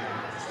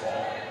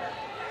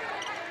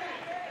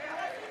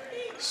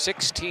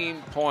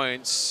 16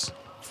 points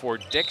for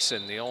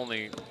Dixon, the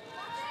only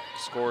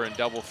score in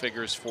double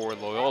figures for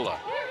Loyola.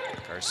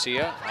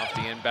 Garcia off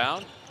the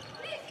inbound.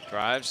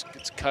 Drives,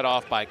 gets cut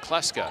off by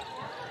Kleska.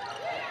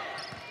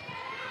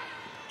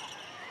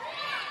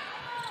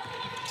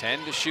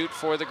 10 to shoot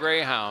for the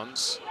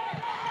Greyhounds.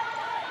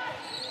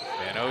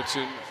 Van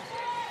Oten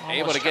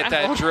able to get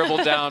that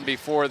dribble down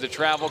before the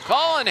travel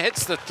call and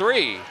hits the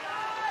 3.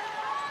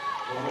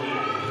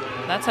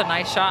 That's a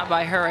nice shot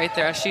by her right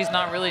there. She's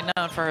not really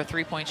known for her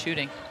 3-point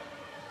shooting.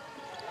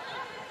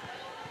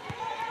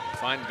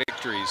 find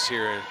victories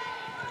here in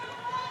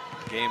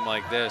a game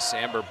like this.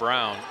 Amber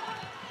Brown.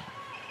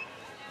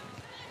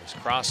 There's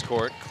cross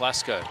court.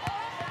 Kleska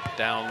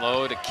down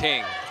low to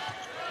King.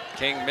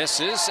 King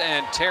misses,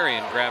 and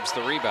Tarian grabs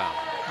the rebound.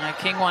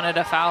 King wanted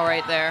a foul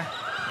right there.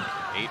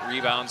 8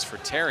 rebounds for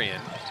Tarian,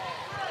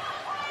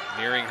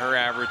 nearing her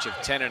average of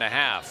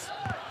 10.5.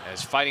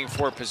 As fighting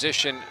for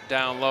position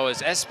down low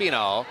is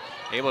Espinal,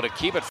 able to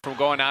keep it from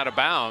going out of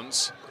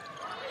bounds.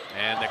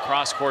 And the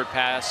cross-court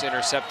pass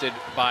intercepted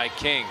by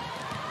King.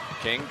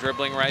 King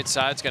dribbling right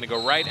side, is going to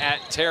go right at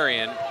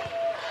Tarian.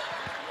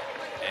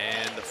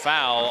 And the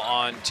foul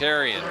on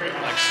Tarian.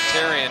 Lex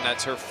Tarian,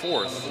 that's her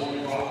 4th.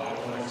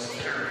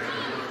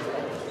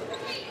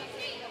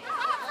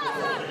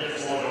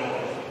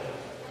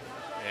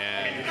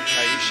 And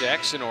Kaisha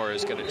Exenor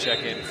is going to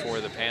check in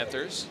for the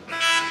Panthers.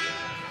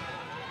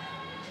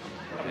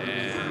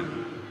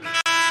 And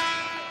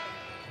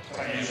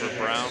Amber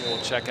Brown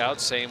will check out,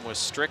 same with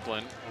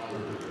Strickland.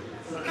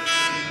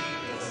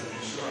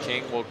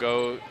 King will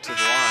go to the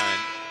line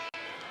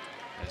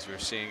as we're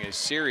seeing a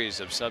series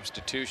of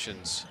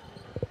substitutions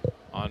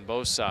on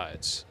both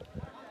sides.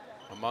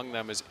 Among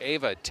them is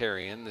Ava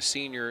Tarian, the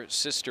senior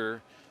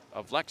sister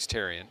of Lex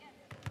Tarian.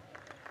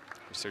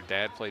 Their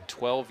dad played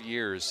 12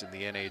 years in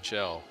the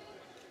NHL.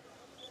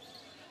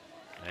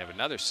 And they have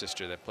another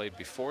sister that played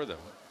before them.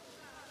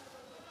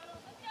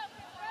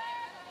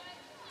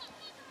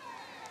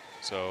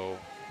 So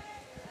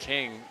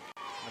King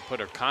gonna put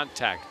her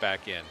contact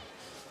back in.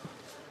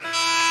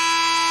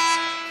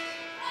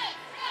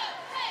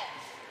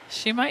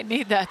 She might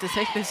need that to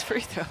take this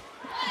free throw.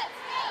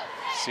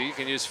 See, you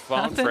can use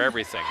phone for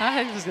everything.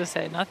 I was gonna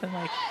say nothing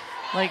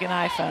like an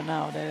iPhone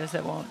nowadays.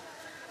 It won't.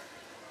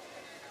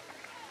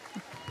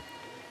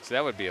 So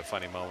that would be a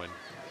funny moment.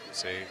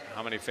 Say,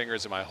 how many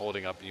fingers am I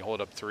holding up? And you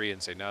hold up 3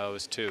 and say, no, it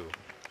was 2.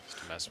 Just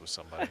to mess with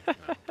somebody. No.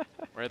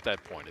 We're at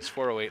that point. It's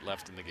 4:08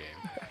 left in the game.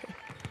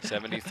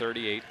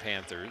 70-38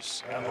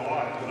 Panthers.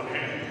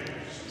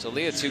 So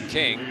Leah Tzu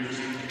King,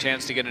 a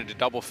chance to get into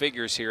double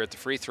figures here at the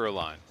free throw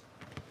line.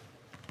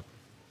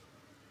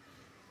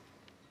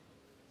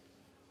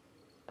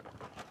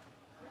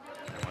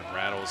 That one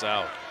rattles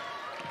out.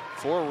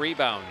 4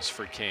 rebounds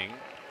for King.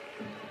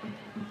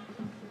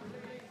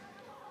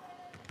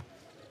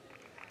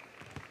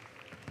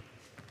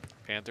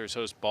 Panthers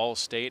host Ball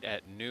State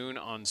at noon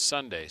on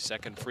Sunday.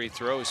 Second free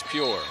throw is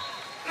pure.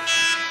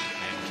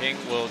 And King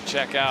will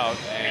check out,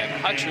 and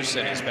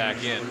Hutcherson is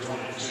back in.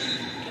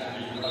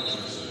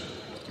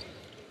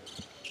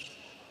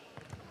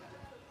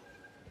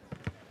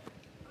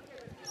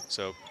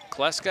 So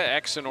Kleska,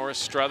 Exenor,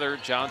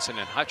 Struther, Johnson,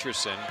 and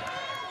Hutcherson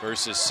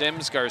versus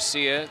Sims,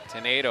 Garcia,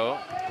 Tenedo,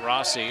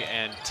 Rossi,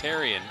 and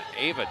Tarian,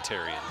 Ava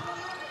Tarian.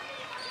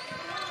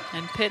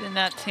 And Pitt in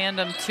that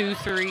tandem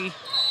 2-3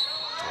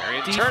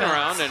 Tarian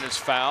turnaround and is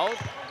fouled.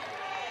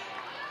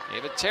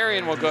 Ava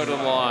Tarian will go to the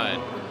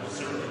line.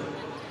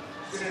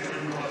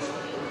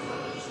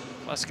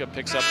 Kleska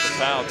picks up the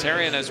foul.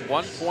 Tarian has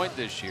 1 point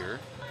this year.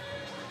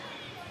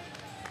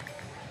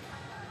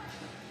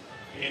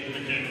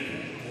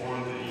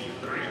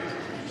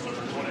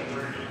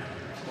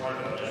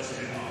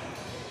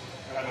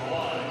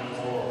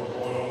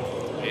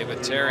 Ava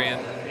Tarian,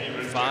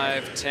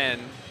 5'10".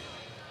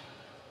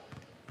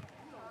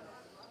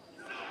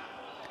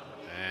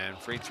 And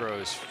free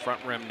throws,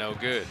 front rim, no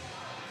good.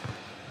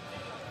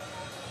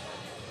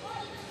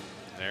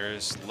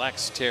 There's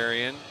Lex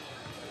Tarian.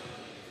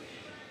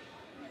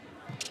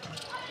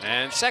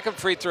 And second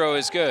free throw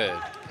is good.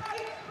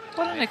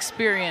 What an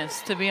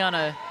experience to be on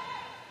a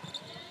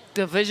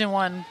Division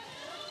I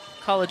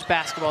college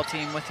basketball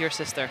team with your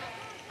sister.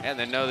 And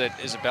they know that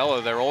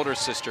Isabella, their older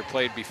sister,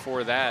 played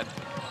before that.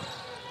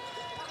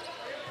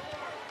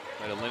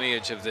 By the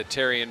lineage of the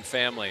Tarian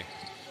family.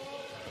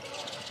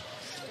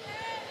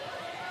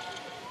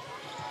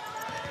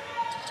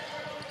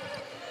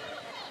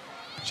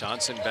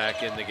 Johnson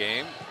back in the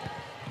game.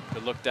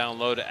 Good look down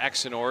low to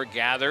Exenor,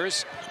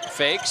 gathers,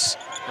 fakes,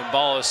 and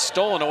ball is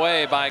stolen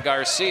away by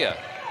Garcia.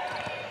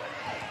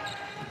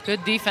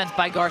 Good defense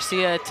by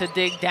Garcia to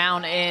dig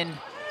down in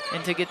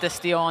and to get the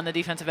steal on the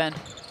defensive end.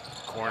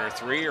 Corner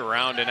 3,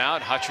 around and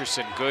out.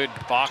 Hutcherson, good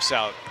box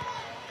out.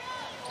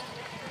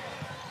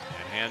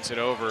 And hands it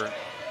over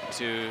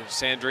to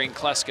Sandrine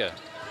Kleska.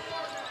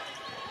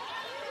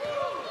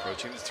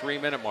 Approaching the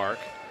 3-minute mark.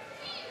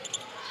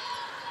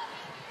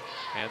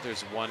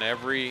 Panthers won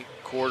every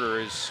quarter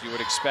as you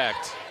would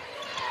expect,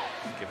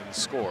 given the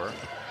score.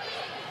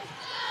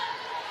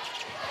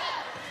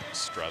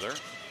 Struther,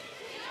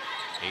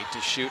 8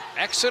 to shoot.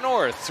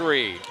 Exenor,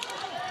 3.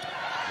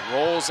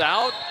 Rolls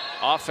out,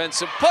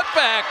 offensive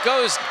putback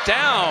goes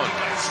down.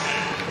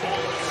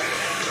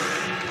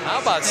 How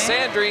about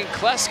Sandrine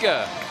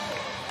Kleska?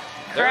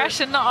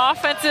 Crashing the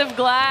offensive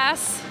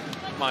glass.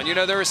 Come on, you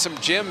know there were some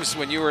gyms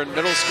when you were in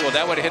middle school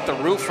that would have hit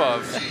the roof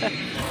of.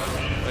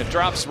 It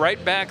drops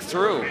right back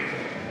through.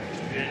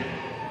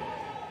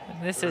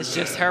 This is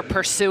just her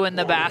pursuing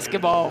the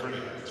basketball.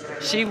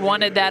 She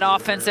wanted that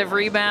offensive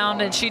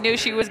rebound and she knew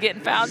she was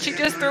getting fouled. She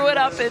just threw it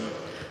up and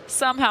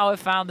Somehow it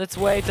found its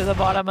way to the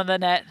bottom of the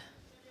net.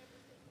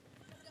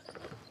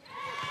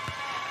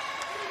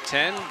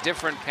 10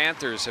 different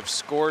Panthers have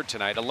scored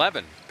tonight.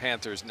 11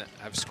 Panthers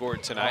have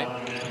scored tonight.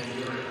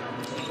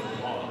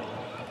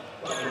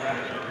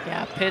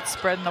 Yeah, Pitt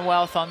spreading the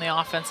wealth on the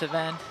offensive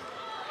end.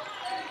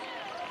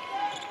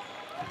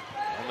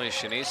 Only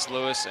Shanice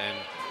Lewis and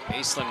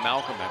Aislinn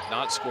Malcolm have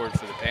not scored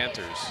for the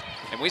Panthers.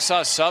 And we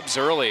saw subs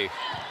early.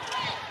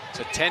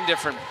 So 10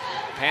 different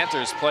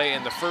Panthers play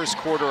in the first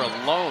quarter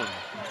alone.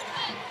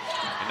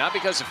 And not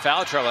because of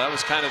foul trouble, that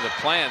was kind of the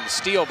plan. The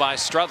steal by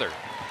Strother.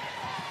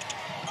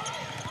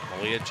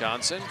 Malia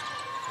Johnson,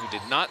 who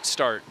did not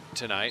start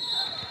tonight.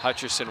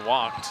 Hutcherson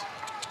walked.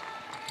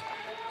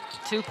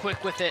 Too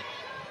quick with it.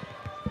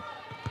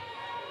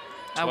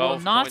 I will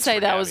not say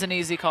that was an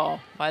easy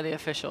call by the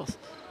officials,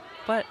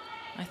 but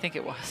I think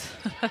it was.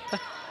 And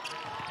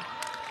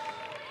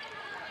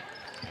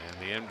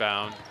the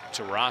inbound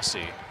to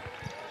Rossi.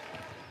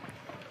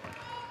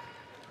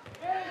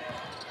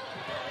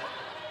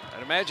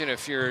 I'd imagine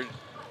if you're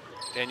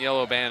Danielle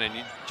O'Bannon,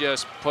 you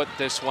just put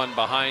this one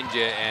behind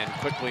you and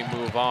quickly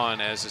move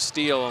on as a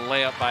steal and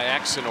layup by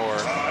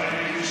Exenor.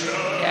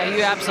 Yeah,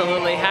 you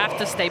absolutely have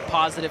to stay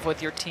positive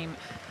with your team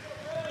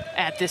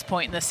at this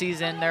point in the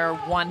season. They're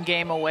one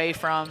game away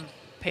from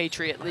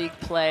Patriot League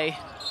play.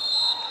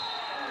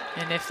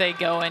 And if they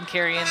go and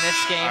carry in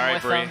this game all right,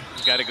 with Bree, them.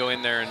 You got to go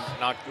in there and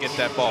not get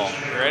that ball.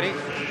 You ready?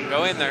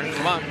 Go in there.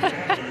 Come on.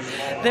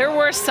 There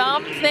were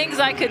some things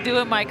I could do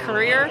in my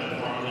career.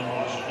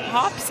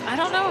 Hops, I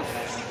don't know if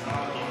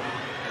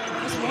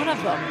it was one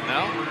of them.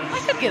 No?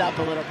 I could get up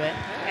a little bit.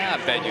 Yeah,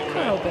 I bet you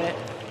could. A little bit.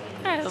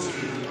 I had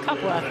a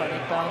couple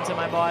athletic bones in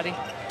my body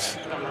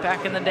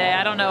back in the day.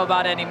 I don't know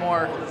about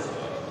anymore.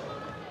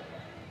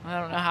 I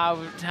don't know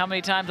how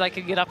many times I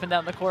could get up and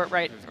down the court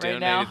right now.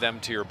 Donated them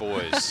to your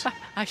boys.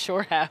 I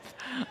sure have.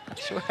 I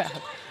sure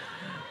have.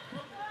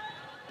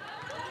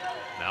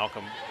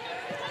 Malcolm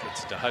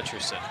gets to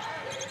Hutcherson.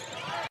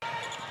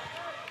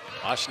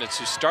 Washington,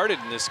 who started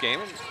in this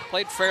game,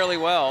 played fairly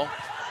well.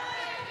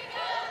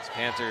 The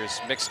Panthers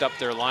mixed up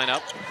their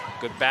lineup.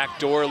 Good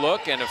backdoor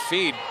look and a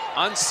feed.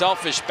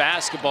 Unselfish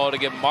basketball to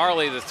give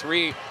Marley the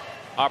three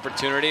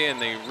opportunity, and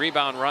the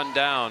rebound run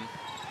down.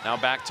 Now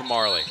back to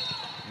Marley.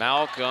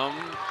 Malcolm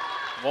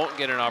won't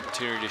get an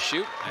opportunity to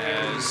shoot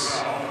as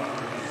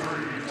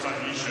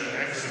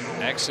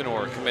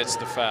Exenor commits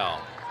the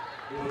foul.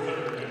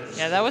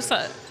 Yeah, that was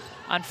an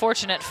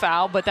unfortunate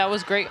foul, but that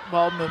was great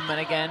ball movement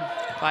again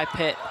by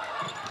Pitt.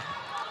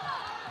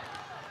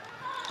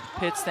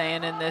 Pitt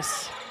staying in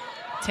this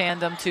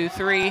tandem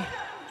 2-3.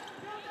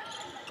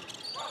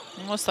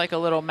 Almost like a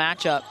little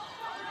matchup.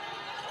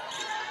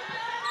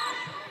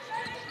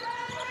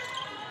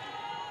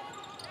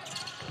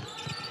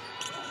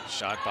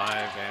 Shot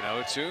by Van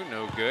Otu,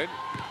 no good.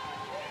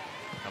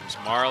 Comes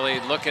Marley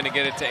looking to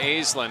get it to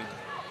Aislinn.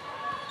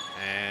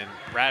 And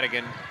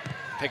Radigan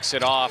picks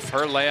it off.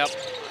 Her layup,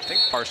 I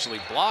think partially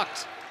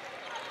blocked.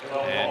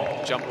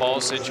 And jump ball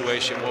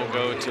situation will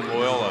go to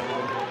Loyola.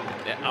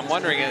 I'm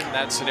wondering in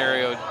that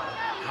scenario,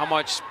 how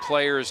much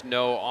players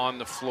know on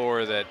the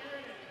floor that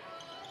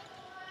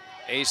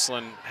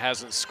Aislinn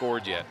hasn't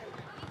scored yet?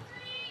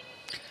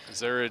 Is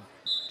there do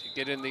you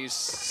get in these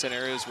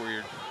scenarios where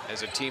you're,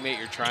 as a teammate,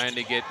 you're trying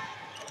to get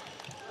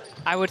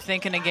I would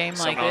think in a game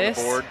like this,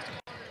 on the board?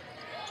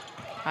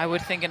 I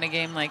would think in a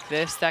game like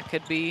this, that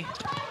could be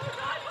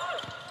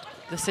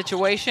the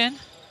situation,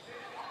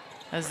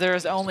 as there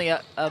is only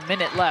a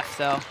minute left,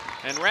 though.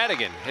 And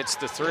Radigan hits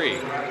the three.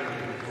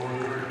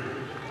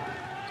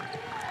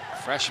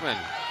 Freshman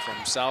from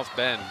South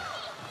Bend.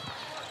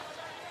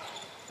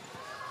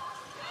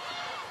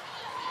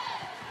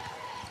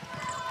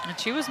 And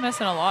she was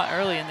missing a lot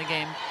early in the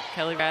game,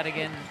 Kelly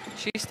Radigan.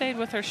 She stayed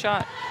with her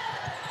shot.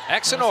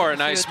 Exenor, a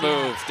nice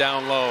move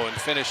down low and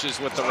finishes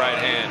with the right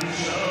hand.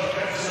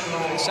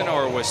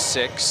 Exenor was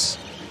 6.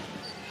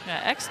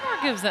 Yeah,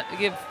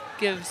 Exenor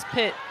gives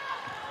Pitt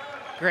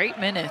great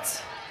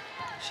minutes.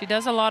 She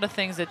does a lot of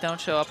things that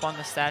don't show up on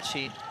the stat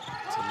sheet.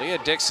 So Leah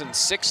Dixon,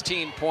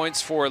 16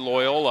 points for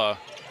Loyola,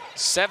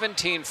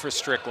 17 for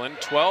Strickland,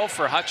 12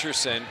 for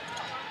Hutcherson,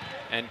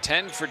 and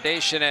 10 for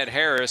Deschanette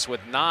Harris, with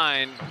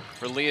 9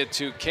 for Leah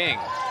Tu King.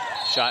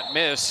 Shot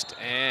missed,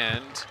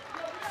 and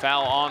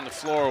foul on the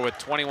floor with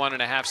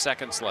 21.5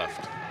 seconds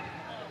left.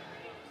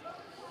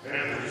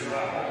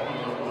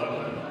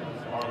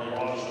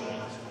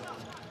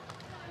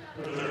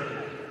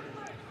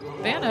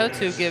 Van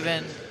Otu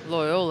giving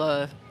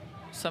Loyola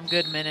some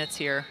good minutes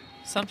here.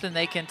 Something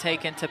they can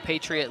take into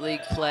Patriot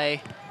League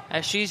play,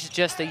 as she's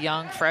just a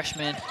young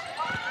freshman.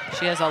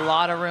 She has a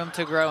lot of room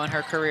to grow in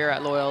her career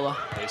at Loyola.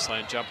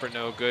 Baseline jumper,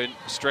 no good.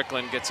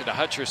 Strickland gets it to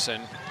Hutcherson,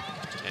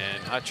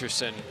 and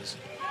Hutcherson is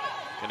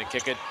gonna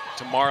kick it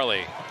to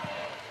Marley.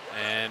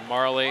 And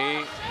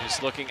Marley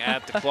is looking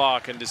at the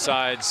clock and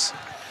decides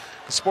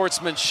the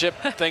sportsmanship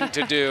thing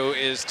to do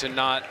is to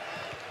not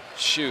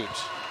shoot.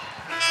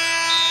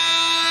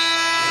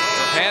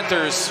 The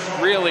Panthers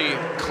really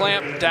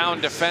clamped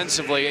down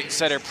defensively,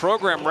 set a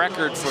program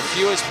record for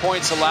fewest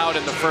points allowed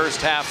in the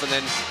first half, and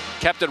then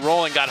kept it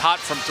rolling, got hot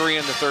from 3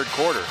 in the third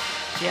quarter.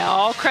 Yeah,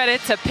 all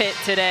credit to Pitt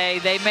today.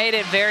 They made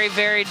it very,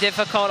 very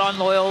difficult on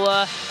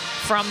Loyola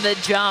from the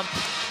jump,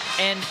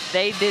 and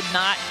they did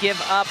not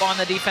give up on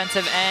the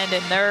defensive end,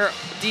 and their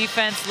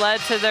defense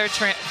led to their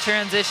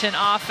transition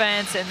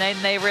offense, and then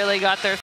they really got their